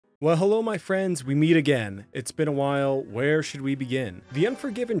Well, hello my friends, we meet again. It's been a while, where should we begin? The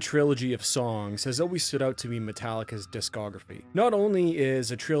Unforgiven Trilogy of songs has always stood out to me in Metallica's discography. Not only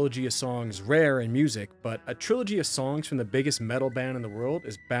is a trilogy of songs rare in music, but a trilogy of songs from the biggest metal band in the world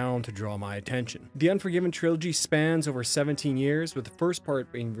is bound to draw my attention. The Unforgiven Trilogy spans over 17 years, with the first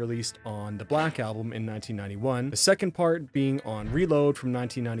part being released on the Black Album in 1991, the second part being on Reload from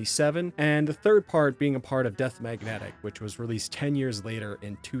 1997, and the third part being a part of Death Magnetic, which was released 10 years later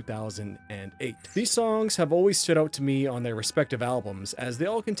in 2008. These songs have always stood out to me on their respective albums, as they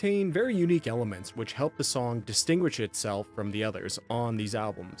all contain very unique elements which help the song distinguish itself from the others on these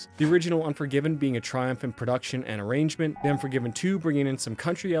albums. The original Unforgiven being a triumph in production and arrangement, the Unforgiven 2 bringing in some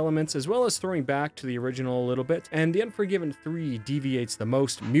country elements as well as throwing back to the original a little bit, and the Unforgiven 3 deviates the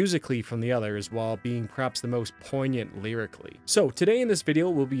most musically from the others while being perhaps the most poignant lyrically. So today in this video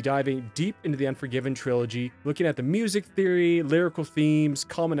we'll be diving deep into the Unforgiven trilogy, looking at the music theory, lyrical themes,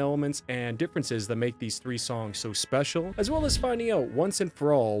 common elements, and differences that make these three songs so special, as well as finding out once and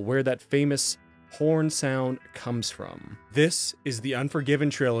for all where that famous horn sound comes from. This is the Unforgiven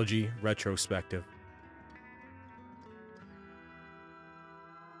Trilogy Retrospective.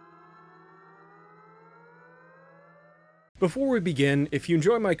 Before we begin, if you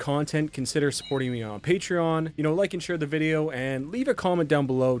enjoy my content, consider supporting me on Patreon, like and share the video, and leave a comment down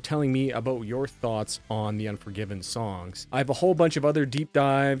below telling me about your thoughts on the Unforgiven songs. I have a whole bunch of other deep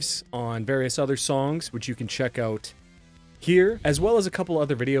dives on various other songs, which you can check out here, as well as a couple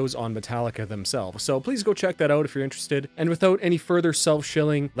other videos on Metallica themselves. So please go check that out if you're interested. And without any further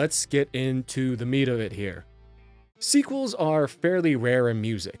self-shilling, let's get into the meat of it here. Sequels are fairly rare in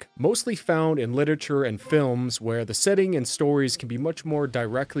music, mostly found in literature and films where the setting and stories can be much more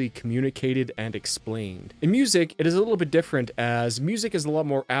directly communicated and explained. In music, it is a little bit different, as music is a lot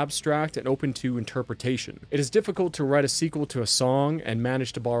more abstract and open to interpretation. It is difficult to write a sequel to a song and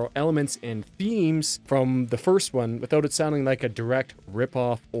manage to borrow elements and themes from the first one without it sounding like a direct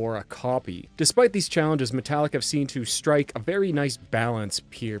ripoff or a copy. Despite these challenges, Metallica have seen to strike a very nice balance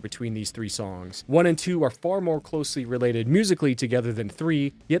here between these three songs. 1 and 2 are far more closely related musically together than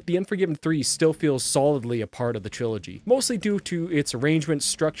 3, yet the Unforgiven 3 still feels solidly a part of the trilogy, mostly due to its arrangement,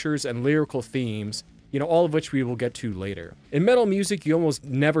 structures, and lyrical themes, all of which we will get to later. In metal music, you almost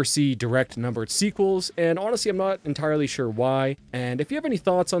never see direct numbered sequels, and honestly, I'm not entirely sure why. And if you have any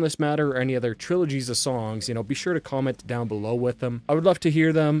thoughts on this matter or any other trilogies of songs, be sure to comment down below with them. I would love to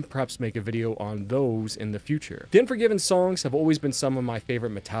hear them, perhaps make a video on those in the future. The Unforgiven songs have always been some of my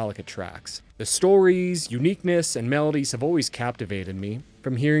favorite Metallica tracks. The stories, uniqueness, and melodies have always captivated me.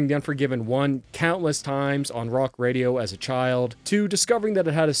 From hearing The Unforgiven 1 countless times on rock radio as a child, to discovering that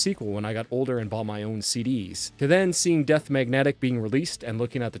it had a sequel when I got older and bought my own CDs, to then seeing Death Magnetic being released and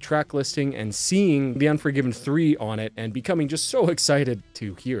looking at the track listing and seeing The Unforgiven 3 on it and becoming just so excited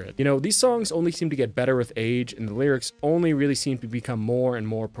to hear it. These songs only seem to get better with age, and the lyrics only really seem to become more and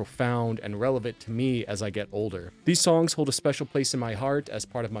more profound and relevant to me as I get older. These songs hold a special place in my heart as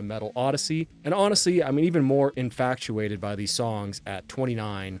part of my metal odyssey, and honestly, I'm even more infatuated by these songs at 29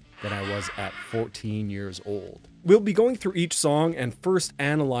 than I was at 14 years old. We'll be going through each song and first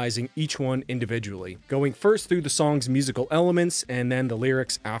analyzing each one individually, going first through the song's musical elements and then the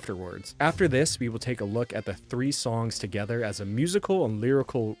lyrics afterwards. After this, we will take a look at the three songs together as a musical and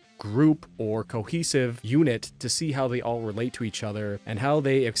lyrical group or cohesive unit to see how they all relate to each other and how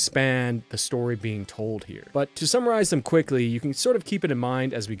they expand the story being told here. But to summarize them quickly, you can sort of keep it in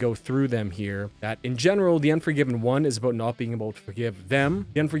mind as we go through them here, that in general, the Unforgiven 1 is about not being able to forgive them,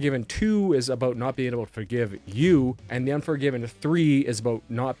 the Unforgiven 2 is about not being able to forgive you, and the Unforgiven 3 is about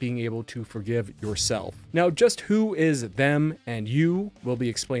not being able to forgive yourself. Now, just who is them and you will be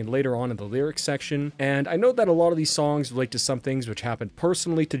explained later on in the lyrics section, and I know that a lot of these songs relate to some things which happened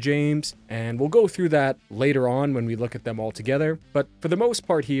personally to James, and we'll go through that later on when we look at them all together, but for the most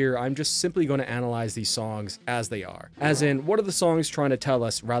part here, I'm just simply going to analyze these songs as they are. As in, what are the songs trying to tell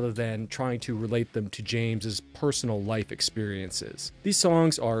us rather than trying to relate them to James's personal life experiences. These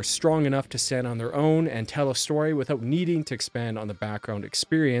songs are strong enough to stand on their own and tell a story without needing to expand on the background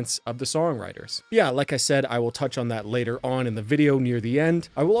experience of the songwriters. Yeah, like I said, I will touch on that later on in the video near the end.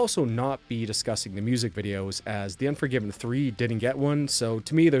 I will also not be discussing the music videos, as the Unforgiven 3 didn't get one, so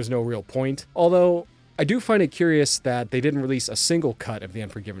to me there's no real point. Although I do find it curious that they didn't release a single cut of the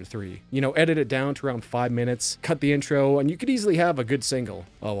Unforgiven 3. You know, edit it down to around 5 minutes, cut the intro, and you could easily have a good single.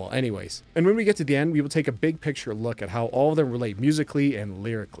 Oh well, anyways. And when we get to the end, we will take a big picture look at how all of them relate musically and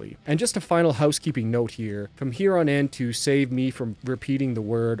lyrically. And just a final housekeeping note here, from here on in, to save me from repeating the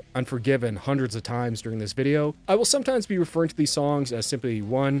word Unforgiven hundreds of times during this video, I will sometimes be referring to these songs as simply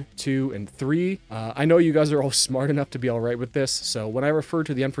 1, 2, and 3. I know you guys are all smart enough to be alright with this, so when I refer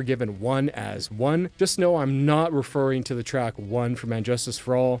to the Unforgiven 1 as 1, just know I'm not referring to the track 1 from And Justice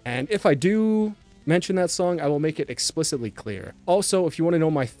for All, and if I do mention that song, I will make it explicitly clear. Also, if you want to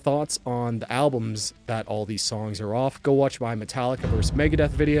know my thoughts on the albums that all these songs are off, go watch my Metallica vs.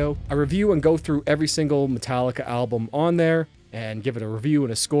 Megadeth video. I review and go through every single Metallica album on there and give it a review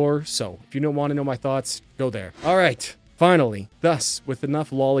and a score, so if you don't want to know my thoughts, go there. Alright, finally, thus, with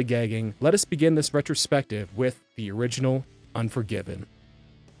enough lollygagging, let us begin this retrospective with the original Unforgiven.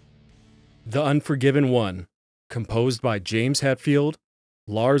 The Unforgiven 1, composed by James Hetfield,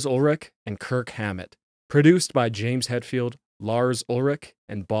 Lars Ulrich, and Kirk Hammet. Produced by James Hetfield, Lars Ulrich,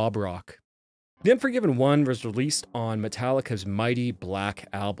 and Bob Rock. The Unforgiven 1 was released on Metallica's Mighty Black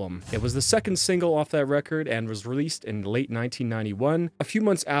album. It was the second single off that record and was released in late 1991, a few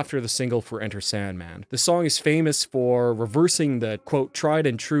months after the single for Enter Sandman. The song is famous for reversing the, quote, tried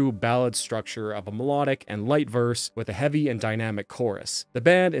and true ballad structure of a melodic and light verse with a heavy and dynamic chorus. The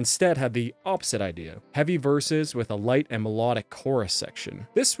band instead had the opposite idea, heavy verses with a light and melodic chorus section.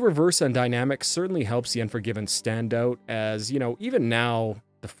 This reverse and dynamic certainly helps the Unforgiven stand out, as, you know, even now,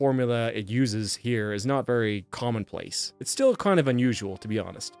 the formula it uses here is not very commonplace. It's still kind of unusual, to be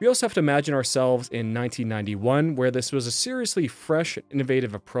honest. We also have to imagine ourselves in 1991, where this was a seriously fresh,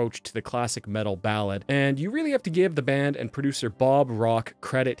 innovative approach to the classic metal ballad, and you really have to give the band and producer Bob Rock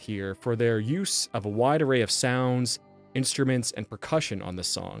credit here for their use of a wide array of sounds, instruments, and percussion on this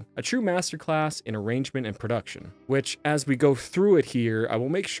song. A true masterclass in arrangement and production, which, as we go through it here, I will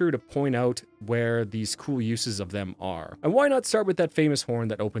make sure to point out where these cool uses of them are. And why not start with that famous horn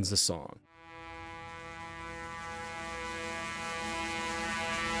that opens the song?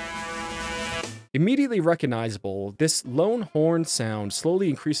 Immediately recognizable, this lone horn sound slowly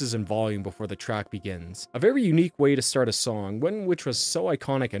increases in volume before the track begins. A very unique way to start a song, one which was so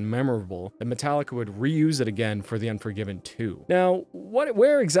iconic and memorable that Metallica would reuse it again for the Unforgiven 2. Now,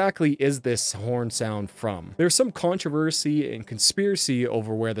 where exactly is this horn sound from? There's some controversy and conspiracy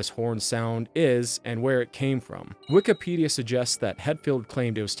over where this horn sound is and where it came from. Wikipedia suggests that Hetfield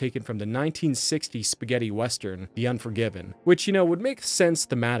claimed it was taken from the 1960s spaghetti western, The Unforgiven, which, you know, would make sense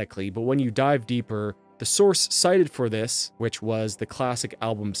thematically, but when you dive deep, the source cited for this, which was the classic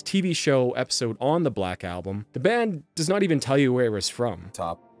album's TV show episode on the Black Album, the band does not even tell you where it was from.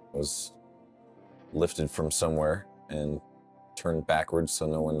 Top was lifted from somewhere and turned backwards so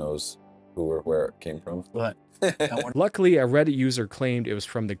no one knows who or where it came from. What? Luckily, a Reddit user claimed it was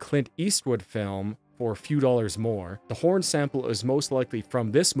from the Clint Eastwood film for a few dollars more. The horn sample is most likely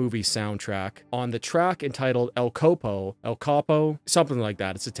from this movie's soundtrack on the track entitled El Capo, something like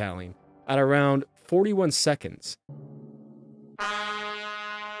that, it's Italian, at around 41 seconds.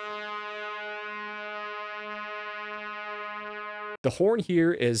 The horn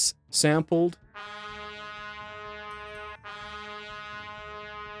here is sampled,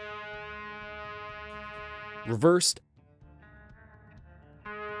 reversed,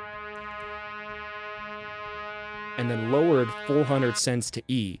 and then lowered 400 cents to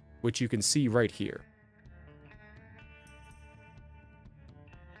E, which you can see right here.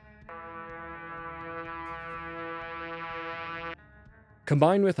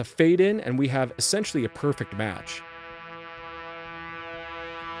 Combined with a fade in, and we have essentially a perfect match.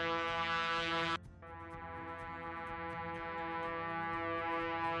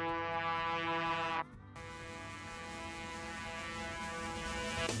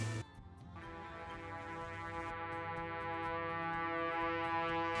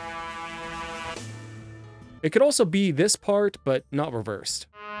 It could also be this part, but not reversed.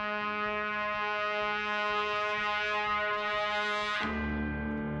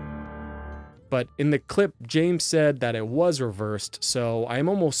 But in the clip, James said that it was reversed, so I am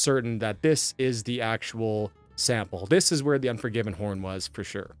almost certain that this is the actual sample. This is where the Unforgiven horn was, for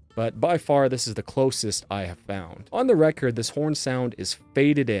sure. But by far, this is the closest I have found. On the record, this horn sound is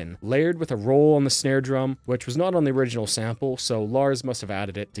faded in, layered with a roll on the snare drum, which was not on the original sample, so Lars must have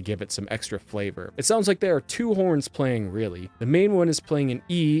added it to give it some extra flavor. It sounds like there are two horns playing, really. The main one is playing an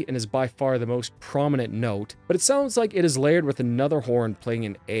E and is by far the most prominent note, but it sounds like it is layered with another horn playing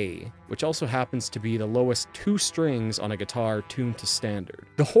an A, which also happens to be the lowest two strings on a guitar tuned to standard.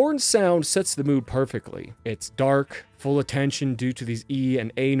 The horn sound sets the mood perfectly. It's dark, full attention due to these E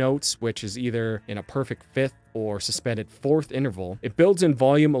and A notes, which is either in a perfect fifth or suspended fourth interval. It builds in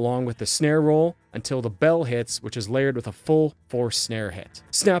volume along with the snare roll until the bell hits, which is layered with a full fourth snare hit,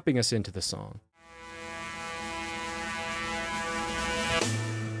 snapping us into the song.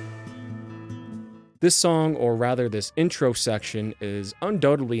 This song, or rather this intro section, is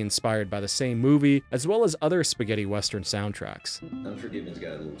undoubtedly inspired by the same movie, as well as other spaghetti western soundtracks. Unforgiven's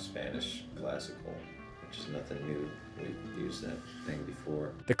got a little Spanish classical, which is nothing new. We've used that thing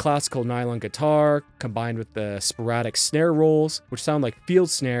before. The classical nylon guitar, combined with the sporadic snare rolls, which sound like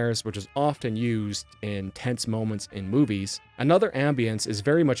field snares, which is often used in tense moments in movies. Another ambience is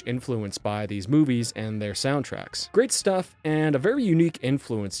very much influenced by these movies and their soundtracks. Great stuff, and a very unique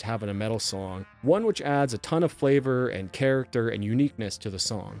influence to have in a metal song, one which adds a ton of flavor and character and uniqueness to the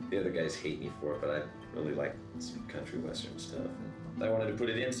song. The other guys hate me for it, but I really like some country western stuff. And I wanted to put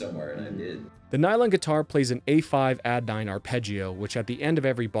it in somewhere, and I did. The nylon guitar plays an A5 add 9 arpeggio, which at the end of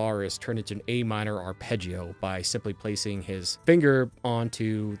every bar is turned into an A minor arpeggio by simply placing his finger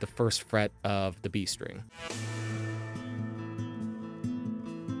onto the first fret of the B string.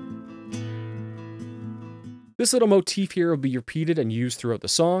 This little motif here will be repeated and used throughout the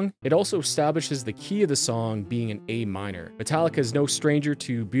song. It also establishes the key of the song being an A minor. Metallica is no stranger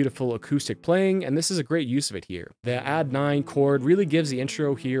to beautiful acoustic playing, and this is a great use of it here. The add 9 chord really gives the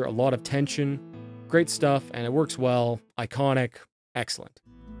intro here a lot of tension. Great stuff, and it works well. Iconic. Excellent.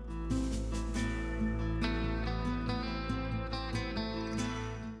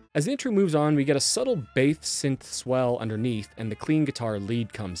 As the intro moves on, we get a subtle bass synth swell underneath, and the clean guitar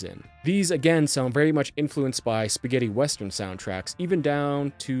lead comes in. These again sound very much influenced by spaghetti western soundtracks, even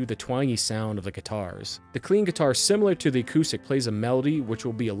down to the twangy sound of the guitars. The clean guitar, similar to the acoustic, plays a melody which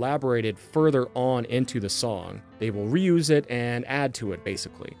will be elaborated further on into the song. They will reuse it and add to it,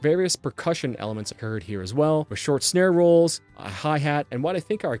 basically. Various percussion elements occurred here as well, with short snare rolls, a hi-hat, and what I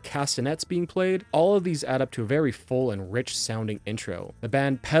think are castanets being played. All of these add up to a very full and rich sounding intro. The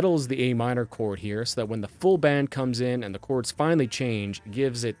band pedals the A minor chord here so that when the full band comes in and the chords finally change, it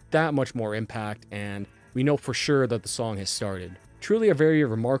gives it that much more impact, and we know for sure that the song has started. Truly a very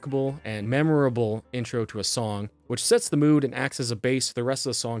remarkable and memorable intro to a song, which sets the mood and acts as a base for the rest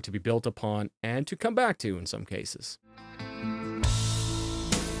of the song to be built upon and to come back to in some cases.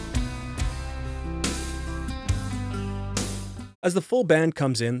 As the full band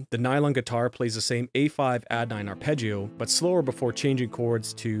comes in, the nylon guitar plays the same A5 add 9 arpeggio, but slower before changing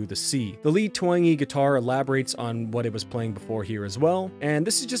chords to the C. The lead twangy guitar elaborates on what it was playing before here as well, and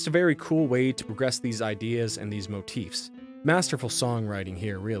this is just a very cool way to progress these ideas and these motifs. Masterful songwriting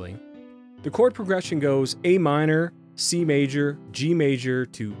here, really. The chord progression goes A minor, C major, G major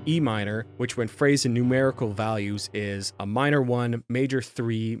to E minor, which when phrased in numerical values is a minor 1, major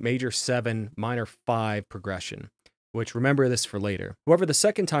 3, major 7, minor 5 progression. Which, remember this for later. However, the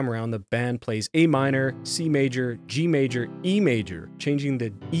second time around, the band plays A minor, C major, G major, E major, changing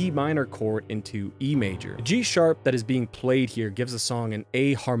the E minor chord into E major. The G sharp that is being played here gives the song an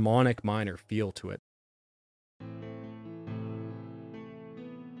A harmonic minor feel to it.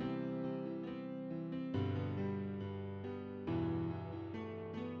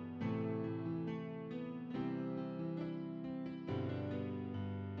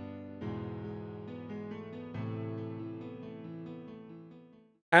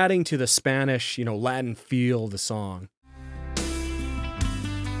 Adding to the Spanish, Latin feel of the song.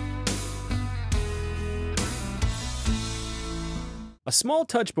 A small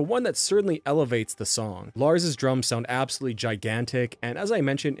touch, but one that certainly elevates the song. Lars's drums sound absolutely gigantic, and as I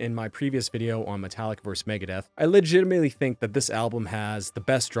mentioned in my previous video on Metallica vs. Megadeth, I legitimately think that this album has the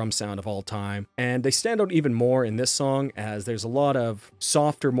best drum sound of all time, and they stand out even more in this song as there's a lot of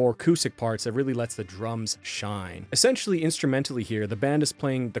softer, more acoustic parts that really lets the drums shine. Essentially, instrumentally here, the band is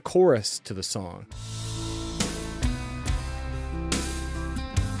playing the chorus to the song.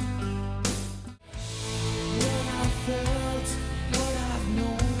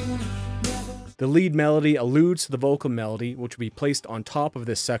 The lead melody alludes to the vocal melody, which will be placed on top of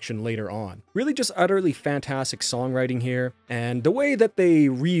this section later on. Really just utterly fantastic songwriting here, and the way that they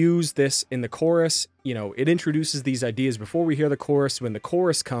reuse this in the chorus, it introduces these ideas before we hear the chorus. When the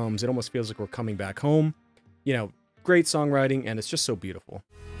chorus comes, it almost feels like we're coming back home. Great songwriting, and it's just so beautiful.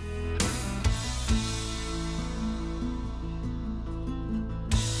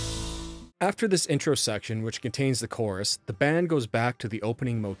 After this intro section, which contains the chorus, the band goes back to the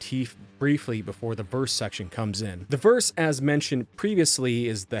opening motif briefly before the verse section comes in. The verse, as mentioned previously,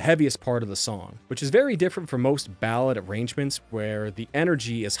 is the heaviest part of the song, which is very different from most ballad arrangements where the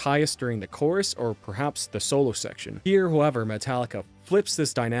energy is highest during the chorus or perhaps the solo section. Here, however, Metallica flips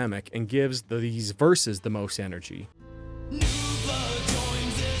this dynamic and gives these verses the most energy.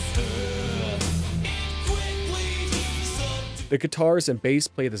 The guitars and bass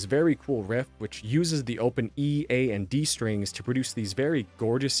play this very cool riff, which uses the open E, A, and D strings to produce these very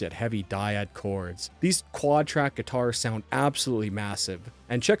gorgeous yet heavy dyad chords. These quad-track guitars sound absolutely massive,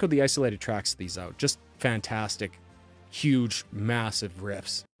 and check out the isolated tracks of these out. Just fantastic, huge, massive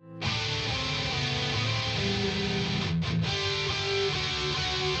riffs.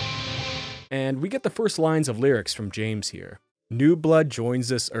 And we get the first lines of lyrics from James here. New blood joins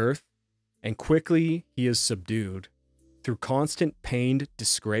this earth, and quickly he is subdued. Through constant pained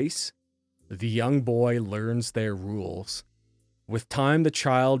disgrace, the young boy learns their rules. With time the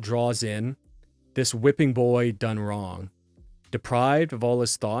child draws in, this whipping boy done wrong. Deprived of all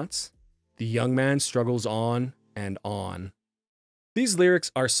his thoughts, the young man struggles on and on. These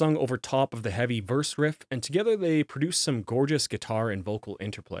lyrics are sung over top of the heavy verse riff, and together they produce some gorgeous guitar and vocal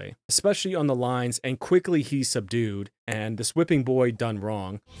interplay, especially on the lines, and quickly he's subdued, and this whipping boy done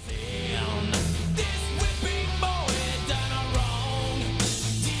wrong.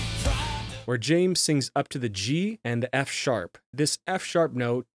 Where James sings up to the G and the F sharp. This F sharp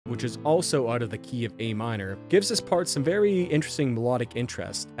note, which is also out of the key of A minor, gives this part some very interesting melodic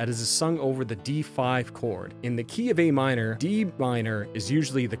interest, as it is sung over the D5 chord. In the key of A minor, D minor is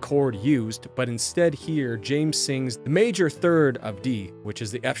usually the chord used, but instead here, James sings the major third of D, which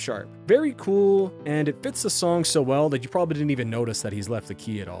is the F sharp. Very cool, and it fits the song so well that you probably didn't even notice that he's left the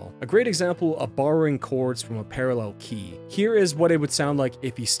key at all. A great example of borrowing chords from a parallel key. Here is what it would sound like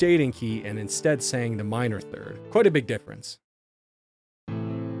if he stayed in key and instead sang the minor third. Quite a big difference.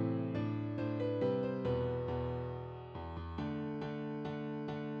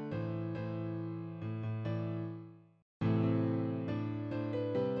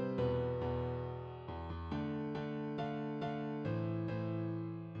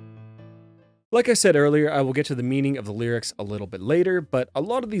 Like I said earlier, I will get to the meaning of the lyrics a little bit later, but a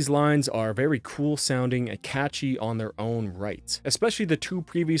lot of these lines are very cool sounding and catchy on their own right, especially the two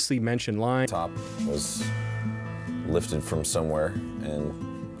previously mentioned lines. Top was lifted from somewhere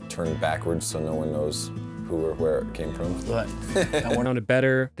and turned backwards so no one knows who or where it came from. But that one sounded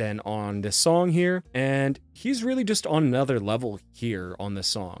better than on this song here, and he's really just on another level here on this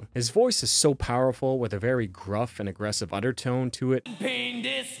song. His voice is so powerful with a very gruff and aggressive undertone to it. Pain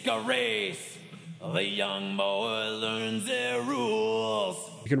disgrace, the young boy learns their rules.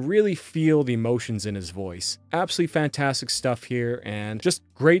 You can really feel the emotions in his voice. Absolutely fantastic stuff here, and just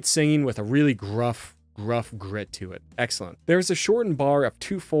great singing with a really gruff grit to it. Excellent. There's a shortened bar of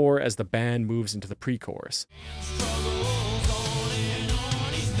 2/4 as the band moves into the pre-chorus.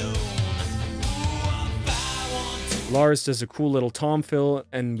 Lars does a cool little tom fill,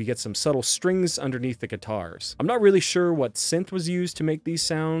 and we get some subtle strings underneath the guitars. I'm not really sure what synth was used to make these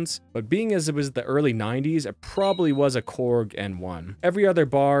sounds, but being as it was the early 90s, it probably was a Korg N1. Every other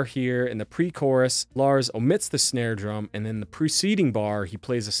bar here in the pre-chorus, Lars omits the snare drum, and in the preceding bar, he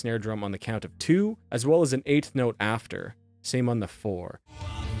plays a snare drum on the count of 2, as well as an 8th note after. Same on the 4.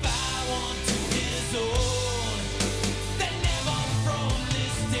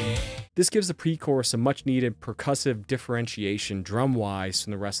 This gives the pre-chorus a much needed percussive differentiation drum-wise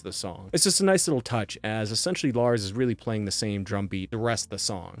from the rest of the song. It's just a nice little touch, as essentially Lars is really playing the same drum beat the rest of the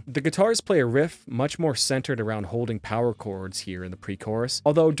song. The guitars play a riff much more centered around holding power chords here in the pre-chorus,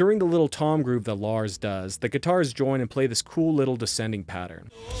 although during the little tom groove that Lars does, the guitars join and play this cool little descending pattern.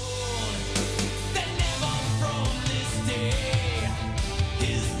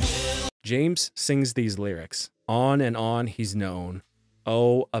 James sings these lyrics. On and on he's known.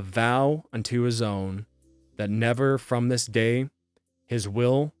 Oh, a vow unto his own, that never from this day his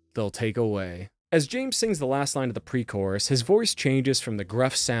will they'll take away. As James sings the last line of the pre-chorus, his voice changes from the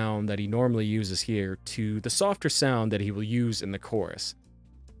gruff sound that he normally uses here to the softer sound that he will use in the chorus.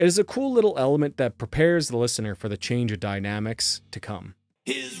 It is a cool little element that prepares the listener for the change of dynamics to come.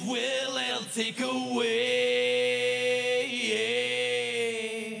 His will they'll take away.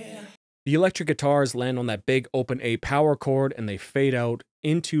 The electric guitars land on that big open A power chord, and they fade out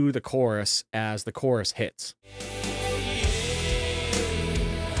into the chorus as the chorus hits.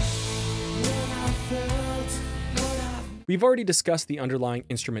 We've already discussed the underlying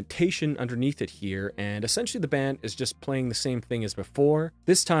instrumentation underneath it here, and essentially the band is just playing the same thing as before,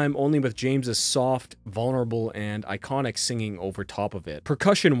 this time only with James's soft, vulnerable, and iconic singing over top of it.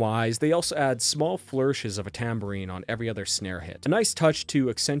 Percussion-wise, they also add small flourishes of a tambourine on every other snare hit. A nice touch to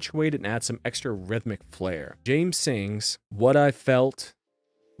accentuate and add some extra rhythmic flair. James sings, "What I've felt,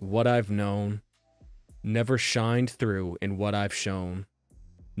 what I've known, never shined through in what I've shown.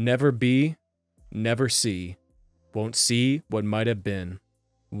 Never be, never see. Won't see what might have been.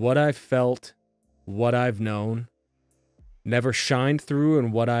 What I've felt, what I've known, Never shined through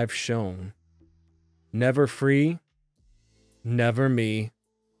in what I've shown. Never free, never me.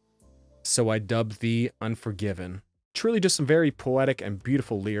 So I dub thee Unforgiven. Truly just some very poetic and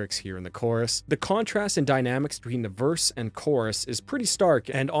beautiful lyrics here in the chorus. The contrast and dynamics between the verse and chorus is pretty stark,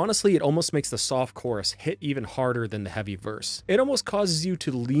 and honestly it almost makes the soft chorus hit even harder than the heavy verse. It almost causes you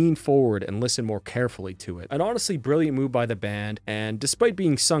to lean forward and listen more carefully to it. An honestly brilliant move by the band, and despite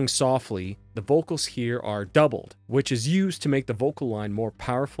being sung softly, the vocals here are doubled, which is used to make the vocal line more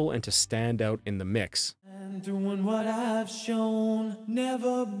powerful and to stand out in the mix. And doing what I've shown,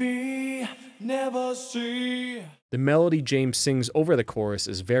 never be, never see. The melody James sings over the chorus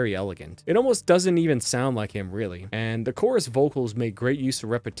is very elegant. It almost doesn't even sound like him really, and the chorus vocals make great use of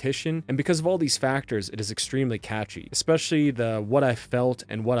repetition, and because of all these factors it is extremely catchy, especially the what I felt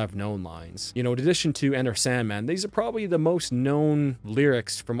and what I've known lines. You know, in addition to Enter Sandman, these are probably the most known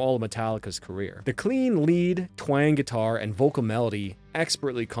lyrics from all of Metallica's career. The clean lead, twang guitar, and vocal melody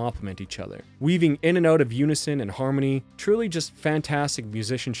expertly complement each other, weaving in and out of unison and harmony. Truly just fantastic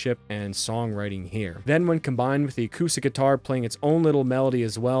musicianship and songwriting here. Then when combined with the acoustic guitar playing its own little melody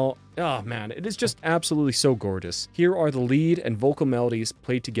as well, oh man, it is just absolutely so gorgeous. Here are the lead and vocal melodies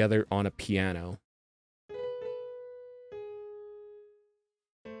played together on a piano.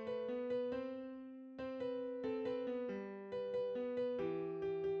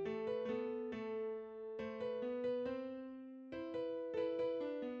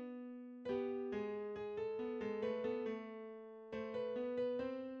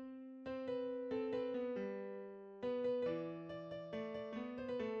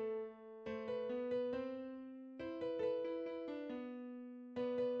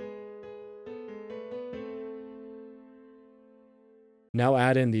 Now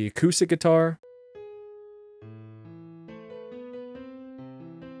add in the acoustic guitar.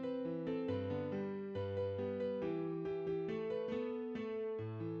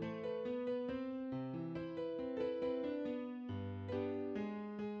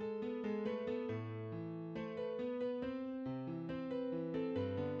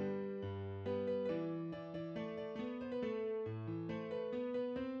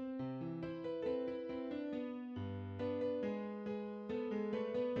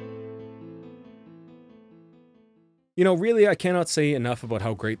 You know, really, I cannot say enough about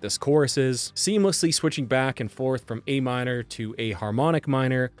how great this chorus is, seamlessly switching back and forth from A minor to a harmonic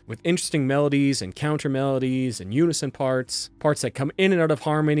minor, with interesting melodies and counter melodies and unison parts that come in and out of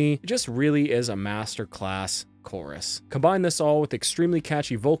harmony. It just really is a masterclass chorus. Combine this all with extremely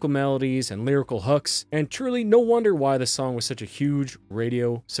catchy vocal melodies and lyrical hooks, and truly no wonder why this song was such a huge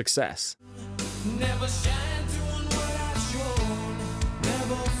radio success. Never shine doing what I've shown,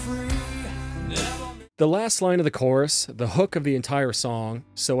 never free, never. The last line of the chorus, the hook of the entire song,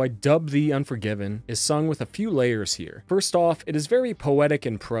 "So I dub thee Unforgiven," is sung with a few layers here. First off, it is very poetic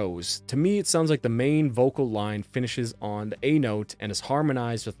in prose. To me, it sounds like the main vocal line finishes on the A note and is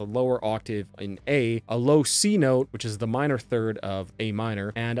harmonized with a lower octave in A, a low C note, which is the minor third of A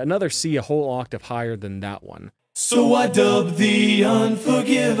minor, and another C a whole octave higher than that one. So I dub thee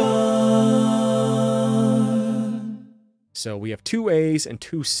Unforgiven. So we have two A's and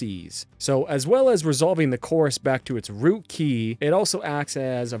two C's. So as well as resolving the chorus back to its root key, it also acts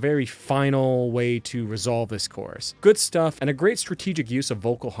as a very final way to resolve this chorus. Good stuff, and a great strategic use of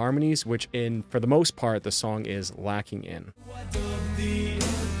vocal harmonies, which for the most part, the song is lacking in.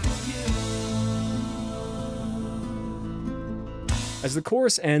 As the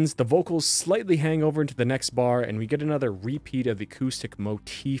chorus ends, the vocals slightly hang over into the next bar, and we get another repeat of the acoustic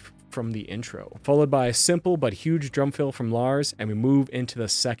motif from the intro, followed by a simple but huge drum fill from Lars, and we move into the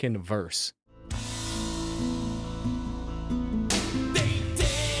second verse.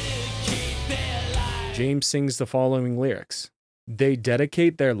 James sings the following lyrics. They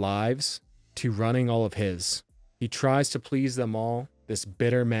dedicate their lives to running all of his. He tries to please them all, this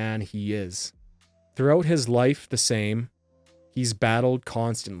bitter man he is. Throughout his life the same, he's battled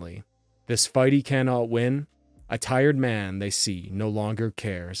constantly. This fight he cannot win. A tired man, they see, no longer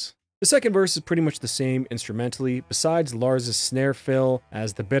cares. The second verse is pretty much the same instrumentally, besides Lars' snare fill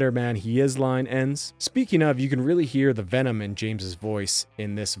as the bitter man he is line ends. Speaking of, you can really hear the venom in James's voice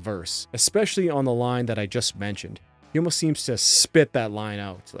in this verse, especially on the line that I just mentioned. He almost seems to spit that line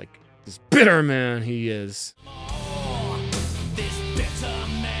out, like, this bitter man he is.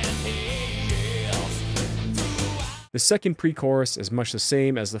 The second pre-chorus is much the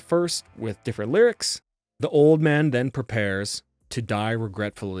same as the first, with different lyrics. The old man then prepares to die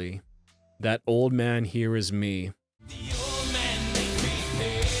regretfully. That old man here is me.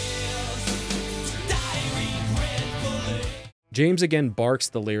 James again barks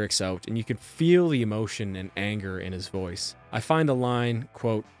the lyrics out, and you can feel the emotion and anger in his voice. I find the line,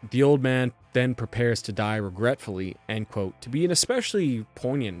 quote, "The old man then prepares to die regretfully," end quote, to be an especially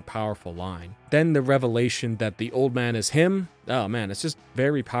poignant, powerful line. Then the revelation that the old man is him, oh man, it's just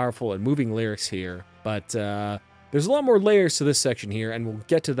very powerful and moving lyrics here. But there's a lot more layers to this section here, and we'll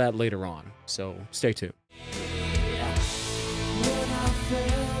get to that later on, so stay tuned.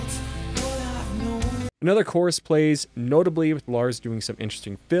 Another chorus plays, notably with Lars doing some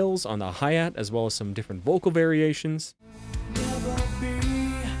interesting fills on the hi-hat, as well as some different vocal variations.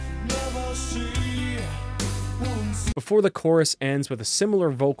 Before the chorus ends with a similar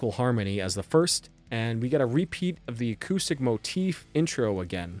vocal harmony as the first, and we get a repeat of the acoustic motif intro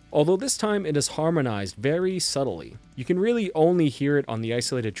again, although this time it is harmonized very subtly. You can really only hear it on the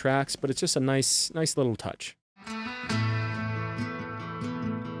isolated tracks, but it's just a nice little touch.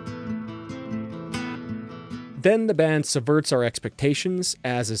 Then the band subverts our expectations,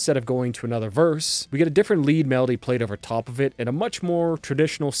 as instead of going to another verse, we get a different lead melody played over top of it and a much more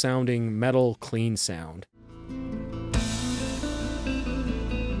traditional sounding metal clean sound.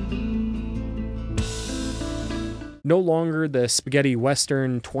 No longer the spaghetti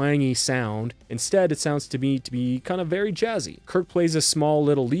western twangy sound, instead it sounds to me to be kind of very jazzy. Kirk plays a small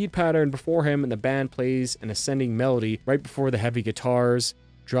little lead pattern before him, and the band plays an ascending melody right before the heavy guitars,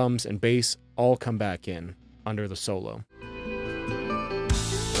 drums, and bass all come back in under the solo.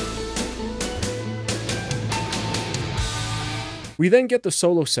 We then get the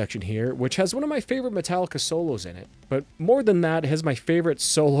solo section here, which has one of my favorite Metallica solos in it, but more than that, it has my favorite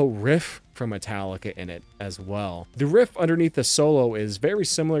solo riff from Metallica in it as well. The riff underneath the solo is very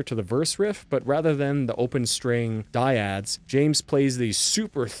similar to the verse riff, but rather than the open string dyads, James plays these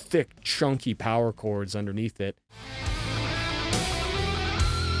super thick, chunky power chords underneath it.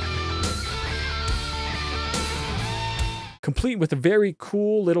 Complete with a very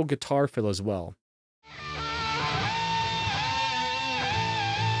cool little guitar fill as well.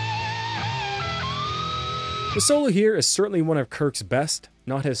 The solo here is certainly one of Kirk's best,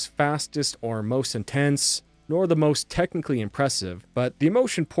 not his fastest or most intense, nor the most technically impressive, but the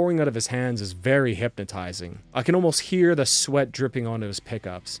emotion pouring out of his hands is very hypnotizing. I can almost hear the sweat dripping onto his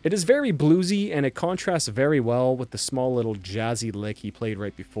pickups. It is very bluesy, and it contrasts very well with the small little jazzy lick he played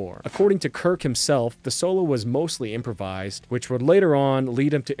right before. According to Kirk himself, the solo was mostly improvised, which would later on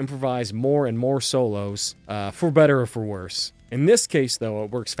lead him to improvise more and more solos, for better or for worse. In this case, though,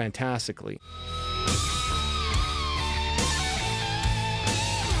 it works fantastically.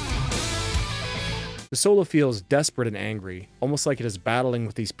 The solo feels desperate and angry, almost like it is battling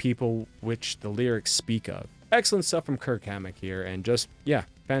with these people which the lyrics speak of. Excellent stuff from Kirk Hammet here, and just, yeah,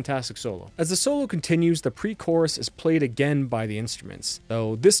 fantastic solo. As the solo continues, the pre-chorus is played again by the instruments,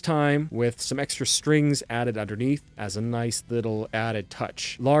 though this time with some extra strings added underneath as a nice little added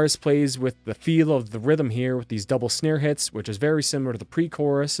touch. Lars plays with the feel of the rhythm here with these double snare hits, which is very similar to the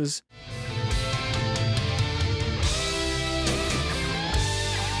pre-choruses.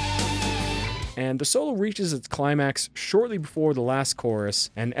 And the solo reaches its climax shortly before the last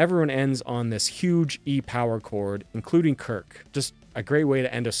chorus, and everyone ends on this huge E power chord, including Kirk. Just a great way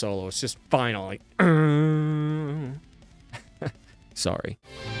to end a solo. It's just final, like, sorry.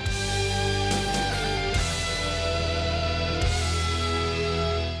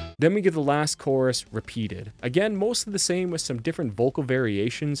 Then we get the last chorus repeated. Again, mostly the same with some different vocal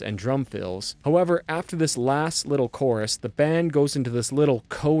variations and drum fills. However, after this last little chorus, the band goes into this little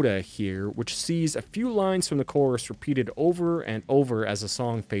coda here, which sees a few lines from the chorus repeated over and over as the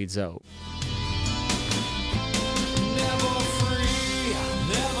song fades out.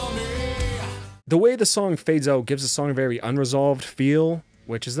 The way the song fades out gives the song a very unresolved feel,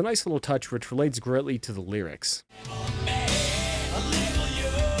 which is a nice little touch which relates greatly to the lyrics.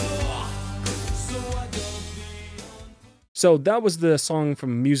 So that was the song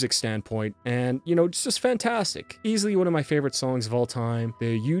from a music standpoint, and you know, it's just fantastic. Easily one of my favorite songs of all time.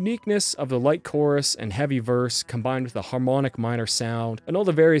 The uniqueness of the light chorus and heavy verse combined with the harmonic minor sound and all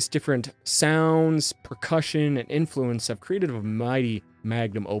the various different sounds, percussion, and influence have created a mighty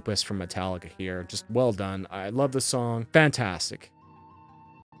magnum opus from Metallica here. Just well done. I love the song. Fantastic.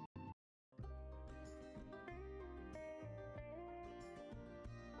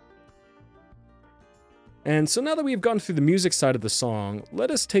 And so now that we've gone through the music side of the song,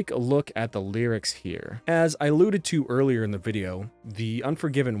 let us take a look at the lyrics here. As I alluded to earlier in the video, the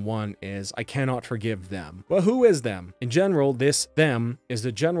Unforgiven one is I cannot forgive them. Well, who is them? In general, this them is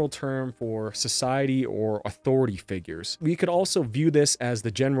the general term for society or authority figures. We could also view this as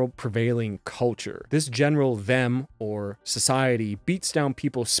the general prevailing culture. This general them or society beats down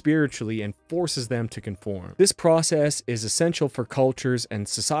people spiritually and forces them to conform. This process is essential for cultures and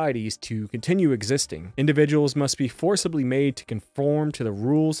societies to continue existing. Individuals must be forcibly made to conform to the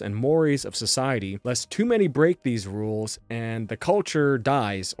rules and mores of society, lest too many break these rules and the culture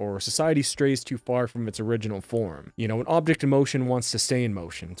dies or society strays too far from its original form. You know, an object in motion wants to stay in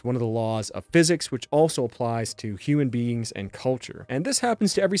motion. It's one of the laws of physics, which also applies to human beings and culture. And this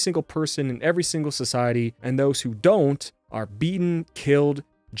happens to every single person in every single society, and those who don't are beaten, killed,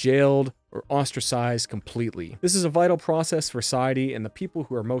 jailed, or ostracized completely. This is a vital process for society, and the people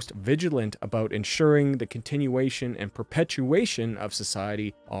who are most vigilant about ensuring the continuation and perpetuation of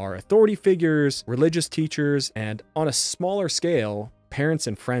society are authority figures, religious teachers, and on a smaller scale, parents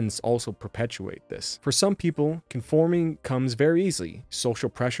and friends also perpetuate this. For some people, conforming comes very easily. Social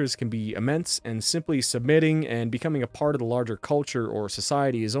pressures can be immense, and simply submitting and becoming a part of the larger culture or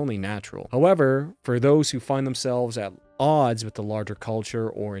society is only natural. However, for those who find themselves at odds with the larger culture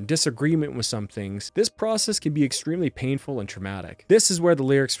or in disagreement with some things, this process can be extremely painful and traumatic. This is where the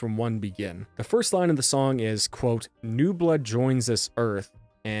lyrics from one begin. The first line of the song is, quote, "New blood joins this earth,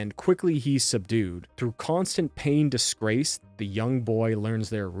 and quickly he's subdued. Through constant pain, disgrace, the young boy learns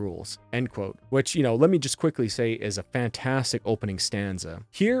their rules," end quote. Which, you know, let me just quickly say is a fantastic opening stanza.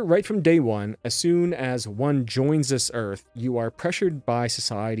 Here, right from day one, as soon as one joins this earth, you are pressured by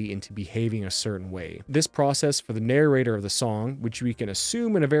society into behaving a certain way. This process for the narrator of the song, which we can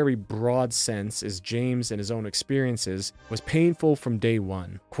assume in a very broad sense is James and his own experiences, was painful from day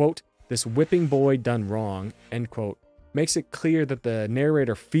one. Quote, "This whipping boy done wrong," end quote, makes it clear that the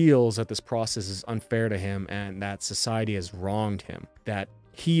narrator feels that this process is unfair to him and that society has wronged him, that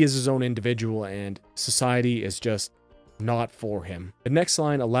he is his own individual and society is just not for him. The next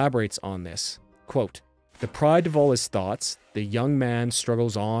line elaborates on this. Quote, "The pride of all his thoughts, the young man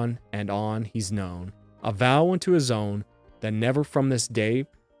struggles on and on he's known, a vow unto his own, that never from this day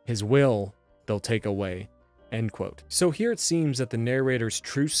his will they'll take away," end quote. So here it seems that the narrator's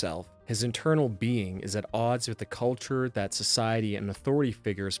true self, his internal being, is at odds with the culture that society and authority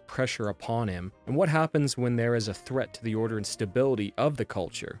figures pressure upon him. And what happens when there is a threat to the order and stability of the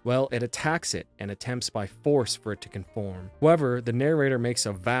culture? Well, it attacks it and attempts by force for it to conform. However, the narrator makes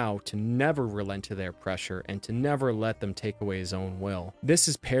a vow to never relent to their pressure and to never let them take away his own will. This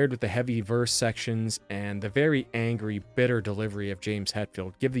is paired with the heavy verse sections and the very angry, bitter delivery of James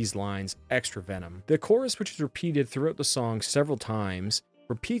Hetfield give these lines extra venom. The chorus, which is repeated throughout the song several times,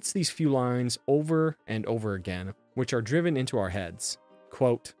 repeats these few lines over and over again, which are driven into our heads.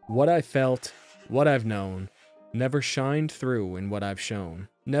 Quote, "What I felt, what I've known, never shined through in what I've shown.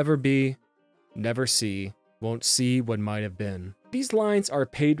 Never be, never see, won't see what might have been." These lines are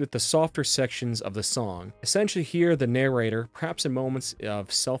paid with the softer sections of the song. Essentially here, the narrator, perhaps in moments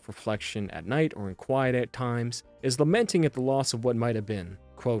of self-reflection at night or in quiet at times, is lamenting at the loss of what might have been.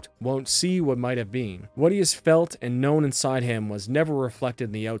 Quote, "Won't see what might have been." What he has felt and known inside him was never reflected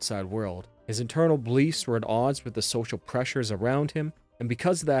in the outside world. His internal beliefs were at odds with the social pressures around him, and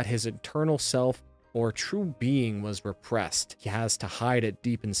because of that, his internal self or true being was repressed. He has to hide it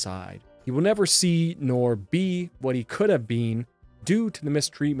deep inside. He will never see nor be what he could have been due to the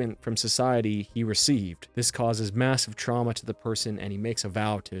mistreatment from society he received. This causes massive trauma to the person, and he makes a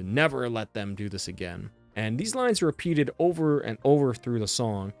vow to never let them do this again. And these lines are repeated over and over through the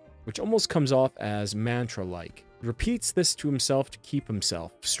song, which almost comes off as mantra-like. He repeats this to himself to keep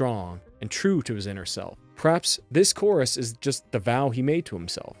himself strong and true to his inner self. Perhaps this chorus is just the vow he made to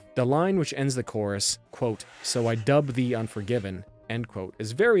himself. The line which ends the chorus, quote, "So I dub thee unforgiven," end quote,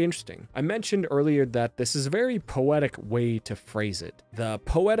 is very interesting. I mentioned earlier that this is a very poetic way to phrase it. The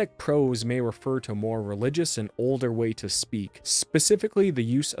poetic prose may refer to a more religious and older way to speak, specifically the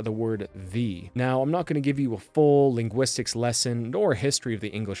use of the word thee. Now, I'm not going to give you a full linguistics lesson nor a history of the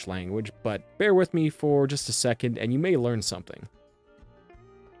English language, but bear with me for just a second and you may learn something.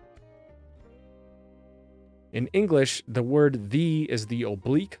 In English, the word thee is the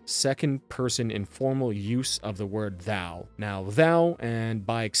oblique second-person informal use of the word thou. Now, thou, and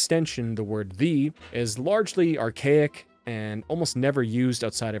by extension, the word thee, is largely archaic and almost never used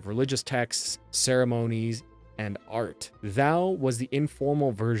outside of religious texts, ceremonies, and art. Thou was the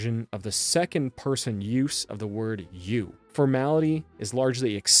informal version of the second-person use of the word you. Formality is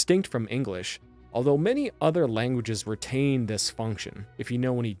largely extinct from English, although many other languages retain this function. If you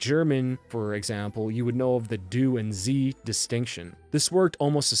know any German, for example, you would know of the du and sie distinction. This worked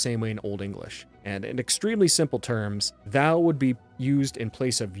almost the same way in Old English. And in extremely simple terms, thou would be used in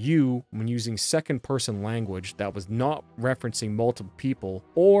place of you when using second-person language that was not referencing multiple people,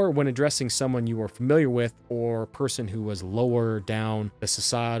 or when addressing someone you were familiar with or a person who was lower down the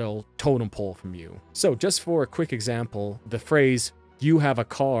societal totem pole from you. So just for a quick example, the phrase, you have a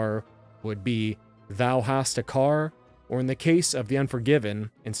car, would be, thou hast a car, or in the case of the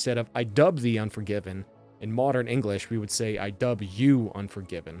Unforgiven, instead of I dub thee Unforgiven, in modern English, we would say, I dub you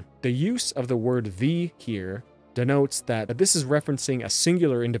Unforgiven. The use of the word thee here denotes that this is referencing a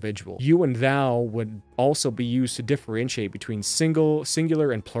singular individual. You and thou would also be used to differentiate between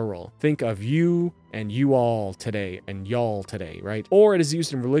singular, and plural. Think of you and you all today and y'all today, right? Or it is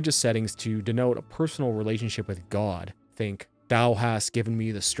used in religious settings to denote a personal relationship with God. Think, thou hast given me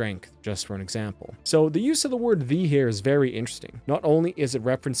the strength, just for an example. So the use of the word thee here is very interesting. Not only is it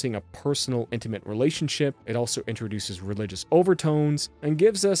referencing a personal, intimate relationship, it also introduces religious overtones and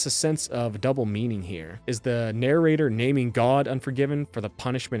gives us a sense of double meaning here. Is the narrator naming God Unforgiven for the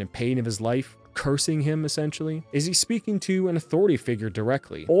punishment and pain of his life? Cursing him, essentially? Is he speaking to an authority figure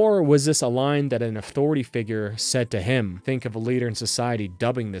directly? Or was this a line that an authority figure said to him? Think of a leader in society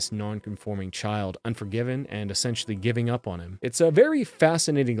dubbing this non-conforming child Unforgiven and essentially giving up on him. It's a very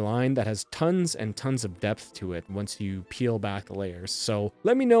fascinating line that has tons and tons of depth to it once you peel back the layers. So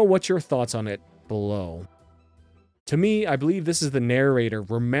let me know what your thoughts on it below. To me, I believe this is the narrator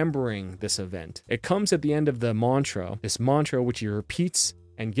remembering this event. It comes at the end of the mantra, this mantra which he repeats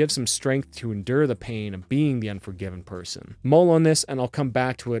and gives him strength to endure the pain of being the unforgiven person. Mull on this, and I'll come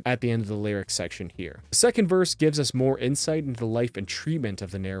back to it at the end of the lyrics section here. The second verse gives us more insight into the life and treatment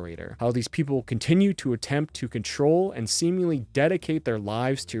of the narrator, how these people continue to attempt to control and seemingly dedicate their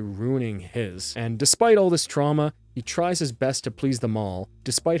lives to ruining his. And despite all this trauma, he tries his best to please them all,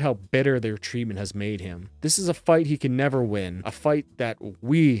 despite how bitter their treatment has made him. This is a fight he can never win, a fight that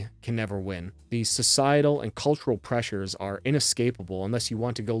we can never win. These societal and cultural pressures are inescapable unless you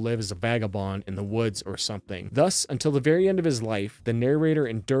want to go live as a vagabond in the woods or something. Thus, until the very end of his life, the narrator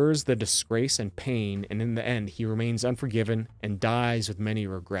endures the disgrace and pain, and in the end, he remains unforgiven and dies with many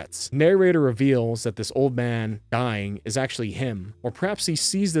regrets. The narrator reveals that this old man dying is actually him, or perhaps he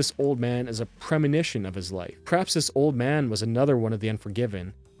sees this old man as a premonition of his life. Perhaps this old man was another one of the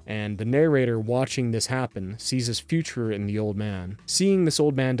unforgiven, and the narrator watching this happen sees his future in the old man. Seeing this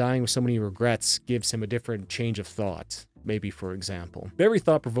old man dying with so many regrets gives him a different change of thought. Maybe, for example. Very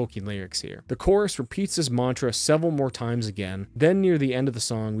thought-provoking lyrics here. The chorus repeats this mantra several more times again. Then near the end of the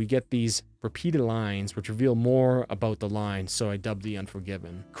song, we get these repeated lines which reveal more about the line, so I dub thee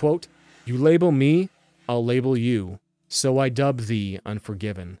Unforgiven. Quote, you label me, I'll label you, so I dub thee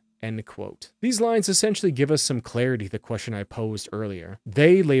Unforgiven. End quote. These lines essentially give us some clarity to the question I posed earlier.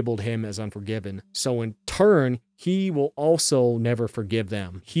 They labeled him as unforgiven, so in turn, he will also never forgive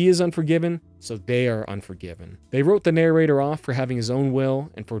them. He is unforgiven, so they are unforgiven. They wrote the narrator off for having his own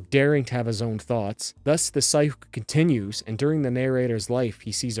will and for daring to have his own thoughts. Thus, the cycle continues, and during the narrator's life,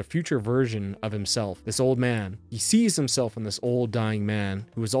 he sees a future version of himself, this old man. He sees himself in this old dying man,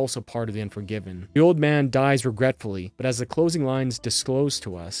 who is also part of the unforgiven. The old man dies regretfully, but as the closing lines disclose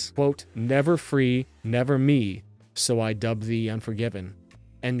to us, quote, never free, never me, so I dub thee Unforgiven.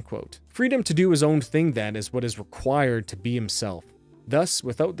 End quote. Freedom to do his own thing, then, is what is required to be himself. Thus,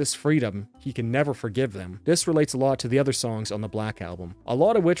 without this freedom, he can never forgive them. This relates a lot to the other songs on the Black Album, a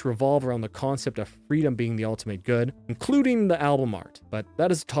lot of which revolve around the concept of freedom being the ultimate good, including the album art, but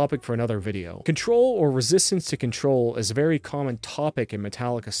that is a topic for another video. Control or resistance to control is a very common topic in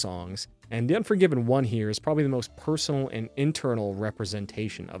Metallica songs, and the Unforgiven one here is probably the most personal and internal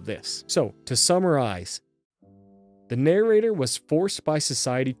representation of this. So, to summarize, the narrator was forced by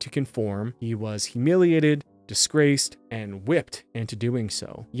society to conform. He was humiliated, disgraced, and whipped into doing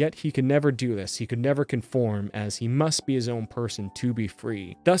so. Yet he could never do this. He could never conform, as he must be his own person to be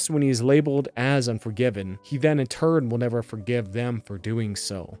free. Thus, when he is labeled as unforgiven, he then in turn will never forgive them for doing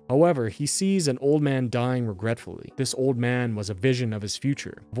so. However, he sees an old man dying regretfully. This old man was a vision of his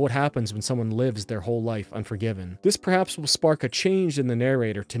future, of what happens when someone lives their whole life unforgiven. This perhaps will spark a change in the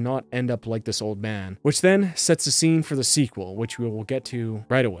narrator to not end up like this old man, which then sets the scene for the sequel, which we will get to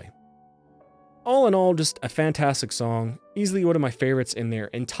right away. All in all, just a fantastic song, easily one of my favorites in their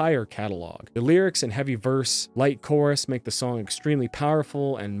entire catalog. The lyrics and heavy verse, light chorus make the song extremely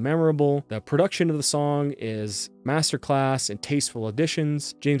powerful and memorable. The production of the song is masterclass and tasteful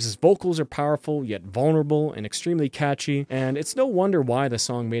additions. James's vocals are powerful yet vulnerable and extremely catchy, and it's no wonder why the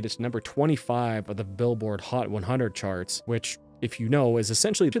song made it to number 25 of the Billboard Hot 100 charts, which if you know, is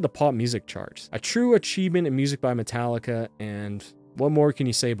essentially to the pop music charts. A true achievement in music by Metallica, and what more can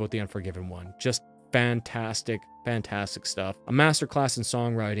you say about the Unforgiven one? Just fantastic, fantastic stuff. A masterclass in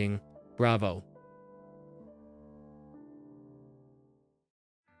songwriting. Bravo.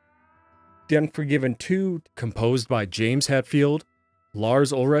 The Unforgiven 2, composed by James Hetfield,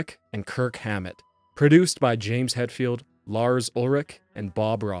 Lars Ulrich, and Kirk Hammett. Produced by James Hetfield, Lars Ulrich, and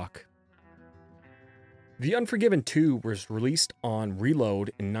Bob Rock. The Unforgiven 2 was released on Reload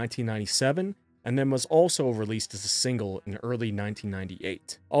in 1997, and then was also released as a single in early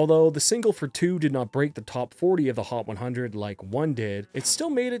 1998. Although the single for 2 did not break the top 40 of the Hot 100 like 1 did, it still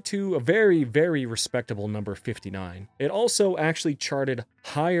made it to a very, very respectable number 59. It also actually charted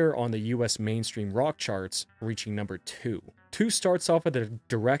higher on the US mainstream rock charts, reaching number 2. 2 starts off with a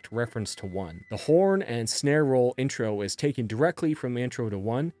direct reference to 1. The horn and snare roll intro is taken directly from the intro to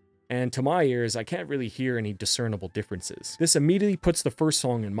 1, and to my ears, I can't really hear any discernible differences. This immediately puts the first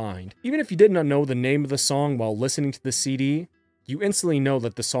song in mind. Even if you did not know the name of the song while listening to the CD, you instantly know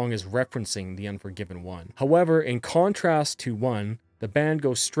that the song is referencing the Unforgiven 1. However, in contrast to 1, the band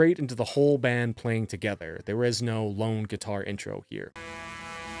goes straight into the whole band playing together. There is no lone guitar intro here.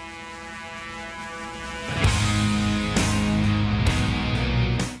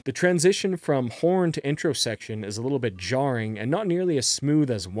 The transition from horn to intro section is a little bit jarring and not nearly as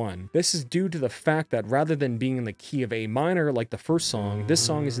smooth as 1. This is due to the fact that rather than being in the key of A minor like the first song, this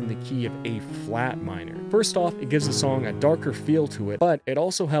song is in the key of A flat minor. First off, it gives the song a darker feel to it, but it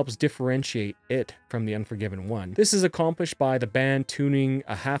also helps differentiate it from the Unforgiven 1. This is accomplished by the band tuning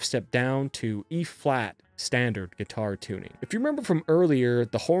a half step down to E flat standard guitar tuning. If you remember from earlier,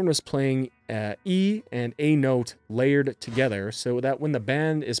 the horn was playing E and A note layered together so that when the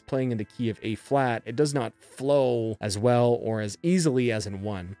band is playing in the key of A flat, it does not flow as well or as easily as in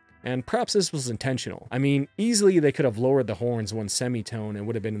 1. And perhaps this was intentional. I mean, easily they could have lowered the horns 1 semitone and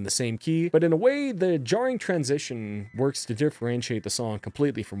would have been in the same key, but in a way, the jarring transition works to differentiate the song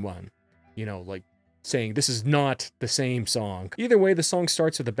completely from 1. You know, like saying this is not the same song. Either way, the song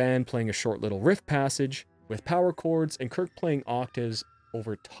starts with the band playing a short little riff passage with power chords and Kirk playing octaves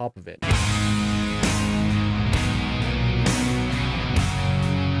over top of it.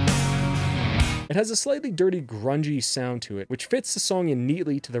 It has a slightly dirty, grungy sound to it, which fits the song in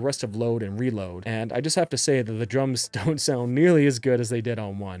neatly to the rest of Load and Reload, and I just have to say that the drums don't sound nearly as good as they did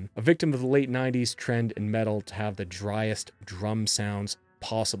on 1. A victim of the late 90s trend in metal to have the driest drum sounds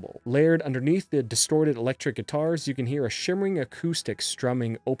possible. Layered underneath the distorted electric guitars, you can hear a shimmering acoustic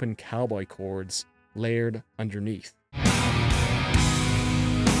strumming open cowboy chords layered underneath.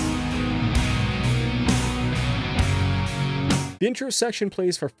 The intro section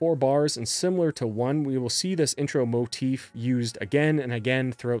plays for 4 bars, and similar to 1, we will see this intro motif used again and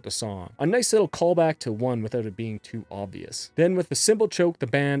again throughout the song. A nice little callback to 1 without it being too obvious. Then with the cymbal choke, the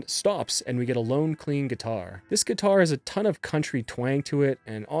band stops and we get a lone clean guitar. This guitar has a ton of country twang to it,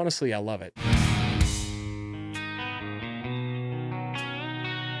 and honestly, I love it.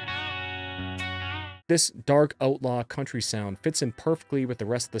 This dark outlaw country sound fits in perfectly with the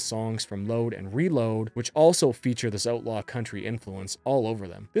rest of the songs from Load and Reload, which also feature this outlaw country influence all over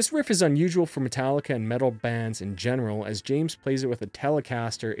them. This riff is unusual for Metallica and metal bands in general, as James plays it with a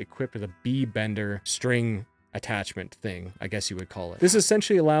Telecaster equipped with a B-bender string attachment thing, I guess you would call it. This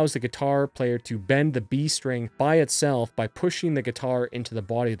essentially allows the guitar player to bend the B string by itself by pushing the guitar into the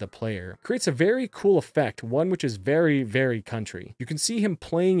body of the player. It creates a very cool effect, one which is very, very country. You can see him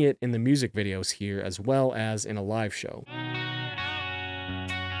playing it in the music videos here as well as in a live show.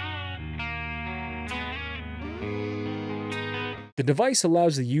 The device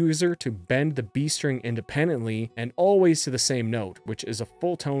allows the user to bend the B string independently and always to the same note, which is a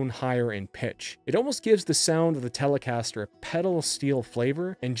full tone higher in pitch. It almost gives the sound of the Telecaster a pedal steel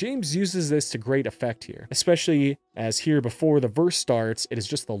flavor, and James uses this to great effect here, especially as here before the verse starts, it is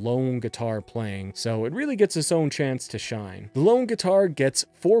just the lone guitar playing, so it really gets its own chance to shine. The lone guitar gets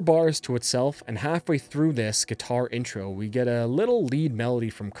 4 bars to itself, and halfway through this guitar intro, we get a little lead melody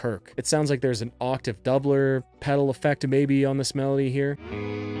from Kirk. It sounds like there's an octave doubler pedal effect maybe on this melody here.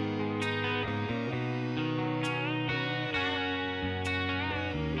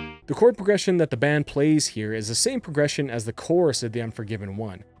 The chord progression that the band plays here is the same progression as the chorus of the Unforgiven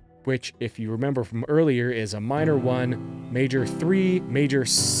 1. which, if you remember from earlier, is a minor 1, major 3, major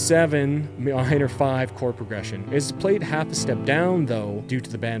 7, minor 5 chord progression. It is played half a step down, though, due to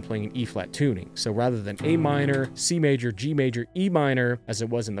the band playing an E-flat tuning. So rather than A minor, C major, G major, E minor, as it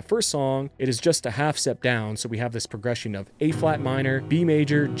was in the first song, it is just a half step down, so we have this progression of A-flat minor, B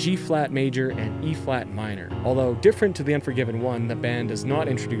major, G-flat major, and E-flat minor. Although different to the Unforgiven one, the band does not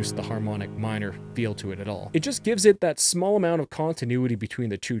introduce the harmonic minor feel to it at all. It just gives it that small amount of continuity between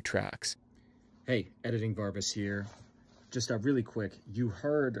the two tracks. Hey, editing Varvis here. Just really quick, you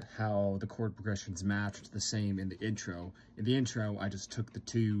heard how the chord progressions matched the same in the intro. In the intro, I just took the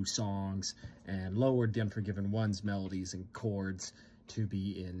two songs and lowered the Unforgiven one's melodies and chords to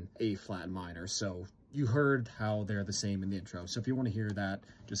be in A-flat minor. So you heard how they're the same in the intro. So if you want to hear that,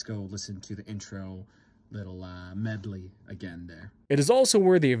 just go listen to the intro little medley again there. It is also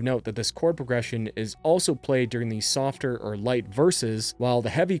worthy of note that this chord progression is also played during the softer or light verses, while the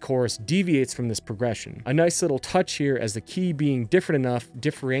heavy chorus deviates from this progression. A nice little touch here, as the key being different enough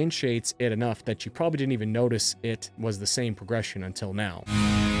differentiates it enough that you probably didn't even notice it was the same progression until now.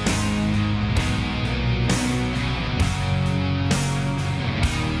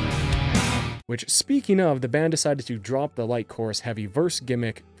 Which, speaking of, the band decided to drop the light chorus heavy verse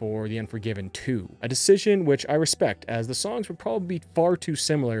gimmick for the Unforgiven 2. A decision which I respect, as the songs would probably be far too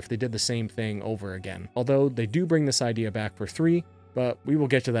similar if they did the same thing over again. Although they do bring this idea back for 3, but we will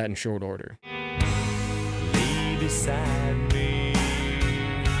get to that in short order. Lay beside me.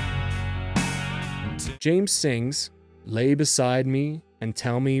 James sings, "Lay beside me and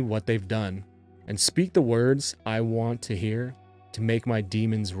tell me what they've done, and speak the words I want to hear to make my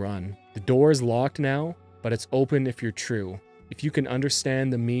demons run. The door is locked now, but it's open if you're true. If you can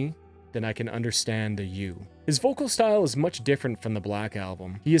understand the me, then I can understand the you." His vocal style is much different from the Black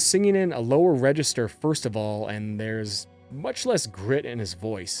Album. He is singing in a lower register first of all, and there's much less grit in his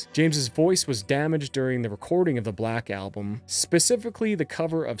voice. James's voice was damaged during the recording of the Black Album, specifically the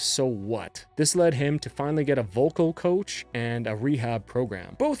cover of So What. This led him to finally get a vocal coach and a rehab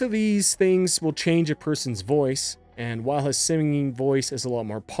program. Both of these things will change a person's voice, and while his singing voice is a lot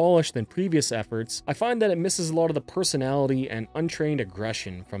more polished than previous efforts, I find that it misses a lot of the personality and untrained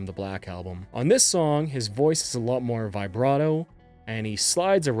aggression from the Black Album. On this song, his voice is a lot more vibrato, and he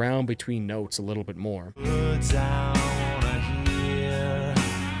slides around between notes a little bit more. Words I wanna hear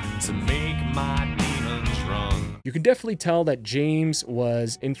to make my demons run. You can definitely tell that James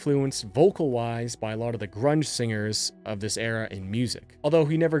was influenced vocal-wise by a lot of the grunge singers of this era in music. Although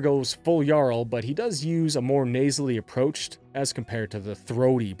he never goes full Jarl, but he does use a more nasally approach as compared to the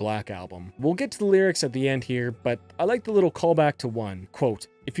throaty Black Album. We'll get to the lyrics at the end here, but I like the little callback to one. Quote,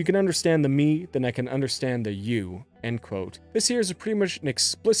 "If you can understand the me, then I can understand the you." End quote. This here is pretty much an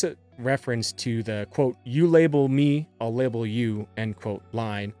explicit reference to the, quote, "You label me, I'll label you," end quote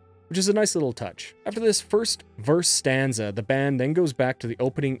line, which is a nice little touch. After this first verse stanza, the band then goes back to the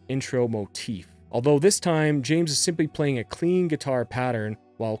opening intro motif. Although this time, James is simply playing a clean guitar pattern,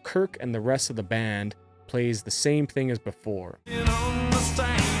 while Kirk and the rest of the band plays the same thing as before. And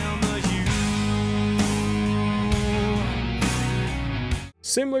understand the you.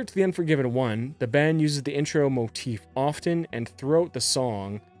 Similar to the Unforgiven one, the band uses the intro motif often and throughout the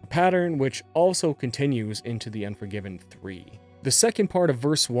song, a pattern which also continues into the Unforgiven 3. The second part of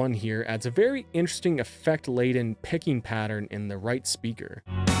verse 1 here adds a very interesting effect-laden picking pattern in the right speaker.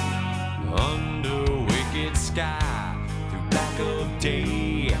 Under wicked sky, through black of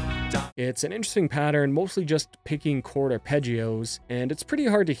day. It's an interesting pattern, mostly just picking chord arpeggios, and it's pretty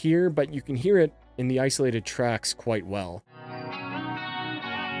hard to hear, but you can hear it in the isolated tracks quite well.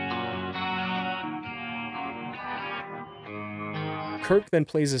 Kirk then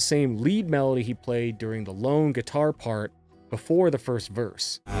plays the same lead melody he played during the lone guitar part before the first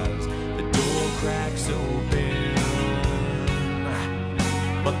verse. As the door cracks open,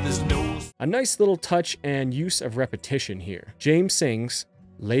 but there's no. A nice little touch and use of repetition here. James sings,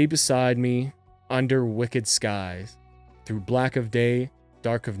 "Lay beside me, under wicked skies. Through black of day,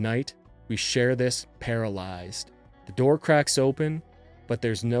 dark of night, we share this paralyzed. The door cracks open, but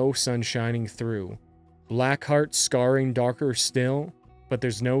there's no sun shining through. Black heart scarring darker still, but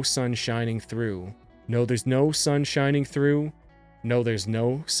there's no sun shining through. No, there's no sun shining through. No, there's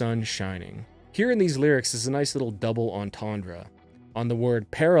no sun shining." Here in these lyrics is a nice little double entendre. On the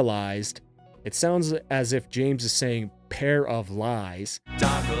word paralyzed, it sounds as if James is saying pair of lies.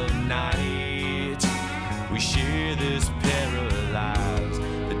 Dark of night, we share this paralyzed.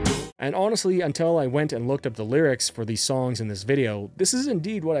 And honestly, until I went and looked up the lyrics for these songs in this video, this is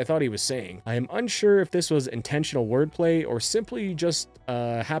indeed what I thought he was saying. I am unsure if this was intentional wordplay or simply just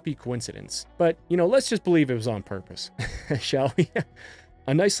a happy coincidence. But, you know, let's just believe it was on purpose, shall we?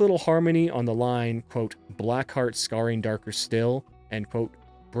 A nice little harmony on the line, quote, "Black heart scarring darker still," end quote,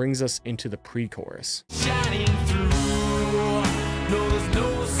 brings us into the pre-chorus. Shining through. No, there's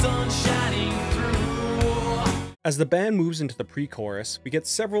no sun shining through. As the band moves into the pre-chorus, we get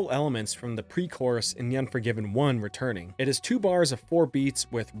several elements from the pre-chorus in the Unforgiven 1 returning. It is 2 bars of 4 beats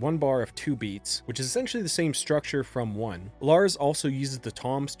with 1 bar of 2 beats, which is essentially the same structure from 1. Lars also uses the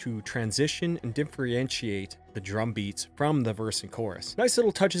toms to transition and differentiate the drum beats from the verse and chorus. Nice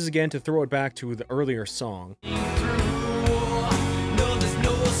little touches again to throw it back to the earlier song.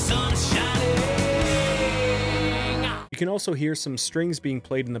 You can also hear some strings being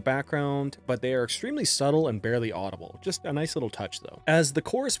played in the background, but they are extremely subtle and barely audible. Just a nice little touch though. As the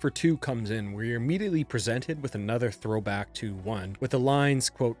chorus for 2 comes in, we're immediately presented with another throwback to 1, with the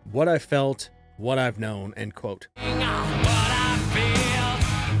lines, quote, "What I felt, what I've known," end quote.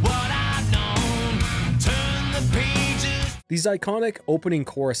 These iconic opening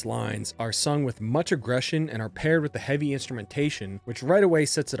chorus lines are sung with much aggression and are paired with the heavy instrumentation, which right away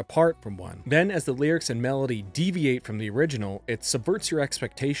sets it apart from 1. Then, as the lyrics and melody deviate from the original, it subverts your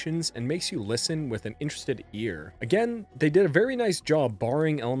expectations and makes you listen with an interested ear. Again, they did a very nice job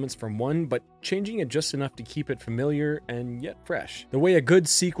borrowing elements from 1, but changing it just enough to keep it familiar and yet fresh. The way a good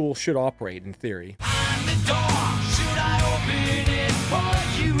sequel should operate in theory.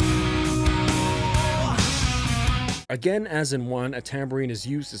 Again, as in 1, a tambourine is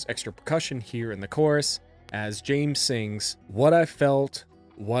used as extra percussion here in the chorus, as James sings, "What I felt,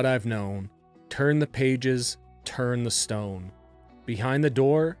 what I've known, turn the pages, turn the stone. Behind the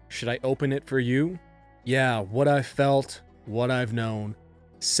door, should I open it for you? Yeah, what I felt, what I've known.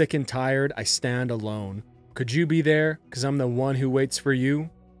 Sick and tired, I stand alone. Could you be there, 'cause I'm the one who waits for you?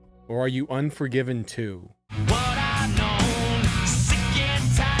 Or are you unforgiven too?"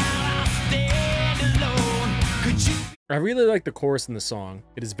 I really like the chorus in the song.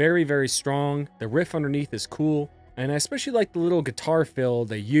 It is very, very strong, the riff underneath is cool, and I especially like the little guitar fill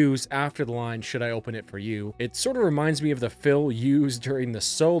they use after the line, "Should I open it for you?" It sort of reminds me of the fill used during the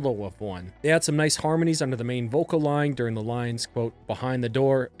solo of 1. They add some nice harmonies under the main vocal line during the lines, quote, "Behind the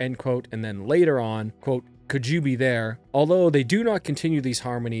door," end quote, and then later on, quote, "Could you be there?" Although they do not continue these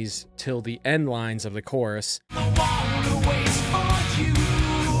harmonies till the end lines of the chorus.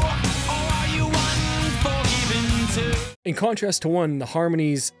 In contrast to 1, the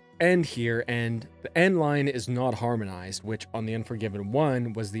harmonies end here and the end line is not harmonized, which on the Unforgiven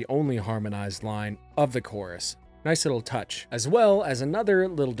 1 was the only harmonized line of the chorus. Nice little touch. As well as another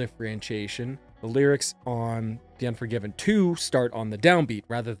little differentiation, the lyrics on the Unforgiven 2 start on the downbeat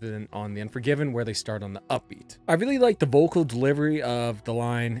rather than on the Unforgiven where they start on the upbeat. I really like the vocal delivery of the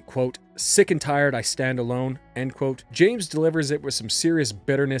line, quote, "Sick and tired, I stand alone," end quote. James delivers it with some serious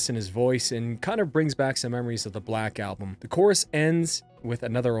bitterness in his voice and kind of brings back some memories of the Black Album. The chorus ends with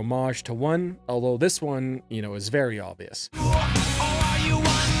another homage to 1, although this one, is very obvious.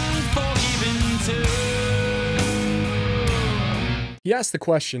 He asked the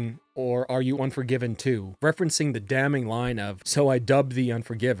question, or are you unforgiven too? Referencing the damning line of, "So I dubbed thee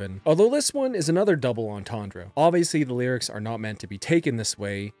unforgiven." Although this one is another double entendre. Obviously the lyrics are not meant to be taken this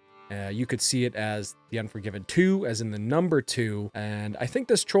way. You could see it as the Unforgiven 2, as in the number 2, and I think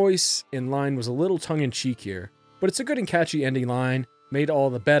this choice in line was a little tongue-in-cheek here. But it's a good and catchy ending line, made all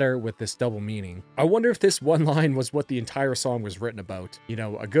the better with this double meaning. I wonder if this one line was what the entire song was written about.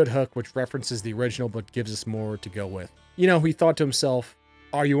 A good hook which references the original but gives us more to go with. He thought to himself,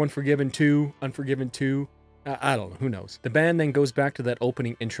 "Are you unforgiven too? Unforgiven too?" I don't know, who knows. The band then goes back to that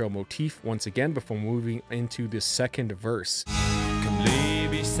opening intro motif once again before moving into the second verse. Come lay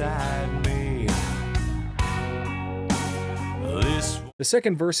beside me. The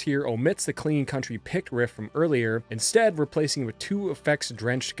second verse here omits the clean country picked riff from earlier, instead replacing it with 2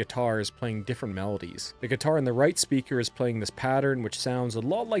 effects-drenched guitars playing different melodies. The guitar in the right speaker is playing this pattern, which sounds a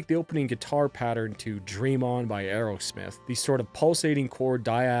lot like the opening guitar pattern to Dream On by Aerosmith. These sort of pulsating chord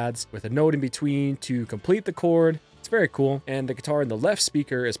dyads with a note in between to complete the chord. It's very cool. And the guitar in the left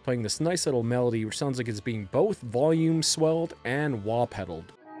speaker is playing this nice little melody, which sounds like it's being both volume swelled and wah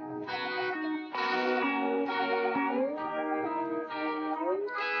pedaled.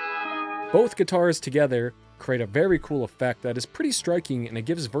 Both guitars together create a very cool effect that is pretty striking, and it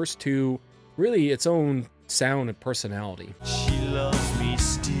gives verse 2 really its own sound and personality. She loves me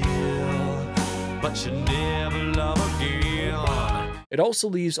still, but she'll never love again. It also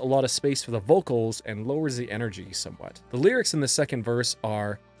leaves a lot of space for the vocals and lowers the energy somewhat. The lyrics in the second verse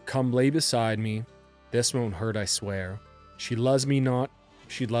are, "Come lay beside me, this won't hurt I swear. She loves me not,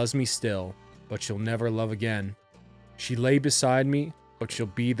 she loves me still, but she'll never love again. She lay beside me, but she'll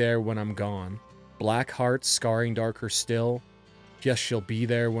be there when I'm gone. Black heart scarring darker still. Yes, she'll be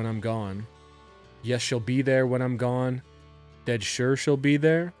there when I'm gone. Yes, she'll be there when I'm gone. Dead sure she'll be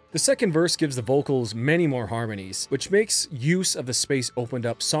there. The second verse gives the vocals many more harmonies, which makes use of the space opened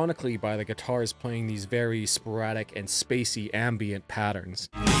up sonically by the guitars playing these very sporadic and spacey ambient patterns.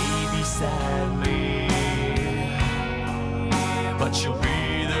 Maybe sadly, but she'll be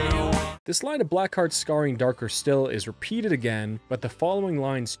there. This line of Blackheart's scarring darker still is repeated again, but the following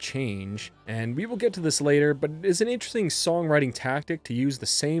lines change, and we will get to this later, but it is an interesting songwriting tactic to use the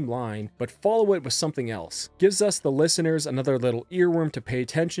same line, but follow it with something else. Gives us the listeners another little earworm to pay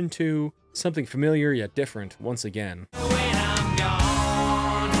attention to, something familiar yet different once again. When I'm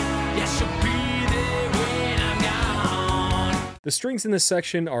gone, yes, she'll be there when I'm gone. The strings in this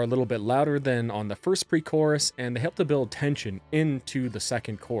section are a little bit louder than on the first pre-chorus, and they help to build tension into the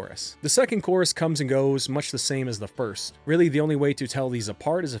second chorus. The second chorus comes and goes much the same as the first. Really, the only way to tell these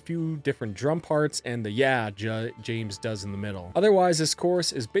apart is a few different drum parts and the yeah James does in the middle. Otherwise, this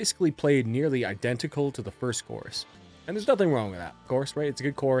chorus is basically played nearly identical to the first chorus. And there's nothing wrong with that, of course, right? It's a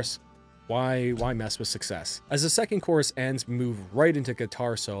good chorus. Why mess with success? As the second chorus ends, we move right into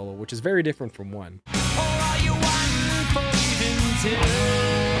guitar solo, which is very different from one. Oh, are you unforgiven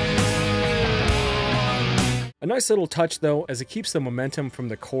A nice little touch though, as it keeps the momentum from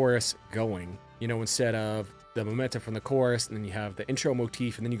the chorus going. You know, instead of the momentum from the chorus, and then you have the intro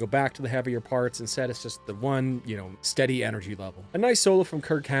motif, and then you go back to the heavier parts. Instead, it's just the one, steady energy level. A nice solo from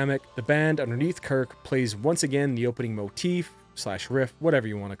Kirk Hammet. The band underneath Kirk plays once again the opening motif / riff, whatever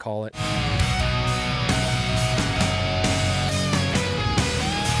you want to call it.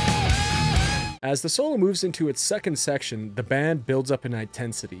 As the solo moves into its second section, the band builds up in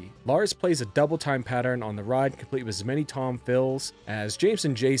intensity. Lars plays a double time pattern on the ride, complete with as many tom fills, as James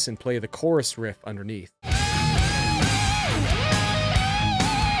and Jason play the chorus riff underneath.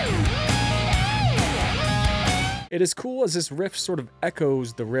 It is cool as this riff sort of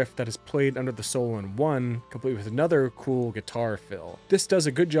echoes the riff that is played under the solo in 1, complete with another cool guitar fill. This does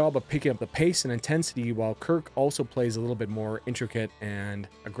a good job of picking up the pace and intensity, while Kirk also plays a little bit more intricate and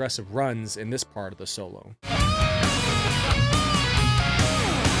aggressive runs in this part of the solo.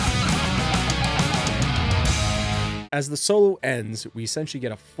 As the solo ends, we essentially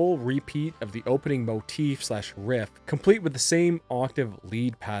get a full repeat of the opening motif / riff, complete with the same octave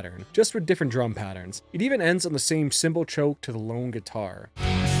lead pattern, just with different drum patterns. It even ends on the same cymbal choke to the lone guitar.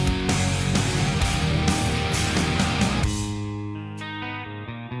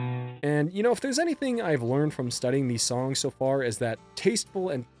 And if there's anything I've learned from studying these songs so far, is that tasteful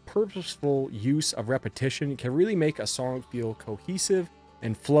and purposeful use of repetition can really make a song feel cohesive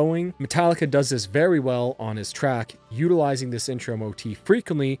and flowing. Metallica does this very well on his track, utilizing this intro motif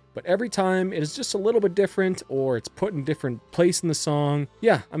frequently, but every time it is just a little bit different, or it's put in a different place in the song.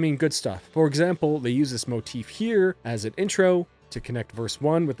 Yeah, I mean, good stuff. For example, they use this motif here as an intro to connect verse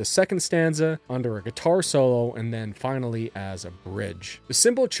 1 with the second stanza under a guitar solo, and then finally as a bridge. The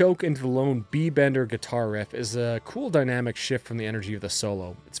cymbal choke into the lone B-bender guitar riff is a cool dynamic shift from the energy of the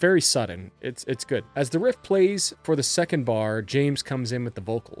solo. It's very sudden. It's good. As the riff plays for the second bar, James comes in with the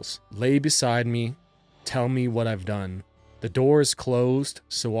vocals. Lay beside me, tell me what I've done. The door is closed,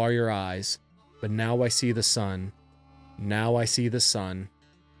 so are your eyes. But now I see the sun. Now I see the sun.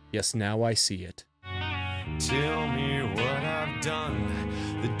 Yes, now I see it. Tell me what I've done.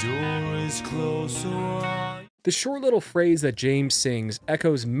 The door is closed, so I... The short little phrase that James sings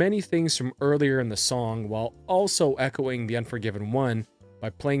echoes many things from earlier in the song, while also echoing the Unforgiven one by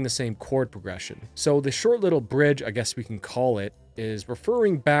playing the same chord progression. So the short little bridge, I guess we can call it, is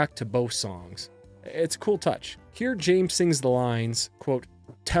referring back to both songs. It's a cool touch. Here James sings the lines, quote,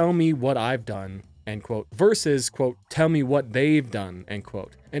 tell me what I've done, end quote, versus, quote, tell me what they've done, end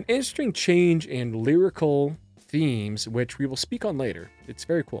quote. An interesting change in lyrical themes, which we will speak on later. It's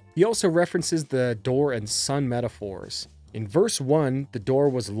very cool. He also references the door and sun metaphors. In verse 1, the door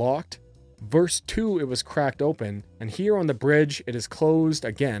was locked. Verse 2, it was cracked open. And here on the bridge, it is closed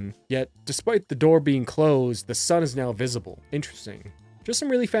again. Yet, despite the door being closed, the sun is now visible. Interesting. Just some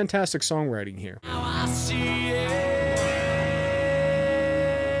really fantastic songwriting here. Now I see it.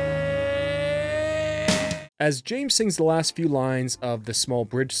 As James sings the last few lines of the small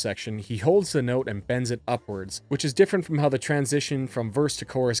bridge section, he holds the note and bends it upwards, which is different from how the transition from verse to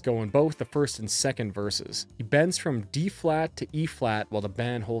chorus go in both the first and second verses. He bends from D flat to E flat while the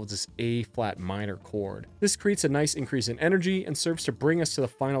band holds this A flat minor chord. This creates a nice increase in energy and serves to bring us to the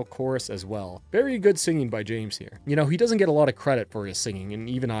final chorus as well. Very good singing by James here. He doesn't get a lot of credit for his singing, and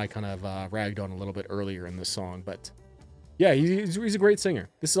even I kind of ragged on a little bit earlier in this song, but yeah, he's a great singer.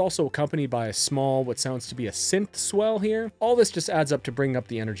 This is also accompanied by a small, what sounds to be a synth swell here. All this just adds up to bring up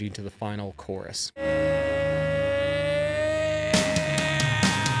the energy to the final chorus.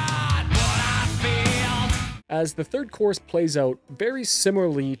 As the third chorus plays out very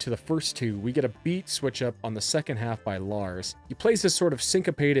similarly to the first two, we get a beat switch up on the second half by Lars. He plays this sort of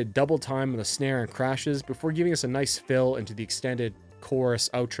syncopated double time on the snare and crashes before giving us a nice fill into the extended chorus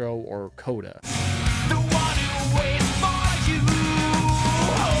outro or coda.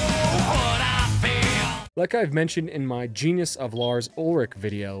 Like I've mentioned in my Genius of Lars Ulrich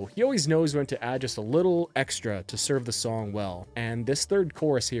video, he always knows when to add just a little extra to serve the song well, and this third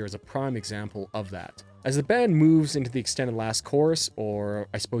chorus here is a prime example of that. As the band moves into the extended last chorus, or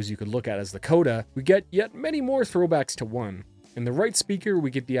I suppose you could look at as the coda, we get yet many more throwbacks to one. In the right speaker,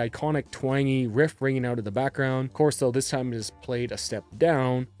 we get the iconic twangy riff ringing out of the background. Of course, though, this time it is played a step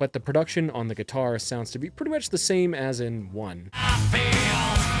down, but the production on the guitar sounds to be pretty much the same as in 1.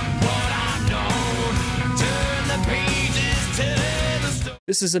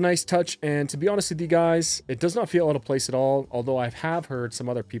 This is a nice touch, and to be honest with you guys, it does not feel out of place at all, although I have heard some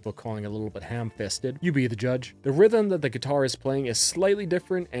other people calling it a little bit ham-fisted. You be the judge. The rhythm that the guitar is playing is slightly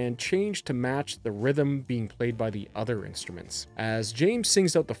different and changed to match the rhythm being played by the other instruments. As James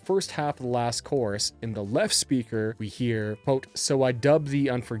sings out the first half of the last chorus, in the left speaker, we hear, quote, "So I dub thee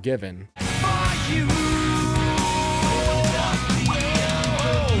Unforgiven."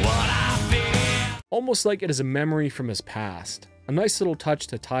 Almost like it is a memory from his past. A nice little touch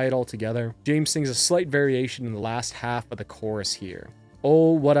to tie it all together. James sings a slight variation in the last half of the chorus here.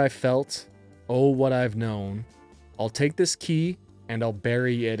 "Oh, what I felt, oh, what I've known. I'll take this key and I'll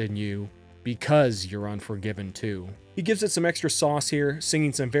bury it in you, because you're unforgiven too." He gives it some extra sauce here,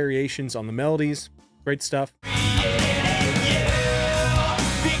 singing some variations on the melodies. Great stuff.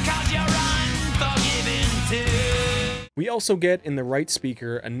 We also get in the right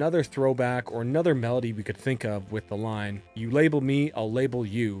speaker another throwback or another melody we could think of with the line, "You label me, I'll label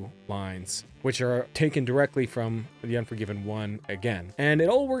you" lines, which are taken directly from the Unforgiven 1 again. And it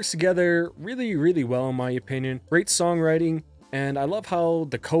all works together really, really well in my opinion. Great songwriting, and I love how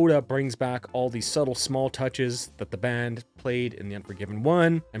the coda brings back all these subtle small touches that the band played in the Unforgiven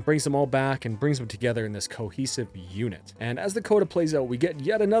 1 and brings them all back and brings them together in this cohesive unit. And as the coda plays out, we get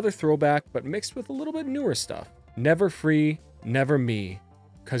yet another throwback, but mixed with a little bit newer stuff. "Never free, never me,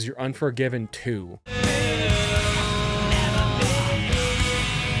 'cause you're unforgiven too."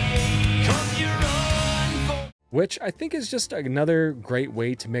 Which I think is just another great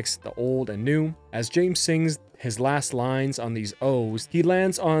way to mix the old and new. As James sings his last lines on these O's, he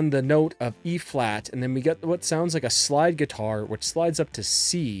lands on the note of E flat, and then we get what sounds like a slide guitar, which slides up to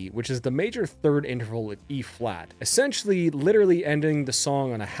C, which is the major third interval at E flat, essentially literally ending the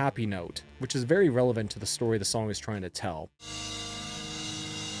song on a happy note, which is very relevant to the story the song is trying to tell.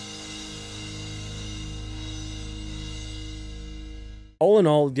 All in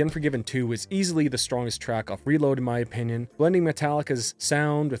all, The Unforgiven 2 is easily the strongest track off Reload in my opinion, blending Metallica's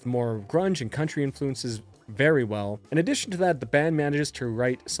sound with more grunge and country influences very well. In addition to that, the band manages to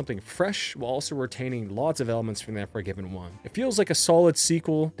write something fresh while also retaining lots of elements from The Unforgiven 1. It feels like a solid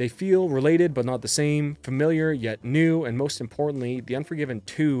sequel. They feel related but not the same, familiar yet new, and most importantly, The Unforgiven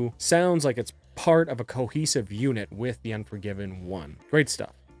 2 sounds like it's part of a cohesive unit with The Unforgiven 1. Great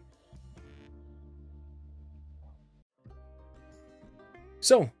stuff.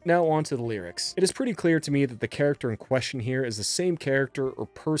 So, now on to the lyrics. It is pretty clear to me that the character in question here is the same character or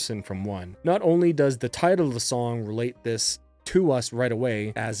person from 1. Not only does the title of the song relate this to us right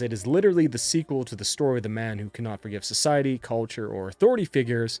away, as it is literally the sequel to the story of the man who cannot forgive society, culture, or authority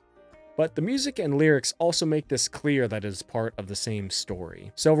figures, but the music and lyrics also make this clear that it is part of the same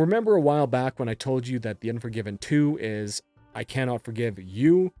story. So remember a while back when I told you that The Unforgiven 2 is I Cannot Forgive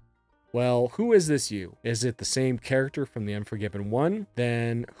You? Well, who is this you? Is it the same character from The Unforgiven 1?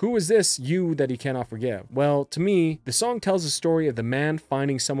 Then who is this you that he cannot forgive? Well, to me, the song tells the story of the man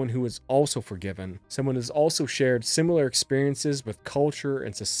finding someone who is also forgiven, someone who has also shared similar experiences with culture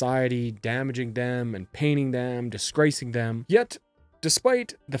and society, damaging them and painting them, disgracing them. Yet,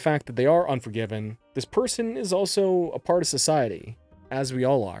 despite the fact that they are unforgiven, this person is also a part of society, as we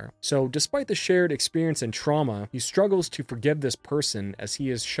all are. So despite the shared experience and trauma, he struggles to forgive this person as he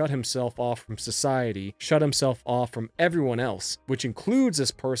has shut himself off from society, shut himself off from everyone else, which includes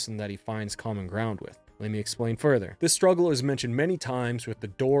this person that he finds common ground with. Let me explain further. This struggle is mentioned many times with the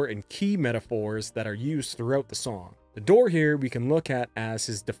door and key metaphors that are used throughout the song. The door here we can look at as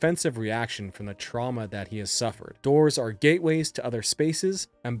his defensive reaction from the trauma that he has suffered. Doors are gateways to other spaces,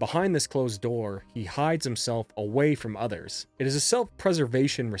 and behind this closed door, he hides himself away from others. It is a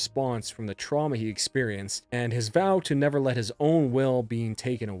self-preservation response from the trauma he experienced, and his vow to never let his own will being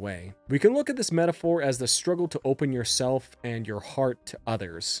taken away. We can look at this metaphor as the struggle to open yourself and your heart to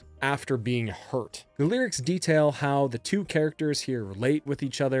others. after being hurt. The lyrics detail how the two characters here relate with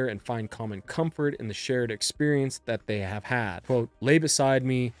each other and find common comfort in the shared experience that they have had. Quote, lay beside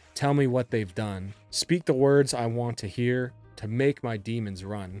me, tell me what they've done. Speak the words I want to hear to make my demons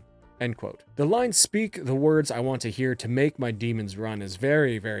run. End quote. The line, speak the words I want to hear to make my demons run, is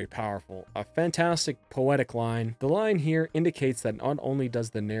very, very powerful. A fantastic poetic line. The line here indicates that not only does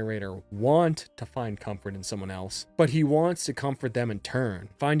the narrator want to find comfort in someone else, but he wants to comfort them in turn,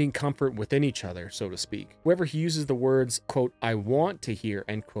 finding comfort within each other, so to speak. However, he uses the words, quote, I want to hear,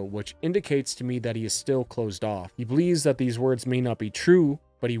 end quote, which indicates to me that he is still closed off. He believes that these words may not be true,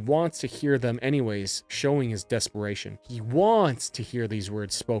 but he wants to hear them anyways, showing his desperation. He wants to hear these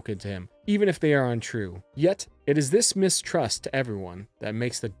words spoken to him, even if they are untrue. Yet, it is this mistrust to everyone that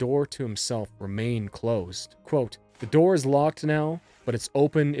makes the door to himself remain closed. Quote, the door is locked now, but it's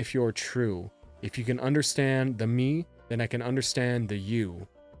open if you're true. If you can understand the me, then I can understand the you.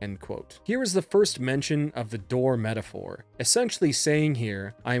 End quote. Here is the first mention of the door metaphor, essentially saying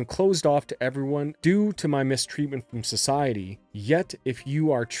here, I am closed off to everyone due to my mistreatment from society, yet if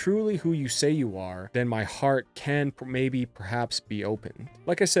you are truly who you say you are, then my heart can perhaps be opened.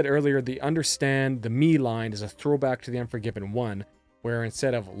 Like I said earlier, the understand the me line is a throwback to the Unforgiven 1, where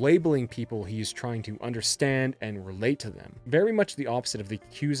instead of labeling people, he is trying to understand and relate to them. Very much the opposite of the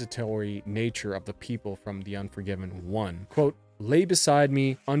accusatory nature of the people from the Unforgiven 1. Quote, lay beside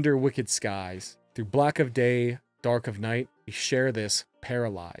me under wicked skies. Through black of day, dark of night, we share this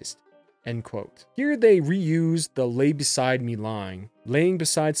paralyzed. End quote. Here they reuse the lay beside me line. Laying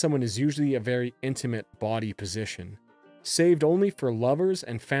beside someone is usually a very intimate body position, saved only for lovers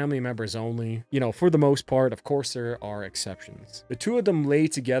and family members only. You know, for the most part, of course there are exceptions. The two of them lay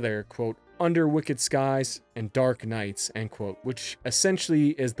together, quote, under wicked skies and dark nights, end quote, which essentially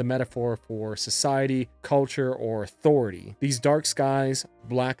is the metaphor for society, culture, or authority. These dark skies,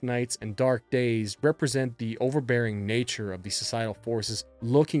 black nights, and dark days represent the overbearing nature of the societal forces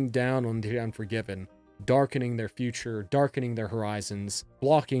looking down on the unforgiven, darkening their future, darkening their horizons,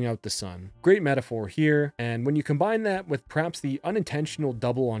 blocking out the sun. Great metaphor here, and when you combine that with perhaps the unintentional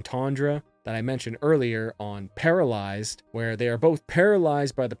double entendre that I mentioned earlier on paralyzed, where they are both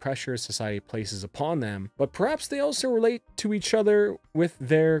paralyzed by the pressure society places upon them, but perhaps they also relate to each other with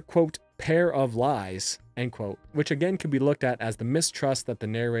their, quote, pair of lies, end quote, which again could be looked at as the mistrust that the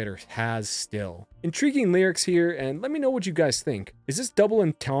narrator has still. Intriguing lyrics here, and let me know what you guys think. Is this double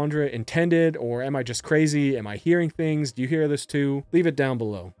entendre intended, or am I just crazy? Am I hearing things? Do you hear this too? Leave it down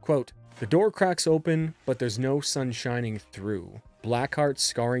below. Quote, the door cracks open, but there's no sun shining through. Black heart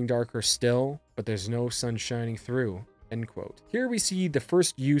scarring darker still, but there's no sun shining through. End quote. Here we see the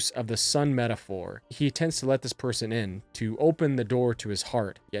first use of the sun metaphor. He attempts to let this person in, to open the door to his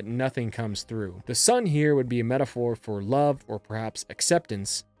heart, yet nothing comes through. The sun here would be a metaphor for love or perhaps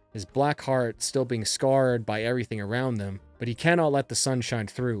acceptance, his black heart still being scarred by everything around them, but he cannot let the sun shine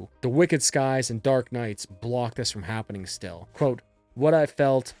through. The wicked skies and dark nights block this from happening still. Quote, what I've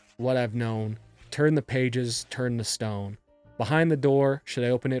felt, what I've known, turn the pages, turn the stone. Behind the door, should I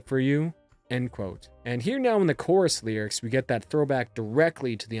open it for you? End quote. And here now in the chorus lyrics, we get that throwback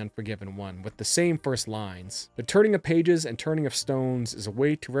directly to the Unforgiven 1 with the same first lines. The turning of pages and turning of stones is a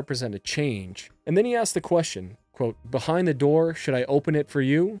way to represent a change. And then he asks the question, quote, behind the door, should I open it for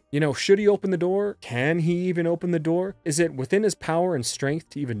you? You know, should he open the door? Can he even open the door? Is it within his power and strength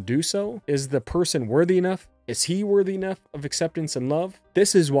to even do so? Is the person worthy enough? Is he worthy enough of acceptance and love?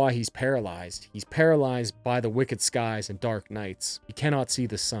 This is why he's paralyzed. He's paralyzed by the wicked skies and dark nights. He cannot see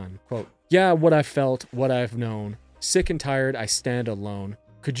the sun. Quote, yeah, what I've felt, what I've known. Sick and tired, I stand alone.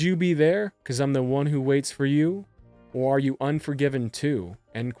 Could you be there? 'Cause I'm the one who waits for you? Or are you unforgiven too?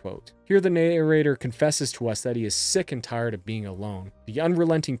 End quote. Here the narrator confesses to us that he is sick and tired of being alone. The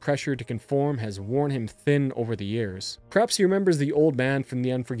unrelenting pressure to conform has worn him thin over the years. Perhaps he remembers the old man from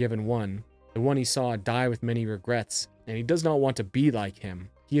the Unforgiven 1, the one he saw die with many regrets, and he does not want to be like him.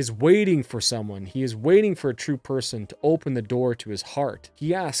 He is waiting for someone. He is waiting for a true person to open the door to his heart.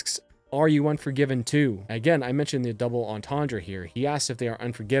 He asks, are you unforgiven too? Again, I mentioned the double entendre here. He asks if they are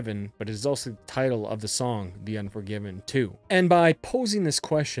unforgiven, but it is also the title of the song, The Unforgiven 2. And by posing this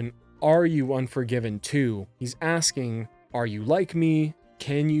question, are you unforgiven too? He's asking, are you like me?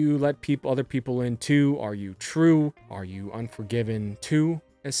 Can you let other people in too? Are you true? Are you unforgiven too?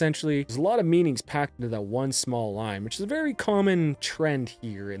 Essentially, there's a lot of meanings packed into that one small line, which is a very common trend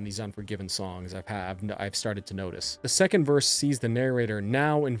here in these Unforgiven songs I've started to notice. The second verse sees the narrator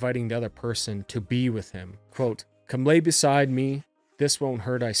now inviting the other person to be with him. Quote, come lay beside me, this won't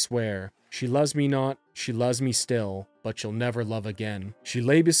hurt, I swear. She loves me not, she loves me still, but she'll never love again. She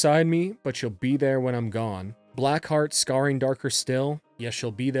lay beside me, but she'll be there when I'm gone. Black heart scarring darker still, yes,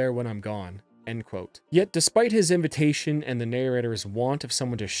 she'll be there when I'm gone, end quote. Yet despite his invitation and the narrator's want of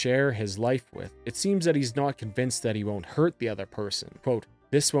someone to share his life with, it seems that he's not convinced that he won't hurt the other person. Quote,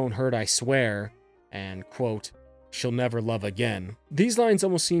 this won't hurt, I swear, and quote, she'll never love again. These lines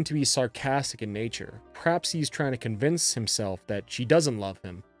almost seem to be sarcastic in nature. Perhaps he's trying to convince himself that she doesn't love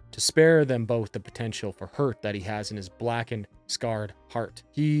him, to spare them both the potential for hurt that he has in his blackened, scarred heart.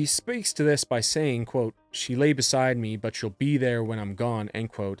 He speaks to this by saying, quote, she lay beside me, but she'll be there when I'm gone,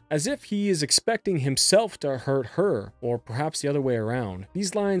 end quote, as if he is expecting himself to hurt her, or perhaps the other way around.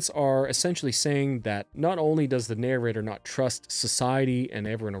 These lines are essentially saying that not only does the narrator not trust society and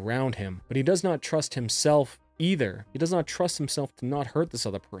everyone around him, but he does not trust himself either. He does not trust himself to not hurt this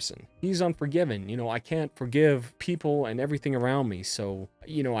other person. He's unforgiven. You know, I can't forgive people and everything around me, so,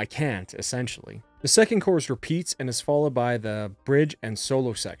 you know, I can't, essentially. The second chorus repeats and is followed by the bridge and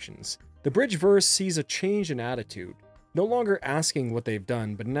solo sections. The bridge verse sees a change in attitude, no longer asking what they've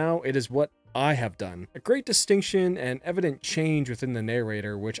done, but now it is what I have done. A great distinction and evident change within the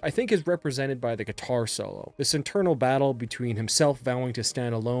narrator, which I think is represented by the guitar solo. This internal battle between himself vowing to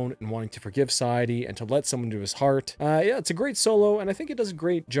stand alone and wanting to forgive society and to let someone into his heart. Yeah, it's a great solo, and I think it does a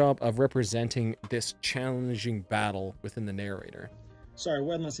great job of representing this challenging battle within the narrator. Sorry,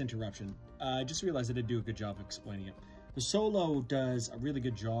 one less interruption. I just realized I did do a good job of explaining it. The solo does a really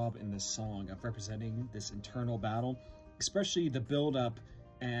good job in this song of representing this internal battle, especially the build-up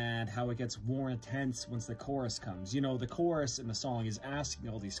and how it gets more intense once the chorus comes. You know, the chorus in the song is asking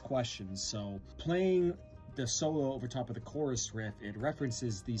all these questions, so playing the solo over top of the chorus riff, it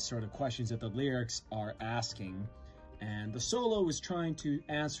references these sort of questions that the lyrics are asking, and the solo is trying to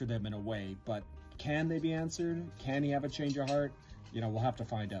answer them in a way, but can they be answered? Can he have a change of heart? You know, we'll have to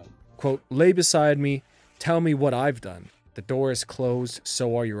find out. Quote, lay beside me, tell me what I've done. The door is closed,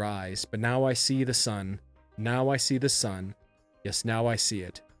 so are your eyes, but now I see the sun. Now I see the sun. Yes, now I see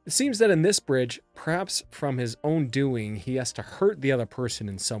it. It seems that in this bridge, perhaps from his own doing, he has to hurt the other person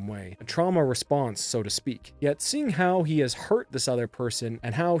in some way. A trauma response, so to speak. Yet seeing how he has hurt this other person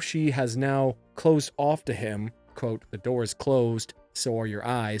and how she has now closed off to him, quote, the door is closed, so are your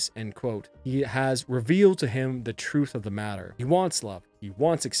eyes, end quote. He has revealed to him the truth of the matter. He wants love. He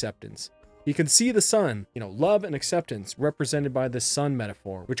wants acceptance. He can see the sun, you know, love and acceptance represented by this sun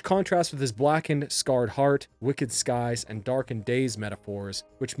metaphor, which contrasts with his blackened, scarred heart, wicked skies, and darkened days metaphors,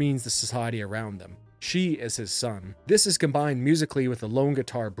 which means the society around them. She is his sun. This is combined musically with a lone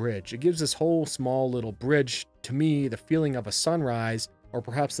guitar bridge. It gives this whole small little bridge, to me, the feeling of a sunrise, or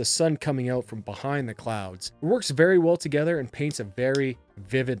perhaps the sun coming out from behind the clouds. It works very well together and paints a very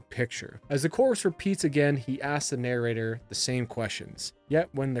vivid picture. As the chorus repeats again, he asks the narrator the same questions. Yet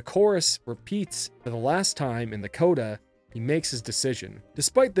when the chorus repeats for the last time in the coda, he makes his decision.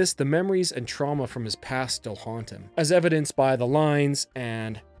 Despite this, the memories and trauma from his past still haunt him, as evidenced by the lines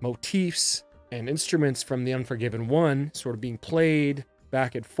and motifs and instruments from the Unforgiven 1 sort of being played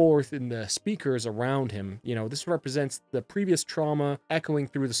back and forth in the speakers around him. You know, this represents the previous trauma echoing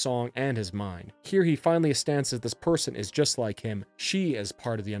through the song and his mind. Here he finally stands that this person is just like him. She is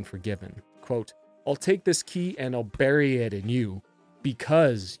part of the Unforgiven. Quote, I'll take this key and I'll bury it in you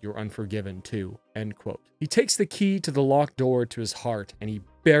because you're unforgiven too, end quote. He takes the key to the locked door to his heart and he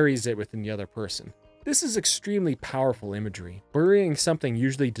buries it within the other person. This is extremely powerful imagery. Burying something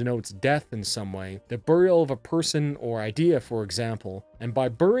usually denotes death in some way, the burial of a person or idea, for example, and by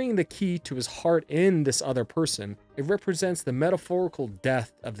burying the key to his heart in this other person, it represents the metaphorical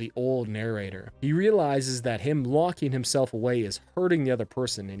death of the old narrator. He realizes that him locking himself away is hurting the other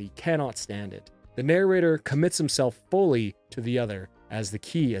person and he cannot stand it. The narrator commits himself fully to the other, as the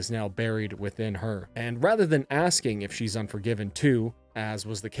key is now buried within her. And rather than asking if she's unforgiven too, as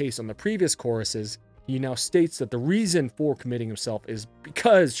was the case on the previous choruses, he now states that the reason for committing himself is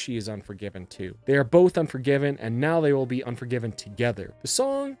because she is unforgiven too. They are both unforgiven, and now they will be unforgiven together. The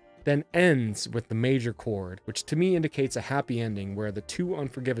song then ends with the major chord, which to me indicates a happy ending where the two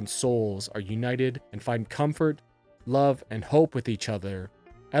unforgiven souls are united and find comfort, love, and hope with each other,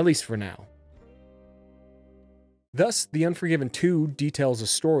 at least for now. Thus, The Unforgiven 2 details a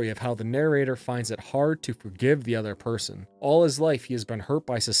story of how the narrator finds it hard to forgive the other person. All his life he has been hurt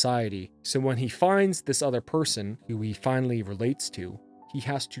by society, so when he finds this other person, who he finally relates to, he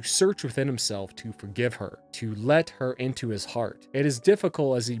has to search within himself to forgive her, to let her into his heart. It is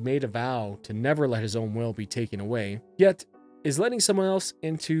difficult as he made a vow to never let his own will be taken away, yet is letting someone else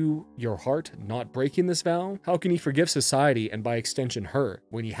into your heart not breaking this vow? How can he forgive society and by extension her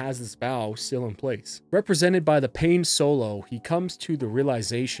when he has this vow still in place? Represented by the pain solo, he comes to the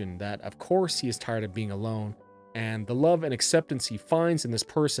realization that of course he is tired of being alone and the love and acceptance he finds in this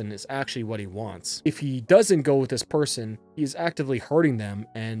person is actually what he wants. If he doesn't go with this person, he is actively hurting them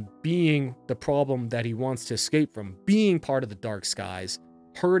and being the problem that he wants to escape from, being part of the dark skies,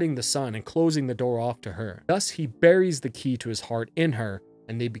 hurting the sun and closing the door off to her. Thus, he buries the key to his heart in her,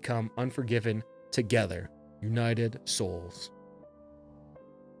 and they become unforgiven together, united souls.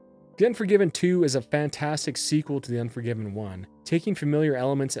 The Unforgiven 2 is a fantastic sequel to The Unforgiven 1, taking familiar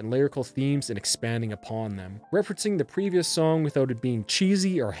elements and lyrical themes and expanding upon them, referencing the previous song without it being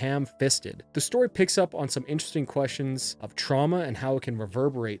cheesy or ham-fisted. The story picks up on some interesting questions of trauma and how it can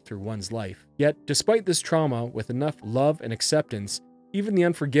reverberate through one's life. Yet, despite this trauma, with enough love and acceptance, even the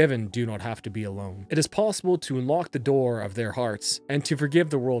unforgiven do not have to be alone. It is possible to unlock the door of their hearts and to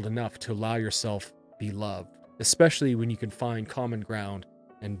forgive the world enough to allow yourself be loved, especially when you can find common ground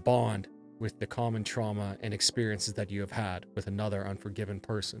and bond with the common trauma and experiences that you have had with another unforgiven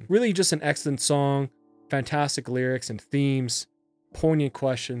person. Really just an excellent song, fantastic lyrics and themes, poignant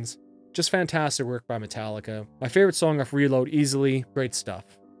questions, just fantastic work by Metallica. My favorite song off Reload easily, great stuff.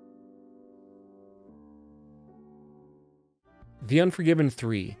 The Unforgiven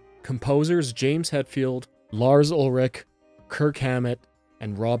 3, composers James Hetfield, Lars Ulrich, Kirk Hammet,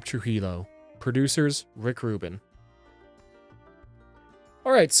 and Rob Trujillo. Producers Rick Rubin.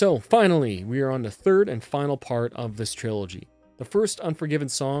 Alright, so finally, we are on the third and final part of this trilogy. The first Unforgiven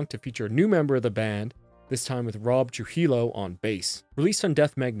song to feature a new member of the band, this time with Rob Trujillo on bass. Released on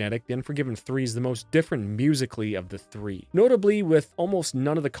Death Magnetic, The Unforgiven 3 is the most different musically of the three, notably with almost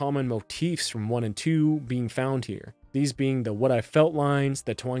none of the common motifs from 1 and 2 being found here. These being the What I Felt lines,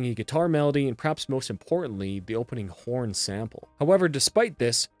 the twangy guitar melody, and perhaps most importantly, the opening horn sample. However, despite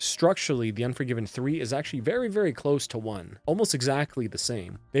this, structurally, The Unforgiven 3 is actually very close to 1, almost exactly the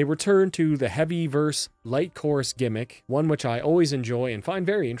same. They return to the heavy verse, light chorus gimmick, one which I always enjoy and find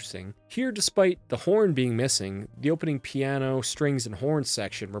very interesting. Here, despite the horn being missing, the opening piano, strings, and horns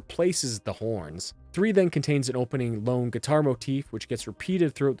section replaces the horns. 3 then contains an opening lone guitar motif which gets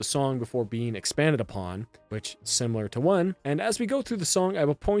repeated throughout the song before being expanded upon, which is similar to 1, and as we go through the song I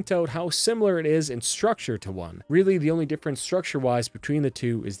will point out how similar it is in structure to 1. Really the only difference structure-wise between the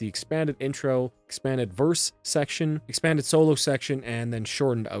two is the expanded intro, expanded verse section, expanded solo section, and then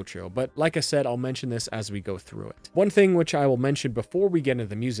shortened outro, but like I said, I'll mention this as we go through it. One thing which I will mention before we get into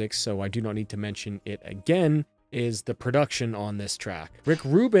the music, so I do not need to mention it again, is the production on this track. Rick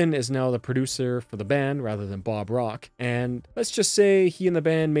Rubin is now the producer for the band rather than Bob Rock, and let's just say he and the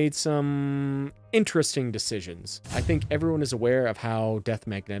band made some interesting decisions. I think everyone is aware of how Death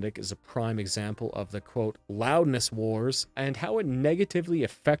Magnetic is a prime example of the quote loudness wars and how it negatively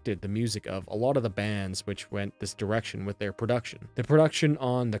affected the music of a lot of the bands which went this direction with their production. The production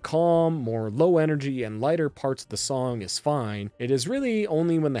on the calm, more low energy and lighter parts of the song is fine. It is really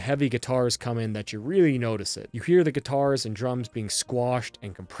only when the heavy guitars come in that you really notice it. You hear the guitars and drums being squashed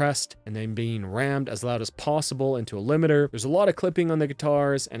and compressed and then being rammed as loud as possible into a limiter. There's a lot of clipping on the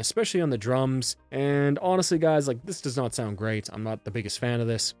guitars and especially on the drums. And honestly guys, like this does not sound great. I'm not the biggest fan of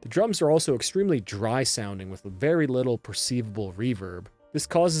this. The drums are also extremely dry sounding with very little perceivable reverb. This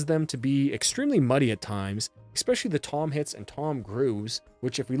causes them to be extremely muddy at times, especially the tom hits and tom grooves,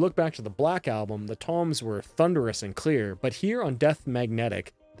 which if we look back to the Black album, the toms were thunderous and clear, but here on Death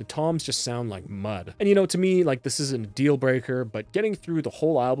Magnetic, the toms just sound like mud. And you know, to me, like this isn't a deal breaker, but getting through the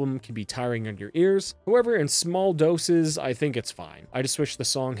whole album can be tiring on your ears. However, in small doses, I think it's fine. I just wish the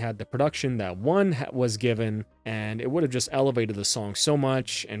song had the production that 1 was given, and it would have just elevated the song so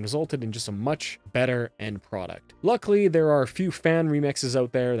much and resulted in just a much better end product. Luckily, there are a few fan remixes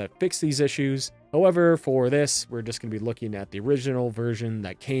out there that fix these issues. However, for this, we're just going to be looking at the original version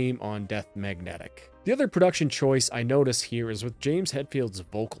that came on Death Magnetic. The other production choice I notice here is with James Hetfield's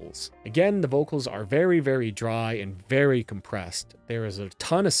vocals. Again, the vocals are very dry and very compressed. There is a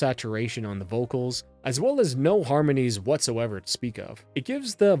ton of saturation on the vocals, as well as no harmonies whatsoever to speak of. It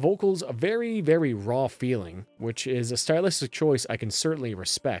gives the vocals a very raw feeling, which is a stylistic choice I can certainly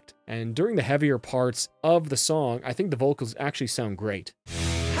respect. And during the heavier parts of the song, I think the vocals actually sound great.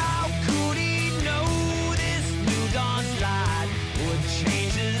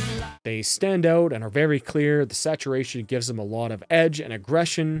 They stand out and are very clear. The saturation gives them a lot of edge and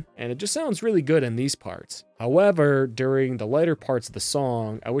aggression, and it just sounds really good in these parts. However, during the lighter parts of the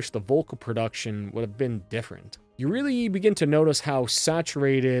song, I wish the vocal production would have been different. You really begin to notice how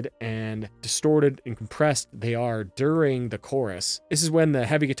saturated and distorted and compressed they are during the chorus. This is when the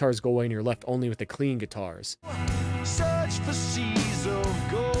heavy guitars go away and you're left only with the clean guitars. Search for seas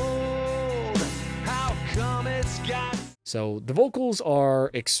of gold. How come it's got... So the vocals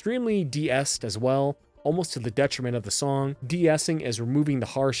are extremely de-essed as well, almost to the detriment of the song. De-essing is removing the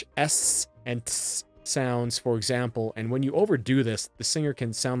harsh S and Ts sounds, for example, and when you overdo this, the singer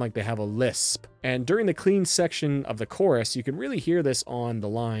can sound like they have a lisp. And during the clean section of the chorus, you can really hear this on the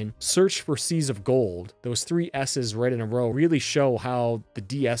line, "Search for seas of gold." Those 3 S's right in a row really show how the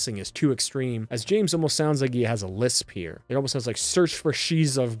de-essing is too extreme, as James almost sounds like he has a lisp here. It almost sounds like "search for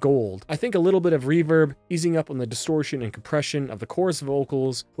seas of gold." I think a little bit of reverb, easing up on the distortion and compression of the chorus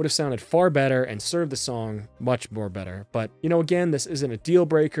vocals would have sounded far better and served the song much more better. But, you know, again, this isn't a deal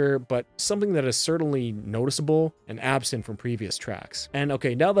breaker, but something that is certainly noticeable and absent from previous tracks. And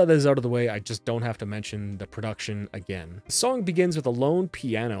okay, now that is out of the way, I just don't have to mention the production again. The song begins with a lone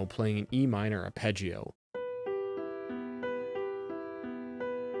piano playing an E minor arpeggio.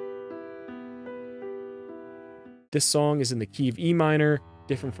 This song is in the key of E minor,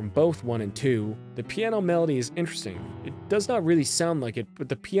 different from both 1 and 2. The piano melody is interesting. It does not really sound like it, but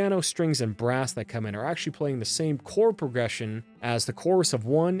the piano strings and brass that come in are actually playing the same chord progression as the chorus of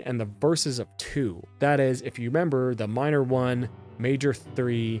 1 and the verses of 2. That is, if you remember, the minor 1, major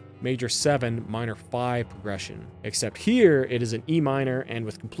 3, major 7, minor 5 progression. Except here, it is an E minor and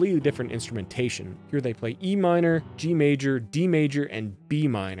with completely different instrumentation. Here they play E minor, G major, D major, and B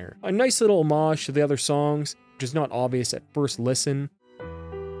minor. A nice little homage to the other songs, which is not obvious at first listen.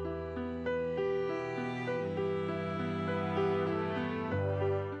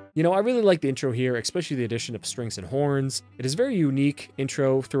 You know, I really like the intro here, especially the addition of strings and horns. It is a very unique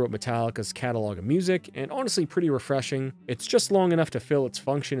intro throughout Metallica's catalog of music, and honestly pretty refreshing. It's just long enough to fill its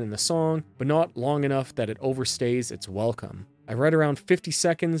function in the song, but not long enough that it overstays its welcome. At right around 50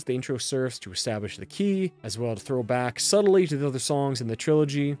 seconds, the intro serves to establish the key, as well to throw back subtly to the other songs in the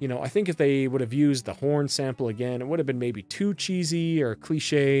trilogy. You know, I think if they would have used the horn sample again, it would have been maybe too cheesy or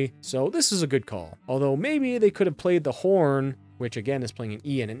cliche, so this is a good call. Although maybe they could have played the horn, which again is playing an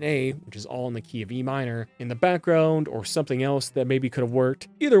E and an A, which is all in the key of E minor, in the background, or something else that maybe could have worked.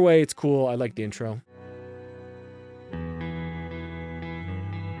 Either way, it's cool. I like the intro.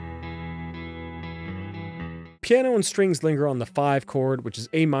 Piano and strings linger on the 5 chord, which is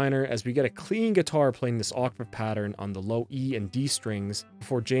A minor, as we get a clean guitar playing this octave pattern on the low E and D strings,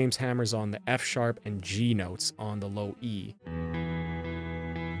 before James hammers on the F sharp and G notes on the low E.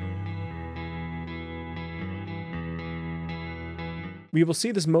 We will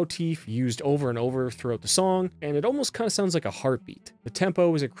see this motif used over and over throughout the song, and it almost kind of sounds like a heartbeat. The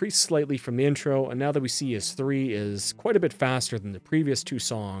tempo is increased slightly from the intro, and now that we see his 3 is quite a bit faster than the previous 2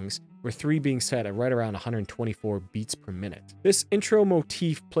 songs, with 3 being set at right around 124 beats per minute. This intro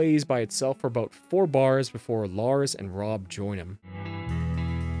motif plays by itself for about 4 bars before Lars and Rob join him.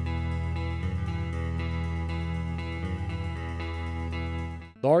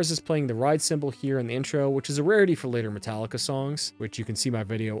 Lars is playing the ride cymbal here in the intro, which is a rarity for later Metallica songs, which you can see my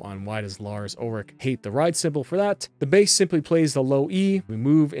video on why does Lars Ulrich hate the ride cymbal for that. The bass simply plays the low E. We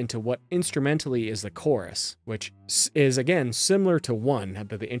move into what instrumentally is the chorus, which is again similar to 1,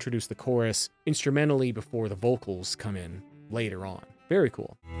 that they introduce the chorus instrumentally before the vocals come in later on. Very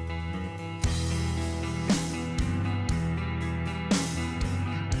cool.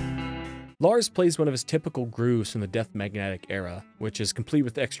 Lars plays one of his typical grooves from the Death Magnetic era, which is complete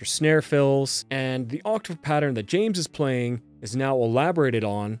with extra snare fills, and the octave pattern that James is playing is now elaborated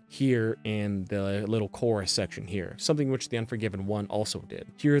on here in the little chorus section here, something which the Unforgiven 1 also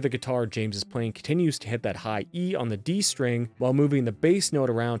did. Here the guitar James is playing continues to hit that high E on the D string while moving the bass note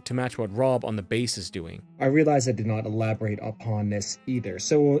around to match what Rob on the bass is doing. I realize I did not elaborate upon this either.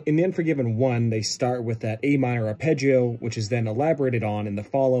 So in the Unforgiven 1, they start with that A minor arpeggio, which is then elaborated on in the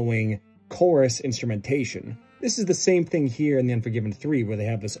following chorus instrumentation. This is the same thing here in the Unforgiven 3, where they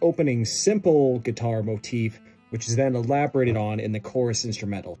have this opening simple guitar motif, which is then elaborated on in the chorus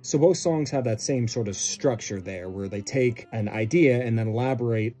instrumental. So both songs have that same sort of structure there, where they take an idea and then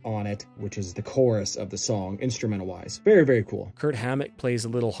elaborate on it, which is the chorus of the song, instrumental-wise. Very, very cool. Kirk Hammet plays a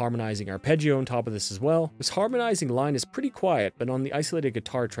little harmonizing arpeggio on top of this as well. This harmonizing line is pretty quiet, but on the isolated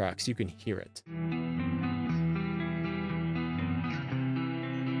guitar tracks, you can hear it.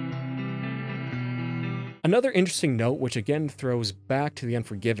 Another interesting note, which again throws back to the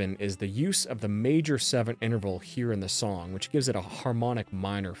Unforgiven, is the use of the major 7 interval here in the song, which gives it a harmonic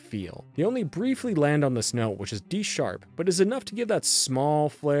minor feel. They only briefly land on this note, which is D sharp, but is enough to give that small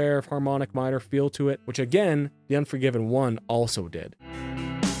flare of harmonic minor feel to it, which again, the Unforgiven 1 also did.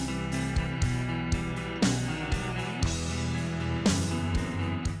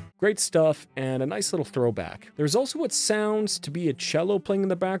 Great stuff, and a nice little throwback. There's also what sounds to be a cello playing in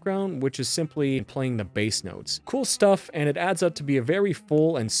the background, which is simply playing the bass notes. Cool stuff, and it adds up to be a very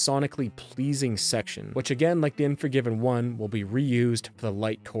full and sonically pleasing section, which again, like the Unforgiven 1, will be reused for the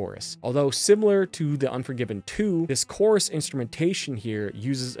light chorus. Although similar to the Unforgiven 2, this chorus instrumentation here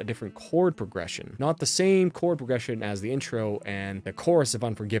uses a different chord progression, not the same chord progression as the intro and the chorus of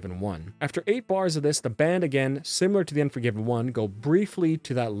Unforgiven 1. After 8 bars of this, the band again, similar to the Unforgiven 1, go briefly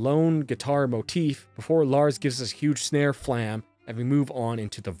to that lone guitar motif before Lars gives us a huge snare flam and we move on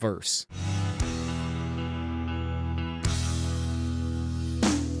into the verse.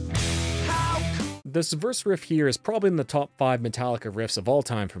 This verse riff here is probably in the top 5 Metallica riffs of all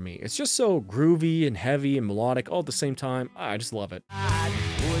time for me. It's just so groovy and heavy and melodic all at the same time. I just love it.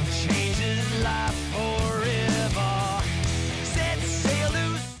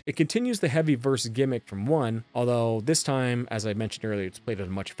 It continues the heavy verse gimmick from 1, although this time, as I mentioned earlier, it's played at a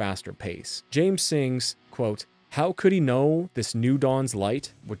much faster pace. James sings, quote, "How could he know this new dawn's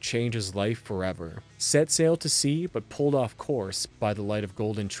light would change his life forever? Set sail to sea, but pulled off course by the light of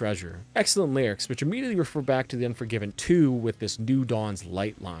golden treasure." Excellent lyrics, which immediately refer back to the Unforgiven 2 with this new dawn's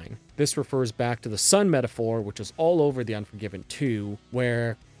light line. This refers back to the sun metaphor, which was all over the Unforgiven 2,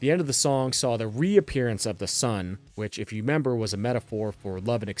 where the end of the song saw the reappearance of the sun, which, if you remember, was a metaphor for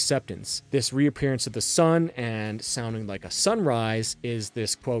love and acceptance. This reappearance of the sun and sounding like a sunrise is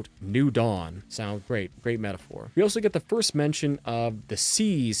this, quote, new dawn. Sounds great. Great metaphor. We also get the first mention of the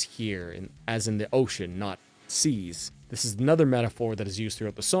seas here, as in the ocean, not seas. This is another metaphor that is used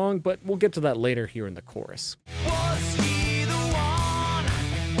throughout the song, but we'll get to that later here in the chorus. Was he the one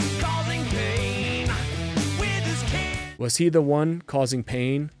causing pain with his care? Was he the one causing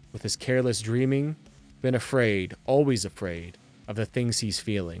pain with his careless dreaming? Been afraid, always afraid, of the things he's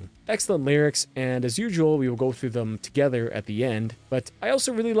feeling. Excellent lyrics, and as usual, we will go through them together at the end, but I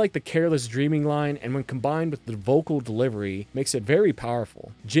also really like the careless dreaming line, and when combined with the vocal delivery, makes it very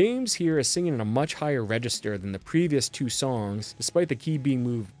powerful. James here is singing in a much higher register than the previous 2 songs, despite the key being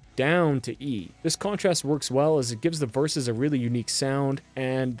moved down to E. This contrast works well as it gives the verses a really unique sound,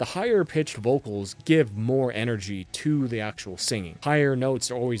 and the higher pitched vocals give more energy to the actual singing. Higher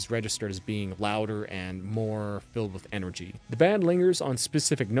notes are always registered as being louder and more filled with energy. The band lingers on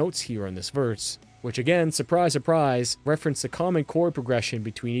specific notes here on this verse, which again, surprise, surprise, reference the common chord progression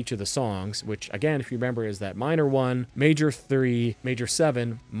between each of the songs, which again, if you remember, is that minor 1, major 3, major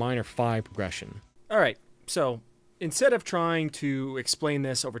 7, minor 5 progression. All right, so instead of trying to explain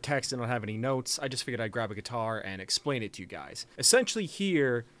this over text and not have any notes, I just figured I'd grab a guitar and explain it to you guys. Essentially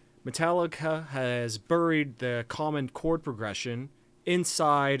here, Metallica has buried the common chord progression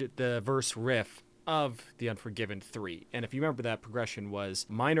inside the verse riff of the Unforgiven 3. And if you remember, that progression was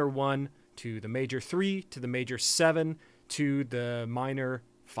minor 1 to the major 3 to the major 7 to the minor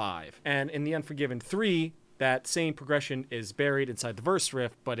 5. And in the Unforgiven 3, that same progression is buried inside the verse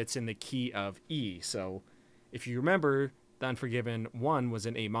riff, but it's in the key of E. So if you remember, the Unforgiven 1 was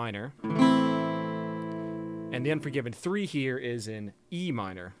in A minor, and the Unforgiven 3 here is in E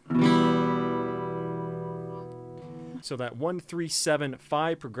minor. So that 1, 3, 7,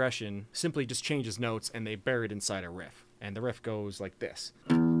 5 progression simply just changes notes, and they bury it inside a riff. And the riff goes like this.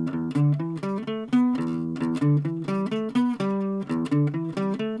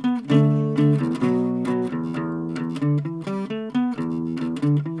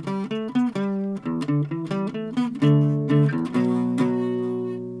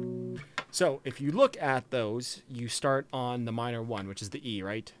 So if you look at those, you start on the minor 1, which is the E,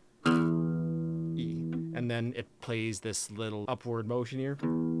 right? E. And then it plays this little upward motion here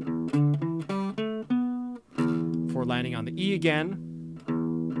before landing on the E again,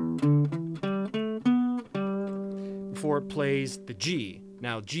 before it plays the G.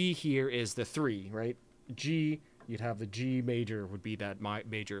 Now G here is the 3, right? G, you'd have the G major would be that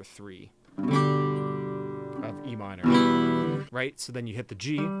major 3 of E minor, right? So then you hit the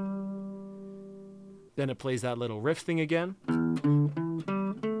G. Then it plays that little riff thing again.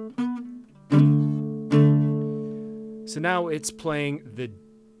 So now it's playing the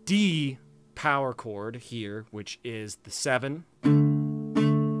D power chord here, which is the 7,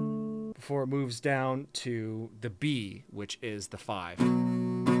 before it moves down to the B, which is the 5.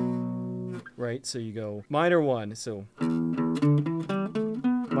 Right? So you go minor 1, so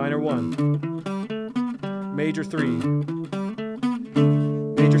minor 1, major 3,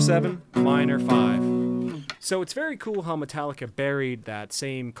 major 7, minor 5. So it's very cool how Metallica buried that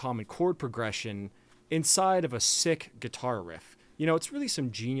same common chord progression inside of a sick guitar riff. You know, it's really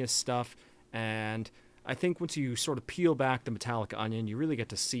some genius stuff, and I think once you sort of peel back the Metallica onion, you really get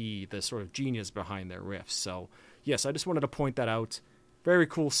to see the sort of genius behind their riffs. So yes, I just wanted to point that out. Very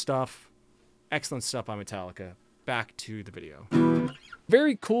cool stuff. Excellent stuff by Metallica. Back to the video.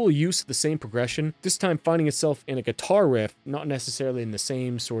 Very cool use of the same progression, this time finding itself in a guitar riff, not necessarily in the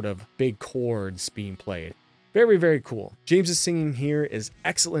same sort of big chords being played. Very, very cool. James's singing here is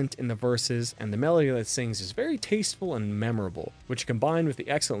excellent in the verses, and the melody that it sings is very tasteful and memorable, which combined with the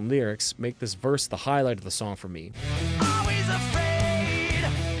excellent lyrics make this verse the highlight of the song for me. Always afraid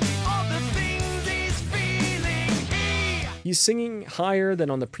of the things he's feeling. He's singing higher than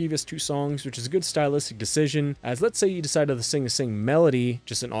on the previous two songs, which is a good stylistic decision, as let's say you decided to sing the same melody,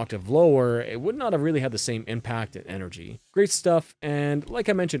 just an octave lower, it would not have really had the same impact and energy. Great stuff, and like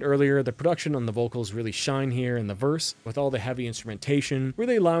I mentioned earlier, the production on the vocals really shine here in the verse, with all the heavy instrumentation,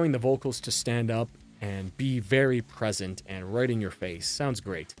 really allowing the vocals to stand up and be very present and right in your face. Sounds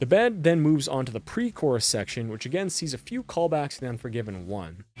great. The band then moves on to the pre-chorus section, which again sees a few callbacks to the Unforgiven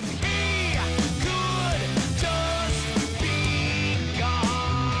 1.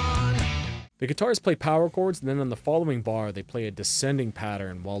 The guitars play power chords, and then on the following bar, they play a descending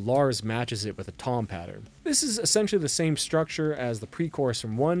pattern, while Lars matches it with a tom pattern. This is essentially the same structure as the pre-chorus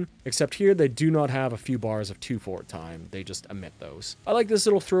from 1, except here they do not have a few bars of 2/4 time, they just omit those. I like this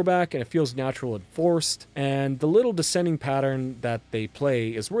little throwback, and it feels natural and forced, and the little descending pattern that they play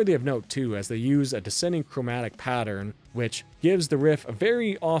is worthy of note too, as they use a descending chromatic pattern, which gives the riff a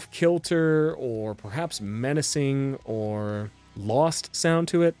very off-kilter, or perhaps menacing, or lost sound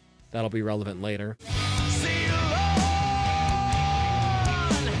to it. That'll be relevant later.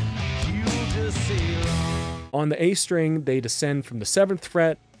 On the A string, they descend from the 7th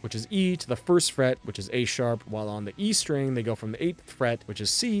fret, which is E, to the 1st fret, which is A sharp, while on the E string, they go from the 8th fret, which is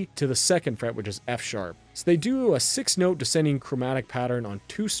C, to the 2nd fret, which is F sharp. So they do a 6-note descending chromatic pattern on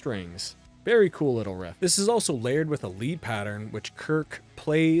 2 strings. Very cool little riff. This is also layered with a lead pattern, which Kirk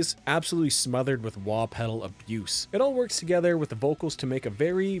plays absolutely smothered with wah pedal abuse. It all works together with the vocals to make a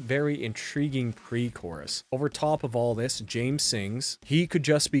very, very intriguing pre-chorus. Over top of all this, James sings, "He could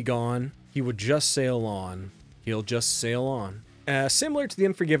just be gone, he would just sail on, he'll just sail on." Similar to the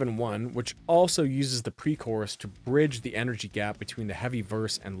Unforgiven 1, which also uses the pre-chorus to bridge the energy gap between the heavy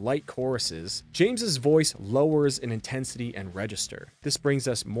verse and light choruses, James's voice lowers in intensity and register. This brings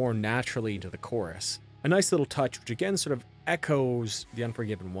us more naturally into the chorus. A nice little touch, which again sort of echoes the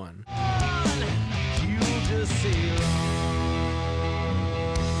Unforgiven 1.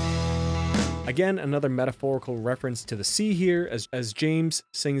 Again, another metaphorical reference to the sea here, as James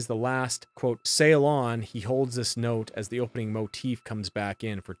sings the last, quote, "sail on," he holds this note as the opening motif comes back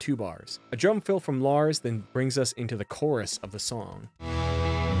in for 2 bars. A drum fill from Lars then brings us into the chorus of the song.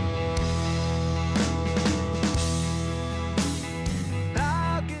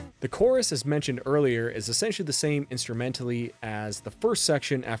 The chorus, as mentioned earlier, is essentially the same instrumentally as the first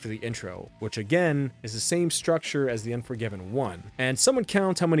section after the intro, which again is the same structure as the Unforgiven 1. And someone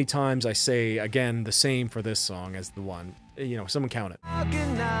count how many times I say, again, the same for this song as the one. You know, someone count it. How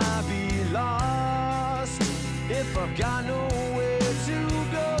can I be lost if I've got nowhere to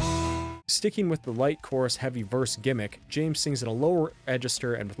go? Sticking with the light chorus heavy verse gimmick, James sings at a lower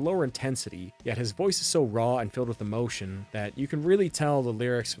register and with lower intensity, yet his voice is so raw and filled with emotion that you can really tell the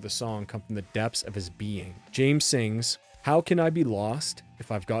lyrics for the song come from the depths of his being. James sings, "How can I be lost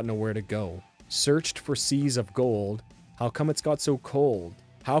if I've got nowhere to go? Searched for seas of gold, how come it's got so cold?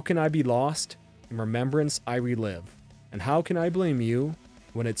 How can I be lost? In remembrance I relive. And how can I blame you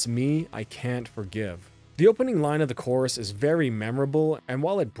when it's me I can't forgive?" The opening line of the chorus is very memorable, and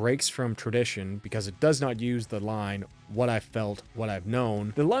while it breaks from tradition because it does not use the line, "what I've felt, what I've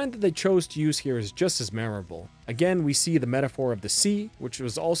known," the line that they chose to use here is just as memorable. Again, we see the metaphor of the sea, which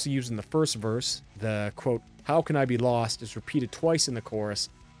was also used in the first verse. The, quote, "how can I be lost" is repeated twice in the chorus,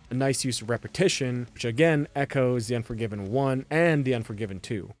 a nice use of repetition, which again echoes the Unforgiven 1 and the Unforgiven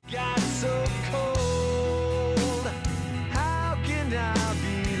 2. Got so cold, how can I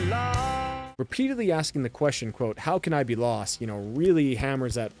be lost? Repeatedly asking the question, quote, "how can I be lost," really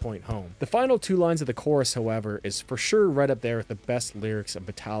hammers that point home. The final 2 lines of the chorus, however, is for sure right up there with the best lyrics of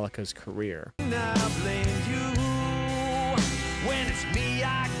Metallica's career. I blame you when it's me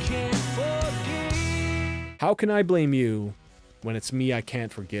I can't forgive. How can I blame you when it's me I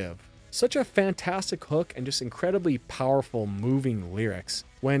can't forgive? Such a fantastic hook and just incredibly powerful, moving lyrics.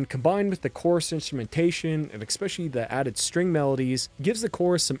 When combined with the chorus instrumentation, and especially the added string melodies, gives the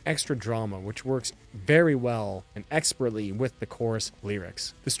chorus some extra drama, which works very well and expertly with the chorus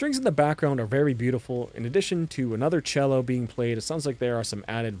lyrics. The strings in the background are very beautiful. In addition to another cello being played, it sounds like there are some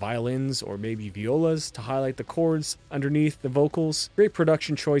added violins or maybe violas to highlight the chords underneath the vocals. Great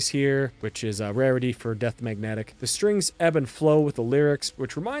production choice here, which is a rarity for Death Magnetic. The strings ebb and flow with the lyrics,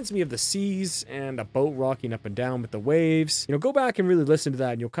 which reminds me of the seas and a boat rocking up and down with the waves. You know, go back and really listen to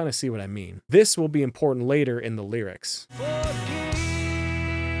that and you'll kind of see what I mean. This will be important later in the lyrics.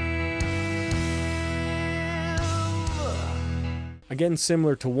 Again,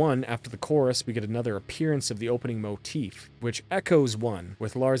 similar to 1, after the chorus, we get another appearance of the opening motif, which echoes 1,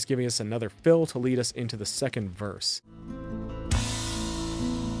 with Lars giving us another fill to lead us into the second verse.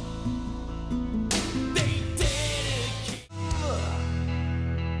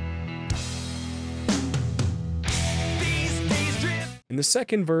 In the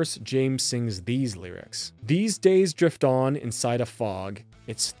second verse, James sings these lyrics. These days drift on inside a fog.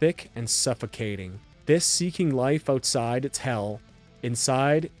 It's thick and suffocating. This seeking life outside, it's hell.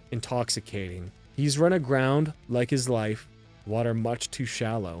 Inside, intoxicating. He's run aground like his life, water much too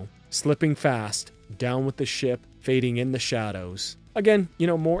shallow. Slipping fast, down with the ship, fading in the shadows. Again, you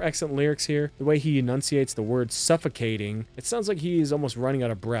know, more excellent lyrics here. The way he enunciates the word suffocating, it sounds like he is almost running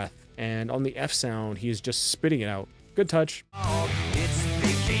out of breath. And on the F sound, he is just spitting it out. Good touch. It's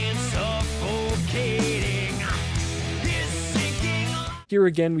thick and suffocating. Here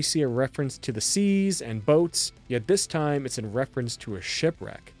again, we see a reference to the seas and boats, yet this time it's in reference to a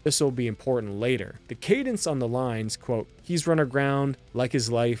shipwreck. This will be important later. The cadence on the lines, quote, he's run aground like his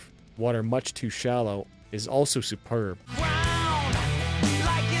life, water much too shallow, is also superb. Ground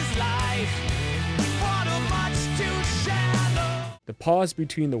like his life, water much too shallow. The pause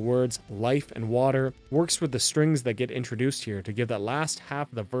between the words life and water works with the strings that get introduced here to give that last half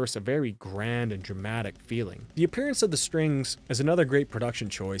of the verse a very grand and dramatic feeling. The appearance of the strings is another great production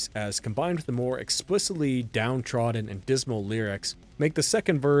choice, as combined with the more explicitly downtrodden and dismal lyrics make the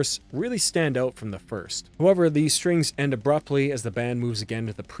second verse really stand out from the first. However, these strings end abruptly as the band moves again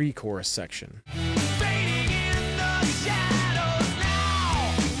to the pre-chorus section. Fading in the shadows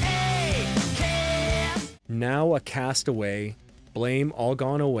Now a castaway, blame all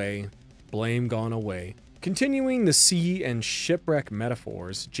gone away, blame gone away. Continuing the sea and shipwreck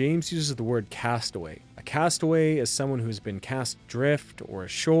metaphors, James uses the word castaway. A castaway is someone who's been cast adrift or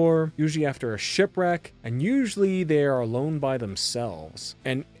ashore, usually after a shipwreck, and usually they are alone by themselves.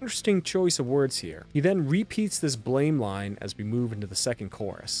 An interesting choice of words here. He then repeats this blame line as we move into the second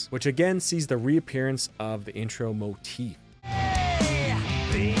chorus, which again sees the reappearance of the intro motif.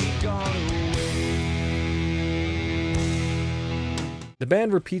 The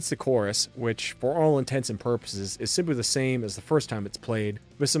band repeats the chorus, which for all intents and purposes is simply the same as the first time it's played,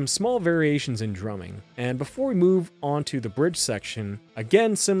 with some small variations in drumming. And before we move on to the bridge section,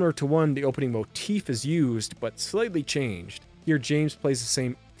 again similar to 1, the opening motif is used, but slightly changed. Here James plays the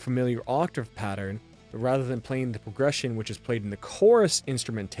same familiar octave pattern, but rather than playing the progression which is played in the chorus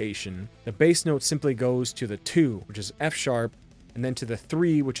instrumentation, the bass note simply goes to the 2, which is F sharp, and then to the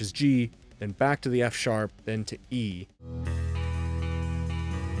 3, which is G, then back to the F sharp, then to E.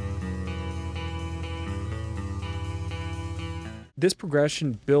 This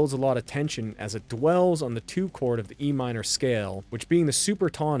progression builds a lot of tension as it dwells on the 2 chord of the E minor scale, which being the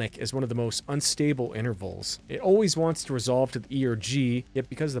supertonic is one of the most unstable intervals. It always wants to resolve to the E or G, yet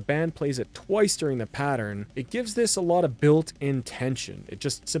because the band plays it twice during the pattern, it gives this a lot of built-in tension. It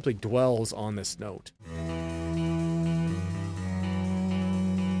just simply dwells on this note.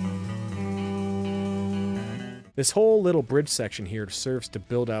 This whole little bridge section here serves to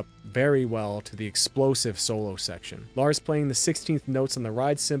build up very well to the explosive solo section. Lars playing the 16th notes on the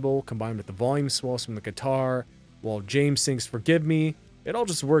ride cymbal combined with the volume swells from the guitar, while James sings Forgive Me. It all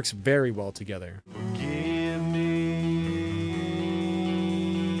just works very well together. Forgive me.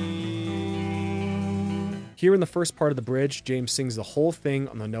 Here in the first part of the bridge, James sings the whole thing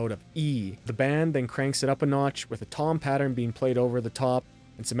on the note of E. The band then cranks it up a notch with a tom pattern being played over the top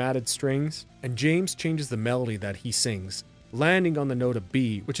and some added strings, and James changes the melody that he sings, landing on the note of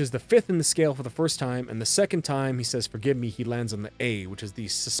B, which is the 5th in the scale for the first time, and the second time he says forgive me, he lands on the A, which is the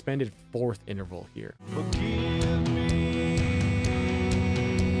suspended 4th interval here. Forgive me.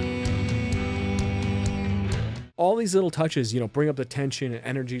 All these little touches, bring up the tension and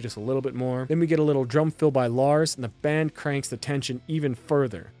energy just a little bit more. Then we get a little drum fill by Lars, and the band cranks the tension even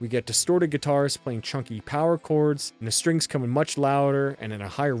further. We get distorted guitars playing chunky power chords, and the strings coming much louder and in a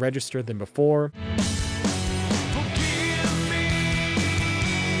higher register than before.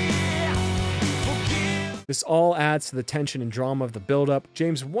 This all adds to the tension and drama of the build-up.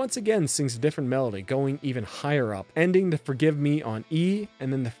 James once again sings a different melody, going even higher up, ending the Forgive Me on E,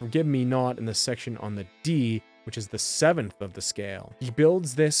 and then the Forgive Me Not in the section on the D, which is the 7th of the scale. He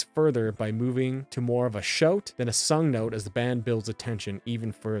builds this further by moving to more of a shout than a sung note as the band builds the tension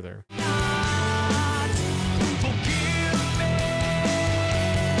even further.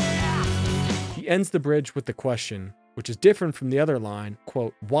 He ends the bridge with the question, which is different from the other line,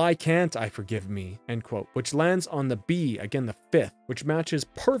 quote, "Why can't I forgive me?" end quote, which lands on the B, again the 5th, which matches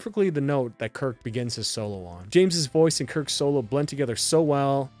perfectly the note that Kirk begins his solo on. James's voice and Kirk's solo blend together so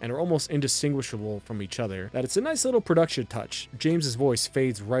well and are almost indistinguishable from each other that it's a nice little production touch. James's voice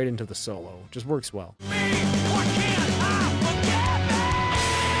fades right into the solo, just works well.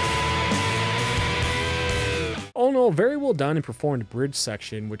 All in all, very well done and performed bridge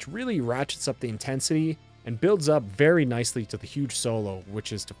section, which really ratchets up the intensity and builds up very nicely to the huge solo,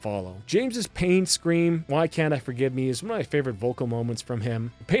 which is to follow. James's pain scream, "Why can't I forgive me?" is one of my favorite vocal moments from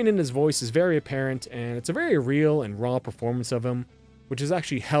him. The pain in his voice is very apparent, and it's a very real and raw performance of him, which is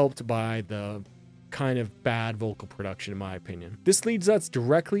actually helped by the kind of bad vocal production in my opinion. This leads us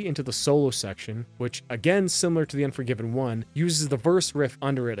directly into the solo section, which again, similar to the Unforgiven one, uses the verse riff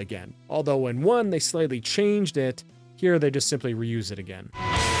under it again. Although in one they slightly changed it, here they just simply reuse it again.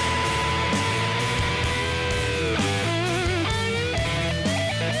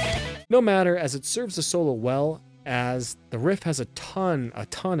 No matter, as it serves the solo well, as the riff has a ton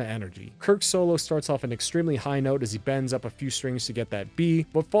of energy. Kirk's solo starts off an extremely high note as he bends up a few strings to get that B.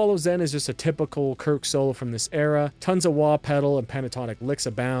 What follows then is just a typical Kirk solo from this era. Tons of wah pedal and pentatonic licks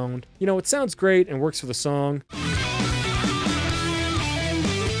abound. You know, it sounds great and works for the song.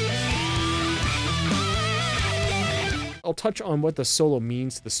 I'll touch on what the solo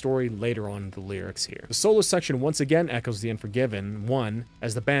means to the story later on in the lyrics here. The solo section once again echoes the Unforgiven one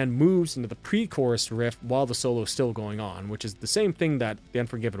as the band moves into the pre-chorus riff while the solo is still going on, which is the same thing that the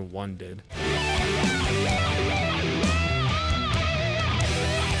Unforgiven one did.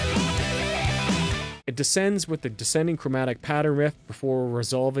 It descends with the descending chromatic pattern riff before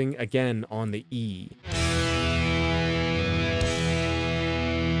resolving again on the E.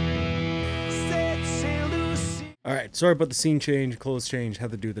 Alright, sorry about the scene change, clothes change, had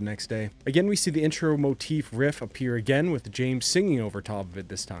to do the next day. Again, we see the intro motif riff appear again with James singing over top of it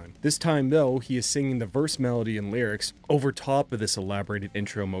this time. This time though, he is singing the verse melody and lyrics over top of this elaborated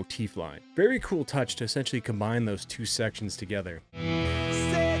intro motif line. Very cool touch to essentially combine those two sections together.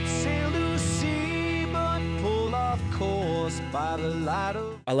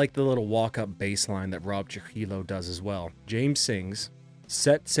 I like the little walk-up bass line that Rob Trujillo does as well. James sings,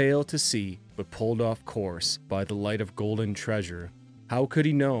 "Set sail to sea, but pulled off course by the light of golden treasure. How could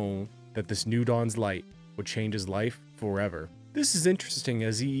he know that this new dawn's light would change his life forever?" This is interesting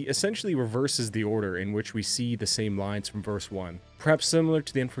as he essentially reverses the order in which we see the same lines from verse 1. Perhaps similar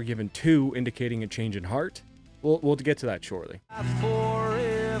to the Unforgiven 2, indicating a change in heart? We'll get to that shortly.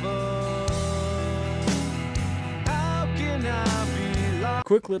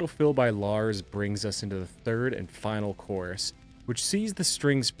 Quick little fill by Lars brings us into the third and final chorus, which sees the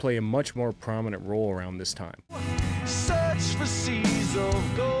strings play a much more prominent role around this time. Search for seas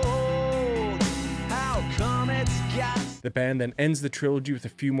of gold. How come it's got... The band then ends the trilogy with a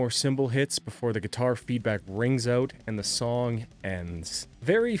few more cymbal hits before the guitar feedback rings out and the song ends.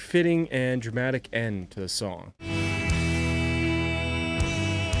 Very fitting and dramatic end to the song.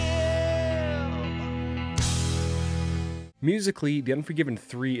 Musically, the Unforgiven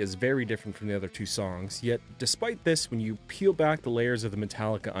 3 is very different from the other two songs, yet despite this, when you peel back the layers of the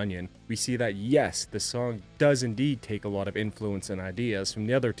Metallica onion, we see that yes, the song does indeed take a lot of influence and ideas from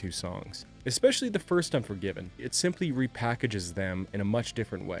the other two songs. Especially the first Unforgiven, it simply repackages them in a much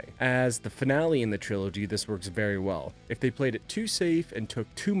different way. As the finale in the trilogy, this works very well. If they played it too safe and took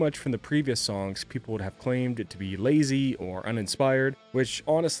too much from the previous songs, people would have claimed it to be lazy or uninspired, which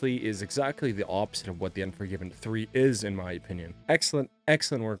honestly is exactly the opposite of what the Unforgiven 3 is in my opinion. Excellent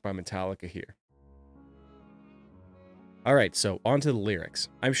work by Metallica here. Alright, so on to the lyrics.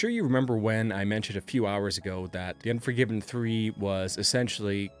 I'm sure you remember when I mentioned a few hours ago that the Unforgiven 3 was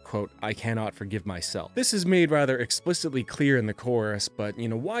essentially, quote, "I cannot forgive myself." This is made rather explicitly clear in the chorus, but you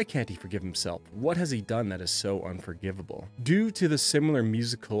know, why can't he forgive himself? What has he done that is so unforgivable? Due to the similar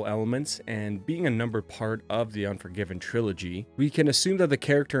musical elements and being a numbered part of the Unforgiven trilogy, we can assume that the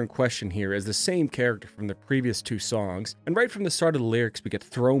character in question here is the same character from the previous two songs, and right from the start of the lyrics we get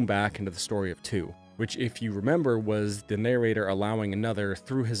thrown back into the story of 2. Which, if you remember, was the narrator allowing another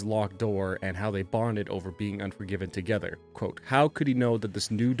through his locked door and how they bonded over being unforgiven together. Quote, "How could he know that this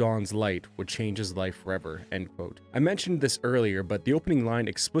new dawn's light would change his life forever?" End quote. I mentioned this earlier, but the opening line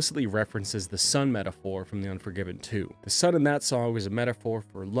explicitly references the sun metaphor from the Unforgiven 2. The sun in that song was a metaphor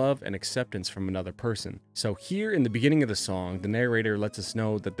for love and acceptance from another person. So here in the beginning of the song, the narrator lets us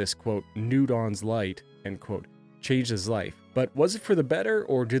know that this, quote, "new dawn's light," end quote, changed his life. But was it for the better,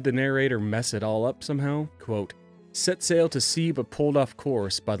 or did the narrator mess it all up somehow? Quote, "Set sail to sea but pulled off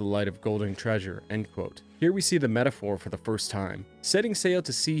course by the light of golden treasure," end quote. Here we see the metaphor for the first time. Setting sail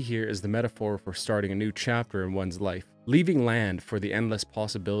to sea here is the metaphor for starting a new chapter in one's life. leaving land for the endless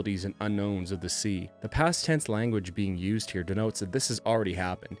possibilities and unknowns of the sea. The past tense language being used here denotes that this has already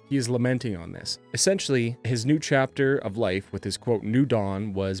happened. He is lamenting on this. Essentially, his new chapter of life with his quote new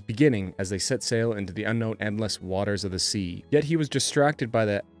dawn was beginning as they set sail into the unknown endless waters of the sea. Yet he was distracted by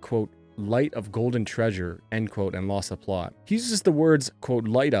the quote light of golden treasure, end quote, and lost the plot. He uses the words, quote,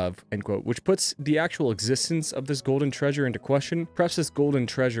 light of, end quote, which puts the actual existence of this golden treasure into question. Perhaps this golden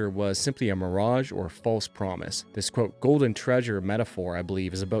treasure was simply a mirage or a false promise. This, quote, golden treasure metaphor, I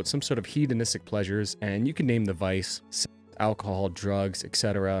believe, is about some sort of hedonistic pleasures, and you can name the vice, alcohol, drugs,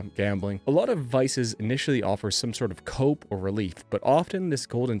 etc., gambling. A lot of vices initially offer some sort of cope or relief, but often this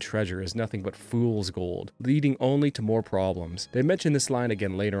golden treasure is nothing but fool's gold, leading only to more problems. They mention this line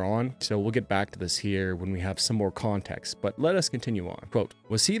again later on, so we'll get back to this here when we have some more context, but let us continue on. Quote,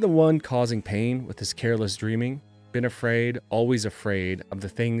 was he the one causing pain with his careless dreaming? Been afraid, always afraid of the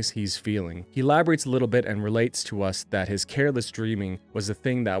things he's feeling. He elaborates a little bit and relates to us that his careless dreaming was the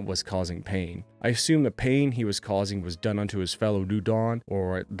thing that was causing pain. I assume the pain he was causing was done unto his fellow New Dawn,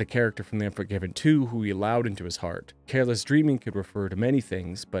 or the character from the Unforgiven 2 who he allowed into his heart. Careless dreaming could refer to many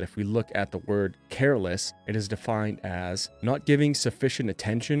things, but if we look at the word careless, it is defined as not giving sufficient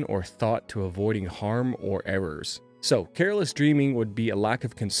attention or thought to avoiding harm or errors. So, careless dreaming would be a lack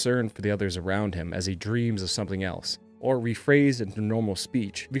of concern for the others around him as he dreams of something else. Or rephrased into normal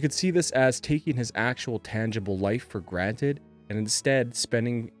speech, we could see this as taking his actual tangible life for granted and instead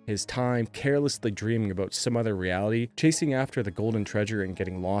spending his time carelessly dreaming about some other reality, chasing after the golden treasure and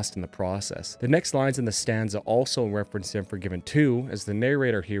getting lost in the process. The next lines in the stanza also reference Unforgiven 2, as the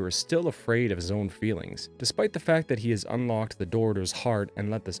narrator here is still afraid of his own feelings. Despite the fact that he has unlocked the door to his heart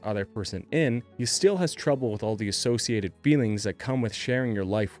and let this other person in, he still has trouble with all the associated feelings that come with sharing your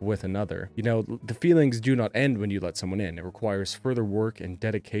life with another. You know, the feelings do not end when you let someone in. It requires further work and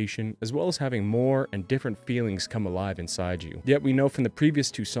dedication, as well as having more and different feelings come alive inside you. Yet we know from the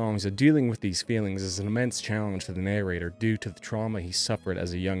previous two songs that dealing with these feelings is an immense challenge to the narrator due to the trauma he suffered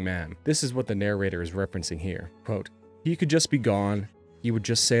as a young man. This is what the narrator is referencing here. Quote, he could just be gone, he would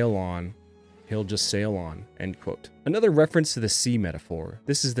just sail on, he'll just sail on, end quote. Another reference to the sea metaphor.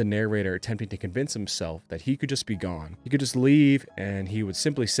 This is the narrator attempting to convince himself that he could just be gone. He could just leave and he would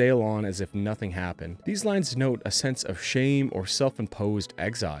simply sail on as if nothing happened. These lines denote a sense of shame or self-imposed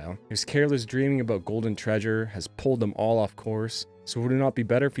exile. His careless dreaming about golden treasure has pulled them all off course. So would it not be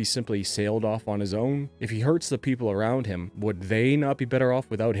better if he simply sailed off on his own? If he hurts the people around him, would they not be better off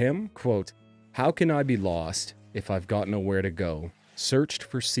without him? Quote, how can I be lost if I've got nowhere to go? Searched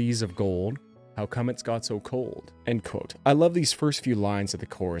for seas of gold, how come it's got so cold? End quote. I love these first few lines of the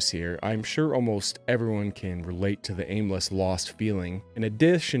chorus here. I'm sure almost everyone can relate to the aimless, lost feeling. In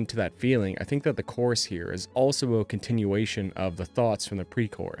addition to that feeling, I think that the chorus here is also a continuation of the thoughts from the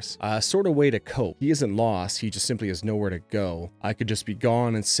pre-chorus. A sort of way to cope. He isn't lost, he just simply has nowhere to go. I could just be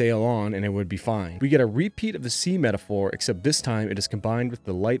gone and sail on and it would be fine. We get a repeat of the sea metaphor, except this time it is combined with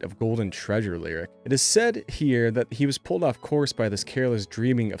the light of golden treasure lyric. It is said here that he was pulled off course by this careless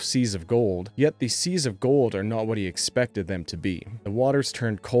dreaming of seas of gold, yet these seas of gold are not what he expected them to be. The waters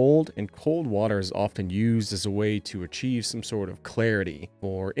turned cold, and cold water is often used as a way to achieve some sort of clarity.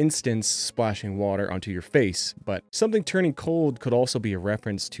 For instance, splashing water onto your face, but something turning cold could also be a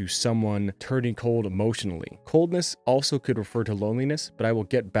reference to someone turning cold emotionally. Coldness also could refer to loneliness, but I will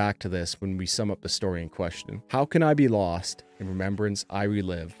get back to this when we sum up the story in question. How can I be lost? In remembrance I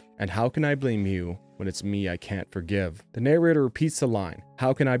relive. And how can I blame you when it's me I can't forgive? The narrator repeats the line,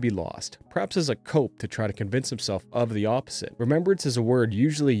 how can I be lost? Perhaps as a cope to try to convince himself of the opposite. Remembrance is a word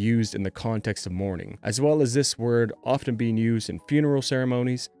usually used in the context of mourning, as well as this word often being used in funeral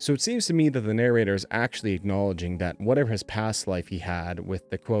ceremonies. So it seems to me that the narrator is actually acknowledging that whatever his past life he had with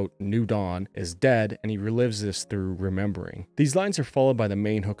the quote, new dawn, is dead, and he relives this through remembering. These lines are followed by the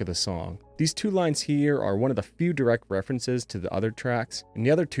main hook of the song. These two lines here are one of the few direct references to the other tracks. In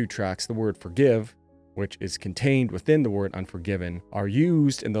the other two tracks, the word forgive, which is contained within the word unforgiven, are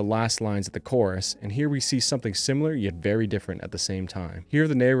used in the last lines of the chorus, and here we see something similar yet very different at the same time. Here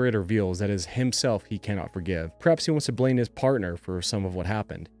the narrator reveals that it is himself he cannot forgive. Perhaps he wants to blame his partner for some of what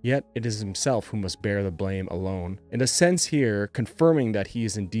happened, yet it is himself who must bear the blame alone. In a sense here, confirming that he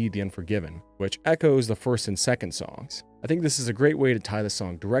is indeed the unforgiven, which echoes the first and second songs. I think this is a great way to tie the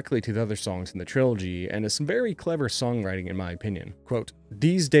song directly to the other songs in the trilogy, and is some very clever songwriting in my opinion. Quote,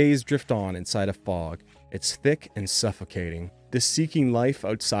 these days drift on inside a fog. It's thick and suffocating. This seeking life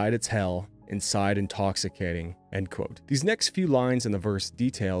outside its hell, inside intoxicating. End quote. These next few lines in the verse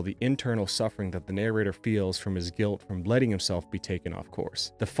detail the internal suffering that the narrator feels from his guilt from letting himself be taken off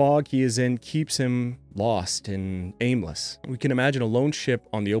course. The fog he is in keeps him lost and aimless. We can imagine a lone ship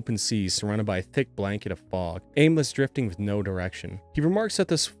on the open seas surrounded by a thick blanket of fog, aimless drifting with no direction. He remarks that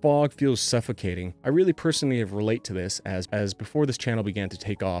this fog feels suffocating. I really personally relate to this as before this channel began to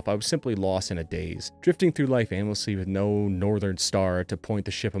take off, I was simply lost in a daze, drifting through life aimlessly with no northern star to point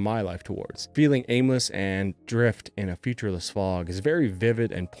the ship of my life towards. Feeling aimless and drift in a featureless fog is very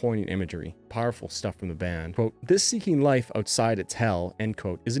vivid and poignant imagery. Powerful stuff from the band. Quote, "This seeking life outside its hell," end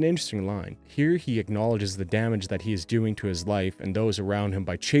quote, is an interesting line. Here he acknowledges the damage that he is doing to his life and those around him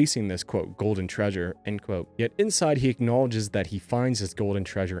by chasing this, quote, golden treasure, end quote. Yet inside he acknowledges that he finds this golden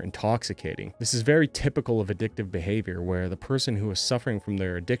treasure intoxicating. This is very typical of addictive behavior, where the person who is suffering from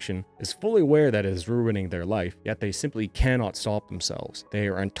their addiction is fully aware that it is ruining their life, yet they simply cannot stop themselves. They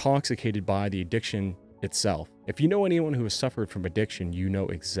are intoxicated by the addiction itself. If you know anyone who has suffered from addiction, you know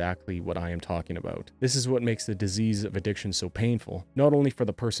exactly what I am talking about. This is what makes the disease of addiction so painful, not only for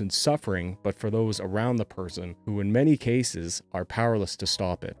the person suffering, but for those around the person who in many cases are powerless to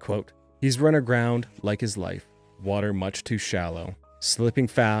stop it. Quote, "He's run aground like his life, water much too shallow, slipping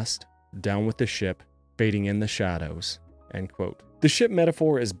fast, down with the ship, fading in the shadows," end quote. The ship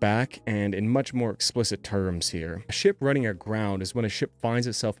metaphor is back and in much more explicit terms here. A ship running aground is when a ship finds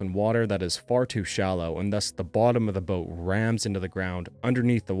itself in water that is far too shallow, and thus the bottom of the boat rams into the ground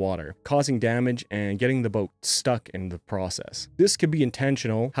underneath the water, causing damage and getting the boat stuck in the process. This could be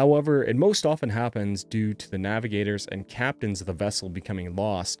intentional, however, it most often happens due to the navigators and captains of the vessel becoming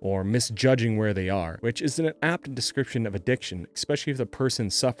lost or misjudging where they are, which is an apt description of addiction, especially if the person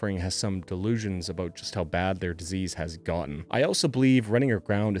suffering has some delusions about just how bad their disease has gotten. I also believe running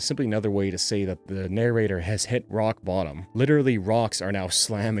aground is simply another way to say that the narrator has hit rock bottom. Literally, rocks are now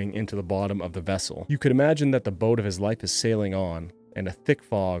slamming into the bottom of the vessel. You could imagine that the boat of his life is sailing on, and a thick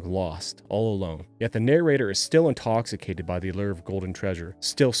fog lost, all alone. Yet the narrator is still intoxicated by the allure of golden treasure,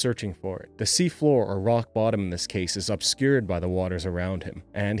 still searching for it. The sea floor, or rock bottom in this case, is obscured by the waters around him,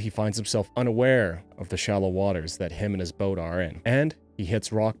 and he finds himself unaware of the shallow waters that him and his boat are in. And he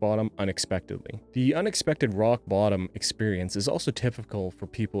hits rock bottom unexpectedly. The unexpected rock bottom experience is also typical for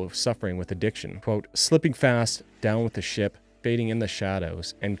people suffering with addiction. Quote, "Slipping fast, down with the ship, fading in the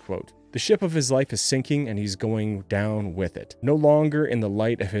shadows," end quote. The ship of his life is sinking and he's going down with it. No longer in the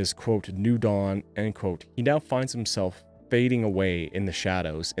light of his, quote, new dawn, end quote. He now finds himself fading away in the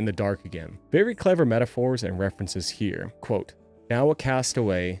shadows, in the dark again. Very clever metaphors and references here. Quote, "Now a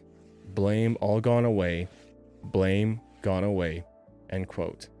castaway, blame all gone away, blame gone away," end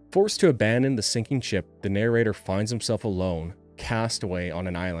quote. Forced to abandon the sinking ship, the narrator finds himself alone, cast away on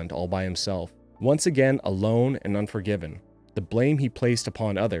an island all by himself. Once again, alone and unforgiven. The blame he placed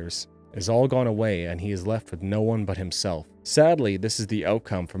upon others is all gone away and he is left with no one but himself. Sadly, this is the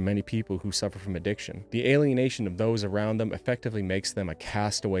outcome for many people who suffer from addiction. The alienation of those around them effectively makes them a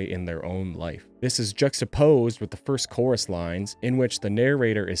castaway in their own life. This is juxtaposed with the first chorus lines, in which the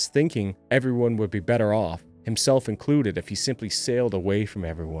narrator is thinking everyone would be better off, himself included, if he simply sailed away from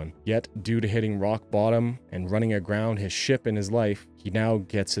everyone. Yet, due to hitting rock bottom and running aground his ship in his life, he now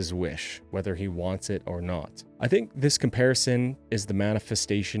gets his wish, whether he wants it or not. I think this comparison is the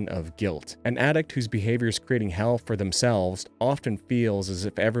manifestation of guilt. An addict whose behavior is creating hell for themselves often feels as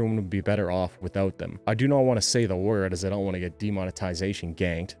if everyone would be better off without them. I do not want to say the word, as I don't want to get demonetization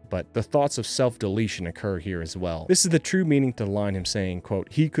ganked, but the thoughts of self-deletion occur here as well. This is the true meaning to the line him saying,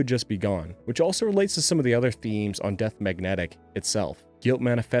 quote, "He could just be gone," which also relates to some of the other themes on Death Magnetic itself. Guilt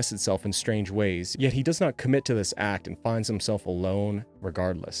manifests itself in strange ways, yet he does not commit to this act and finds himself alone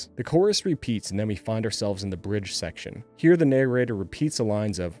regardless. The chorus repeats and then we find ourselves in the bridge section. Here the narrator repeats the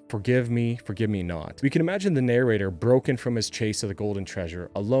lines of, forgive me not." We can imagine the narrator broken from his chase of the golden treasure,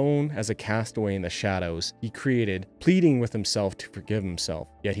 alone as a castaway in the shadows he created, pleading with himself to forgive himself,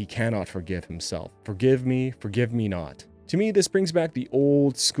 yet he cannot forgive himself. Forgive me not. To me, this brings back the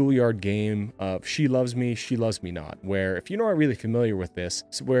old schoolyard game of she loves me not, where, if you're not really familiar with this,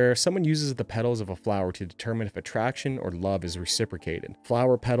 it's where someone uses the petals of a flower to determine if attraction or love is reciprocated.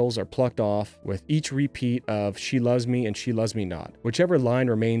 Flower petals are plucked off with each repeat of she loves me and she loves me not. Whichever line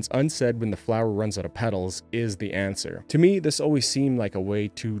remains unsaid when the flower runs out of petals is the answer. To me, this always seemed like a way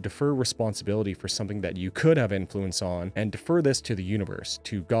to defer responsibility for something that you could have influence on and defer this to the universe,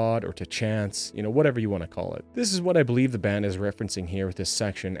 to God, or to chance, whatever you want to call it. This is what I believe the band is referencing here with this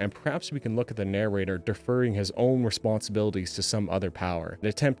section, and perhaps we can look at the narrator deferring his own responsibilities to some other power, an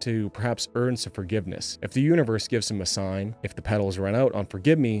attempt to perhaps earn some forgiveness. If the universe gives him a sign, if the petals run out on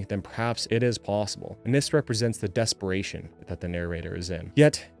forgive me, then perhaps it is possible, and this represents the desperation that the narrator is in.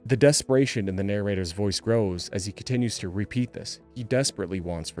 Yet, The desperation in the narrator's voice grows as he continues to repeat this. He desperately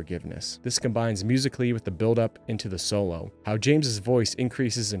wants forgiveness. This combines musically with the build-up into the solo, how James's voice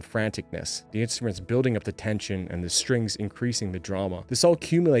increases in franticness, the instruments building up the tension and the strings increasing the drama. This all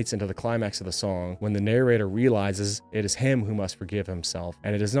accumulates into the climax of the song when the narrator realizes it is him who must forgive himself,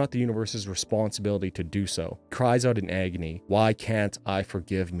 and it is not the universe's responsibility to do so. He cries out in agony, "Why can't I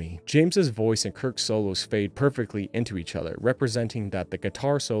forgive me?" James's voice and Kirk's solos fade perfectly into each other, representing that the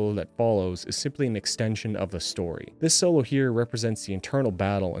guitar solo that follows is simply an extension of the story. This solo here represents the internal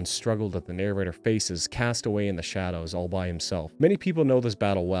battle and struggle that the narrator faces cast away in the shadows all by himself. Many people know this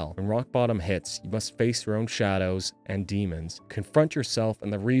battle well. When rock bottom hits, you must face your own shadows and demons, confront yourself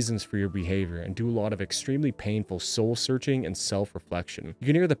and the reasons for your behavior, and do a lot of extremely painful soul-searching and self-reflection. You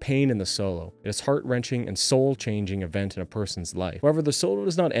can hear the pain in the solo. It is heart-wrenching and soul-changing event in a person's life. However, the solo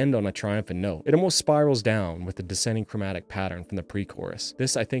does not end on a triumphant note. It almost spirals down with the descending chromatic pattern from the pre-chorus.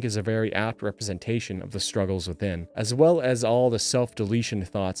 This, I think, is a very apt representation of the struggles within, as well as all the self-deletion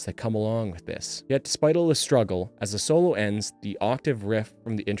thoughts that come along with this. Yet, despite all the struggle, as the solo ends, the octave riff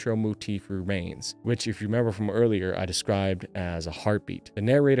from the intro motif remains, which, if you remember from earlier, I described as a heartbeat. The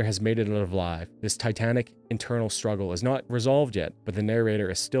narrator has made it live live. This titanic internal struggle is not resolved yet, but the narrator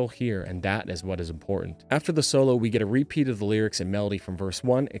is still here, and that is what is important. After the solo, we get a repeat of the lyrics and melody from verse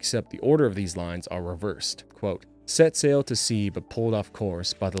 1, except the order of these lines are reversed. Quote, "Set sail to sea, but pulled off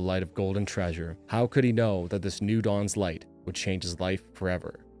course by the light of golden treasure. How could he know that this new dawn's light would change his life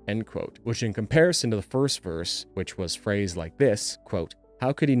forever?" End quote. Which, in comparison to the first verse, which was phrased like this, quote,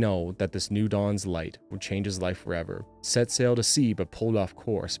 "How could he know that this new dawn's light would change his life forever? Set sail to sea, but pulled off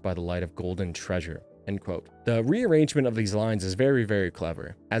course by the light of golden treasure." End quote. The rearrangement of these lines is very, very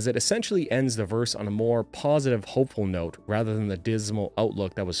clever, as it essentially ends the verse on a more positive, hopeful note rather than the dismal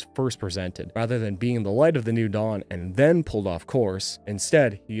outlook that was first presented. Rather than being the light of the new dawn and then pulled off course,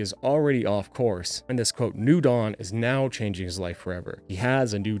 instead, he is already off course, and this quote, "new dawn" is now changing his life forever. He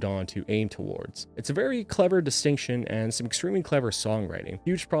has a new dawn to aim towards. It's a very clever distinction and some extremely clever songwriting.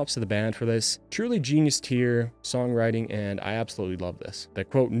 Huge props to the band for this. Truly genius tier songwriting, and I absolutely love this. The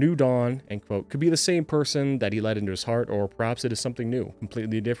quote, "new dawn," end quote, could be the same person that he let into his heart, or perhaps it is something new,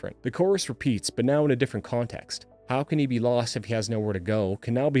 completely different. The chorus repeats, but now in a different context. How can he be lost if he has nowhere to go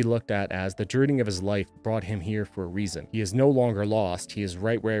can now be looked at as the journey of his life brought him here for a reason. He is no longer lost, he is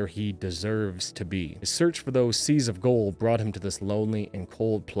right where he deserves to be. His search for those seas of gold brought him to this lonely and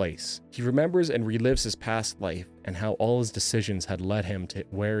cold place. He remembers and relives his past life and how all his decisions had led him to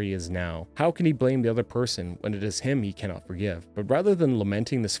where he is now. How can he blame the other person when it is him he cannot forgive? But rather than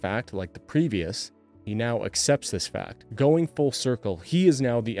lamenting this fact like the previous, he now accepts this fact. Going full circle, he is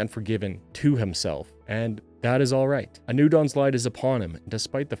now the unforgiven to himself, and that is all right. A new dawn's light is upon him, and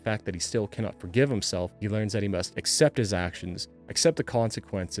despite the fact that he still cannot forgive himself, he learns that he must accept his actions, accept the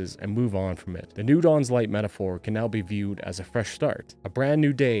consequences, and move on from it. The new dawn's light metaphor can now be viewed as a fresh start, a brand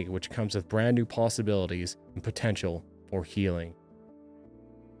new day which comes with brand new possibilities and potential for healing.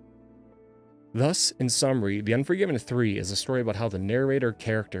 Thus, in summary, The Unforgiven 3 is a story about how the narrator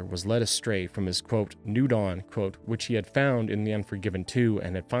character was led astray from his, quote, new dawn, quote, which he had found in The Unforgiven 2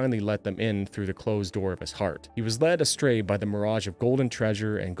 and had finally let them in through the closed door of his heart. He was led astray by the mirage of golden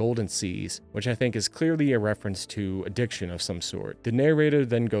treasure and golden seas, which I think is clearly a reference to addiction of some sort. The narrator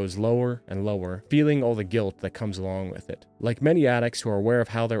then goes lower and lower, feeling all the guilt that comes along with it. Like many addicts who are aware of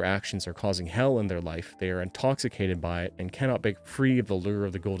how their actions are causing hell in their life, they are intoxicated by it and cannot break free of the lure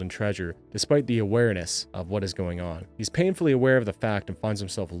of the golden treasure, despite the awareness of what is going on. He's painfully aware of the fact and finds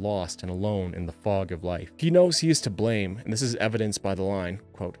himself lost and alone in the fog of life. He knows he is to blame, and this is evidenced by the line,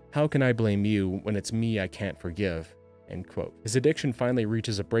 quote, "How can I blame you when it's me I can't forgive?" End quote. His addiction finally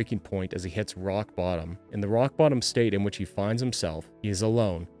reaches a breaking point as he hits rock bottom. In the rock bottom state in which he finds himself, he is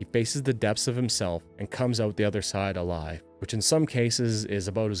alone. He faces the depths of himself and comes out the other side alive, which in some cases is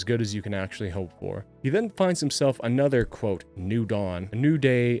about as good as you can actually hope for. He then finds himself another, quote, new dawn, a new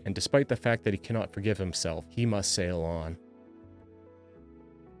day, and despite the fact that he cannot forgive himself, he must sail on.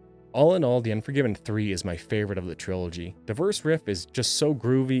 All in all, The Unforgiven 3 is my favorite of the trilogy. The verse riff is just so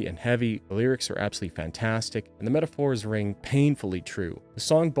groovy and heavy, the lyrics are absolutely fantastic, and the metaphors ring painfully true. The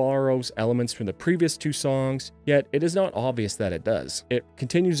song borrows elements from the previous two songs, yet it is not obvious that it does. It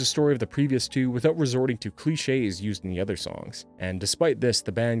continues the story of the previous two without resorting to cliches used in the other songs. And despite this,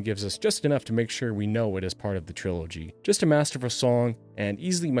 the band gives us just enough to make sure we know it is part of the trilogy. Just a masterful song, and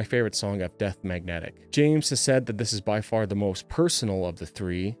easily my favorite song of Death Magnetic. James has said that this is by far the most personal of the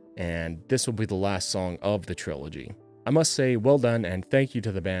three, and this will be the last song of the trilogy. I must say, well done, and thank you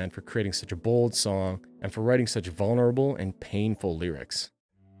to the band for creating such a bold song and for writing such vulnerable and painful lyrics.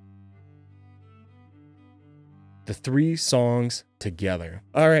 the 3 songs together.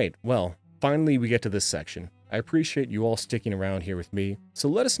 Alright, well, finally we get to this section. I appreciate you all sticking around here with me, so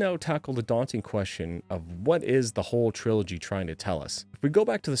let us now tackle the daunting question of what is the whole trilogy trying to tell us. If we go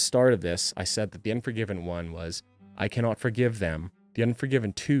back to the start of this, I said that the Unforgiven 1 was, I cannot forgive them. The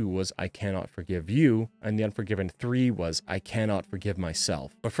Unforgiven 2 was, I cannot forgive you, and the Unforgiven 3 was, I cannot forgive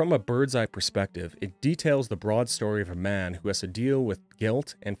myself. But from a bird's eye perspective, it details the broad story of a man who has to deal with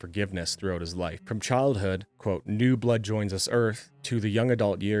guilt and forgiveness throughout his life. From childhood, quote, new blood joins this earth, to the young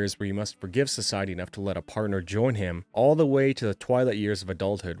adult years where he must forgive society enough to let a partner join him, all the way to the twilight years of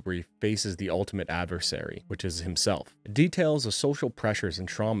adulthood where he faces the ultimate adversary, which is himself. It details the social pressures and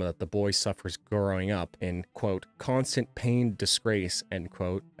trauma that the boy suffers growing up in, quote, constant pain, disgrace, end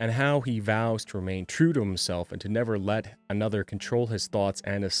quote, and how he vows to remain true to himself and to never let another control his thoughts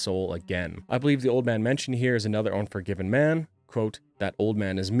and his soul again. I believe the old man mentioned here is another unforgiven man, quote, that old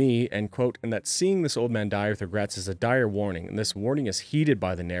man is me, end quote, and that seeing this old man die with regrets is a dire warning, and this warning is heeded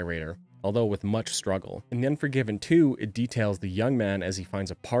by the narrator, although with much struggle. In The Unforgiven 2, it details the young man as he finds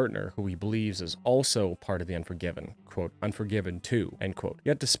a partner who he believes is also part of the Unforgiven, quote, Unforgiven 2, end quote.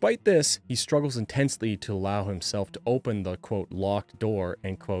 Yet despite this, he struggles intensely to allow himself to open the, quote, locked door,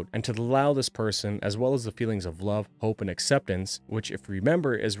 end quote, and to allow this person, as well as the feelings of love, hope, and acceptance, which if we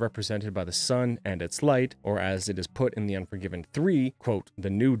remember is represented by the sun and its light, or as it is put in The Unforgiven 3, quote, the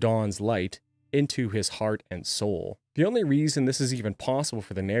new dawn's light, into his heart and soul. The only reason this is even possible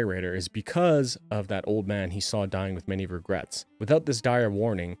for the narrator is because of that old man he saw dying with many regrets. Without this dire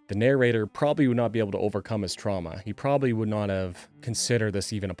warning, the narrator probably would not be able to overcome his trauma. He probably would not have considered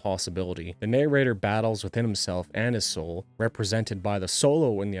this even a possibility. The narrator battles within himself and his soul, represented by the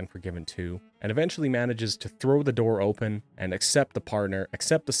solo in The Unforgiven 2, and eventually manages to throw the door open and accept the partner,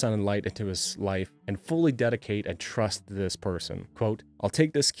 accept the sun and light into his life, and fully dedicate and trust this person. Quote, I'll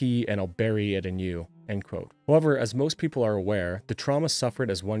take this key and I'll bury it in you. End quote. However, as most people are aware, the trauma suffered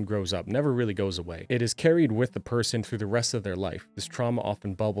as one grows up never really goes away. It is carried with the person through the rest of their life. This trauma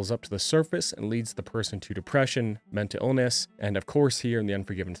often bubbles up to the surface and leads the person to depression, mental illness, and of course here in The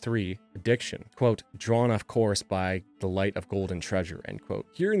Unforgiven 3, addiction. Quote, drawn of course by the light of golden treasure, end quote.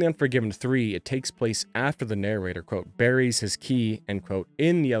 Here in The Unforgiven 3, it takes place after the narrator, quote, buries his key, end quote,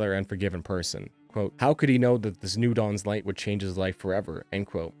 in the other unforgiven person. Quote, how could he know that this new dawn's light would change his life forever, end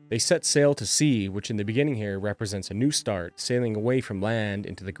quote. They set sail to sea, which in the beginning here represents a new start, sailing away from land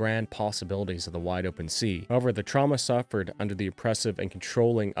into the grand possibilities of the wide open sea. However, the trauma suffered under the oppressive and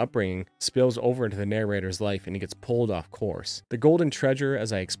controlling upbringing spills over into the narrator's life and he gets pulled off course. The golden treasure,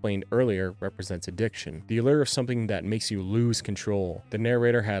 as I explained earlier, represents addiction, the allure of something that makes you lose control. The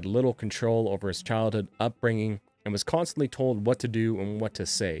narrator had little control over his childhood upbringing and was constantly told what to do and what to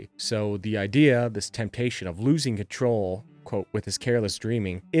say. So the idea, this temptation of losing control, quote, with his careless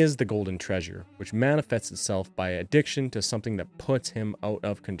dreaming, is the golden treasure, which manifests itself by addiction to something that puts him out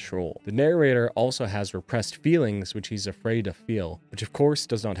of control. The narrator also has repressed feelings which he's afraid to feel, which of course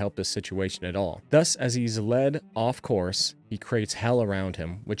does not help this situation at all. Thus, as he's led off course, he creates hell around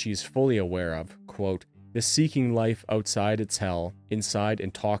him, which he's fully aware of, quote, this seeking life outside its hell, inside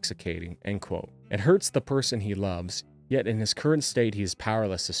intoxicating, end quote. It hurts the person he loves, yet in his current state he is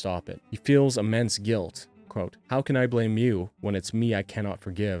powerless to stop it. He feels immense guilt. Quote, how can I blame you when it's me I cannot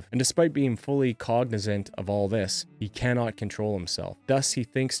forgive? And despite being fully cognizant of all this, he cannot control himself. Thus he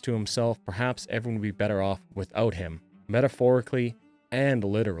thinks to himself, perhaps everyone would be better off without him, metaphorically and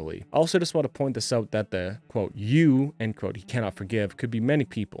literally. I also just want to point this out that the, quote, you, end quote, he cannot forgive could be many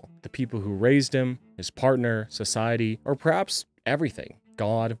people. The people who raised him, his partner, society, or perhaps everything.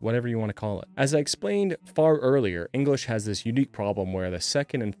 God, whatever you want to call it. As I explained far earlier, English has this unique problem where the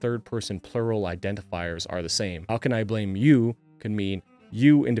second and third person plural identifiers are the same. How can I blame you can mean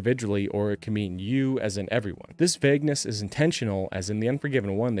you individually, or it can mean you as in everyone. This vagueness is intentional, as in The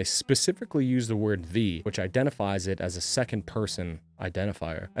Unforgiven 1, they specifically use the word the, which identifies it as a second person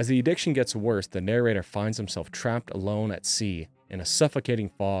identifier. As the addiction gets worse, the narrator finds himself trapped alone at sea, in a suffocating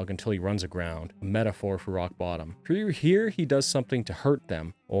fog until he runs aground, a metaphor for rock bottom. Here he does something to hurt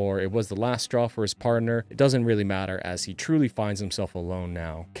them, or it was the last straw for his partner. It doesn't really matter, as he truly finds himself alone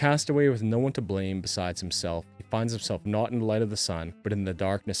now. Cast away with no one to blame besides himself, he finds himself not in the light of the sun, but in the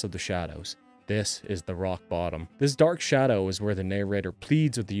darkness of the shadows. This is the rock bottom. This dark shadow is where the narrator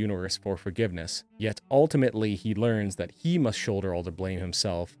pleads with the universe for forgiveness, yet ultimately he learns that he must shoulder all the blame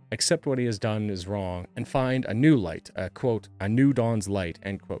himself, accept what he has done is wrong, and find a new light, a quote, a new dawn's light,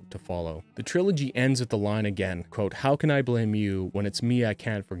 end quote, to follow. The trilogy ends with the line again, quote, how can I blame you when it's me I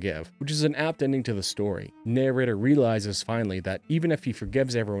can't forgive, which is an apt ending to the story. The narrator realizes finally that even if he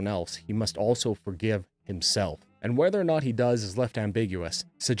forgives everyone else, he must also forgive himself. and whether or not he does is left ambiguous,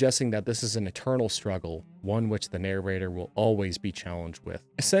 suggesting that this is an eternal struggle, one which the narrator will always be challenged with.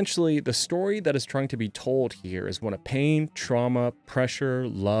 Essentially, the story that is trying to be told here is one of pain, trauma, pressure,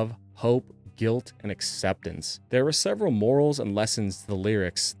 love, hope, guilt, and acceptance. There are several morals and lessons to the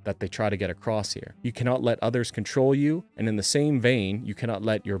lyrics that they try to get across here. You cannot let others control you, and in the same vein, you cannot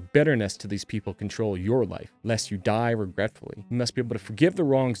let your bitterness to these people control your life, lest you die regretfully. You must be able to forgive the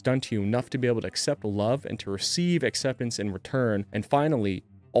wrongs done to you enough to be able to accept love and to receive acceptance in return. And finally,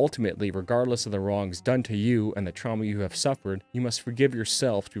 ultimately, regardless of the wrongs done to you and the trauma you have suffered, you must forgive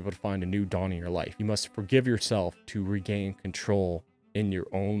yourself to be able to find a new dawn in your life. You must forgive yourself to regain control in your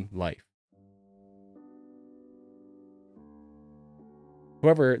own life.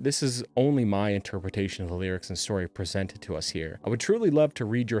 However, this is only my interpretation of the lyrics and story presented to us here. I would truly love to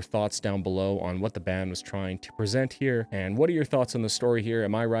read your thoughts down below on what the band was trying to present here, and what are your thoughts on the story here?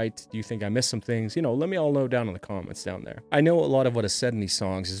 Am I right? Do you think I missed some things? You know, let me all know down in the comments down there. I know a lot of what is said in these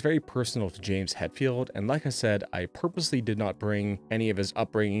songs is very personal to James Hetfield, and like I said, I purposely did not bring any of his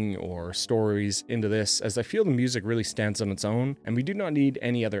upbringing or stories into this, as I feel the music really stands on its own, and we do not need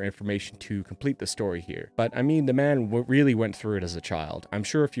any other information to complete the story here. But I mean, the man really went through it as a child. I'm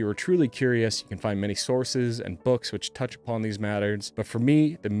sure if you are truly curious, you can find many sources and books which touch upon these matters, but for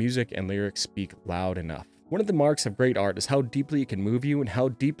me, the music and lyrics speak loud enough. One of the marks of great art is how deeply it can move you and how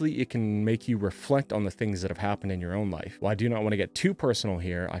deeply it can make you reflect on the things that have happened in your own life. While I do not want to get too personal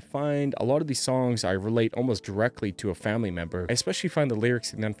here, I find a lot of these songs I relate almost directly to a family member. I especially find the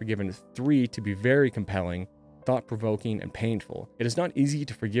lyrics in Unforgiven 3 to be very compelling, thought-provoking, and painful. It is not easy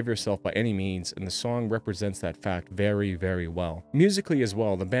to forgive yourself by any means, and the song represents that fact very, very well. Musically as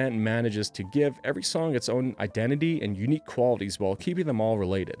well, the band manages to give every song its own identity and unique qualities while keeping them all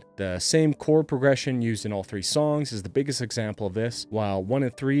related. The same chord progression used in all three songs is the biggest example of this, while 1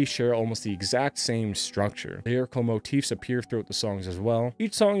 and 3 share almost the exact same structure. Lyrical motifs appear throughout the songs as well.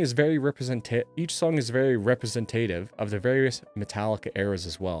 Each song is very representative of the various Metallica eras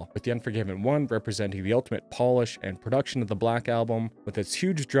as well, with the Unforgiven 1 representing the ultimate polish and production of the Black Album, with its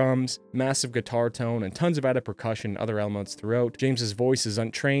huge drums, massive guitar tone, and tons of added percussion and other elements throughout. James's voice is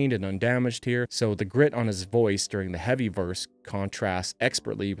untrained and undamaged here, so the grit on his voice during the heavy verse contrasts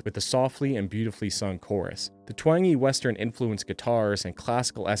expertly with the softly and beautifully sung chorus. The twangy Western influenced guitars and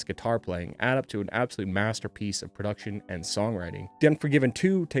classical-esque guitar playing add up to an absolute masterpiece of production and songwriting. The Unforgiven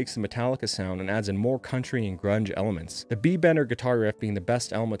 2 takes the Metallica sound and adds in more country and grunge elements, the B-bender guitar riff being the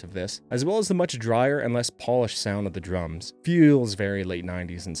best element of this, as well as the much drier and less polished sound of the drums. Feels very late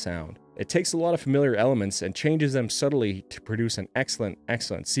 90s in sound. It takes a lot of familiar elements and changes them subtly to produce an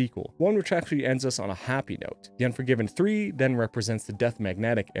excellent sequel, one which actually ends us on a happy note. The Unforgiven 3 then represents the Death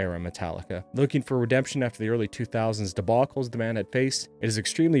Magnetic era Metallica. Looking for redemption after the early 2000s debacles the band had faced, it is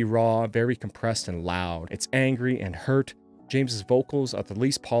extremely raw, very compressed and loud. It's angry and hurt. James's vocals are the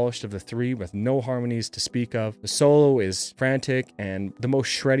least polished of the three, with no harmonies to speak of. The solo is frantic and the most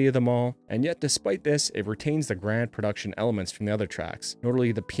shreddy of them all, and yet despite this, it retains the grand production elements from the other tracks,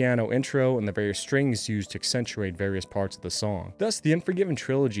 notably the piano intro and the various strings used to accentuate various parts of the song. Thus, the Unforgiven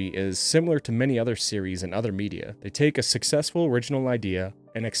Trilogy is similar to many other series and other media. They take a successful original idea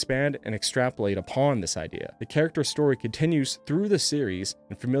and expand and extrapolate upon this idea. The character story continues through the series,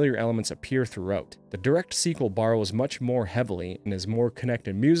 and familiar elements appear throughout. The direct sequel borrows much more heavily and is more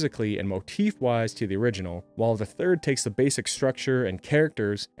connected musically and motif-wise to the original, while the third takes the basic structure and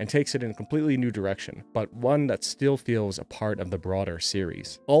characters and takes it in a completely new direction, but one that still feels a part of the broader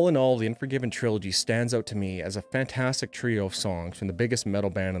series. All in all, the Unforgiven Trilogy stands out to me as a fantastic trio of songs from the biggest metal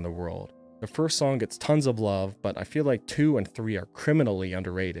band in the world. The first song gets tons of love, but I feel like 2 and 3 are criminally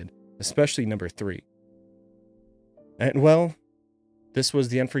underrated, especially number 3. And well, this was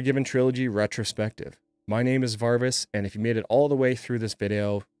the Unforgiven Trilogy retrospective. My name is Varvis, and if you made it all the way through this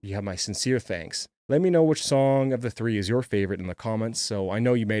video, you have my sincere thanks. Let me know which song of the 3 is your favorite in the comments, so I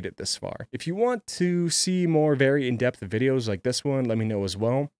know you made it this far. If you want to see more very in-depth videos like this one, let me know as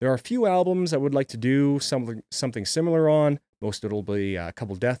well. There are a few albums I would like to do something similar on, most notably a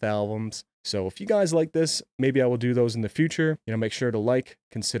couple Death albums. So if you guys like this, maybe I will do those in the future. You know, make sure to like,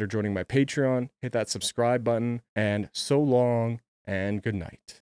 consider joining my Patreon, hit that subscribe button, and so long and good night.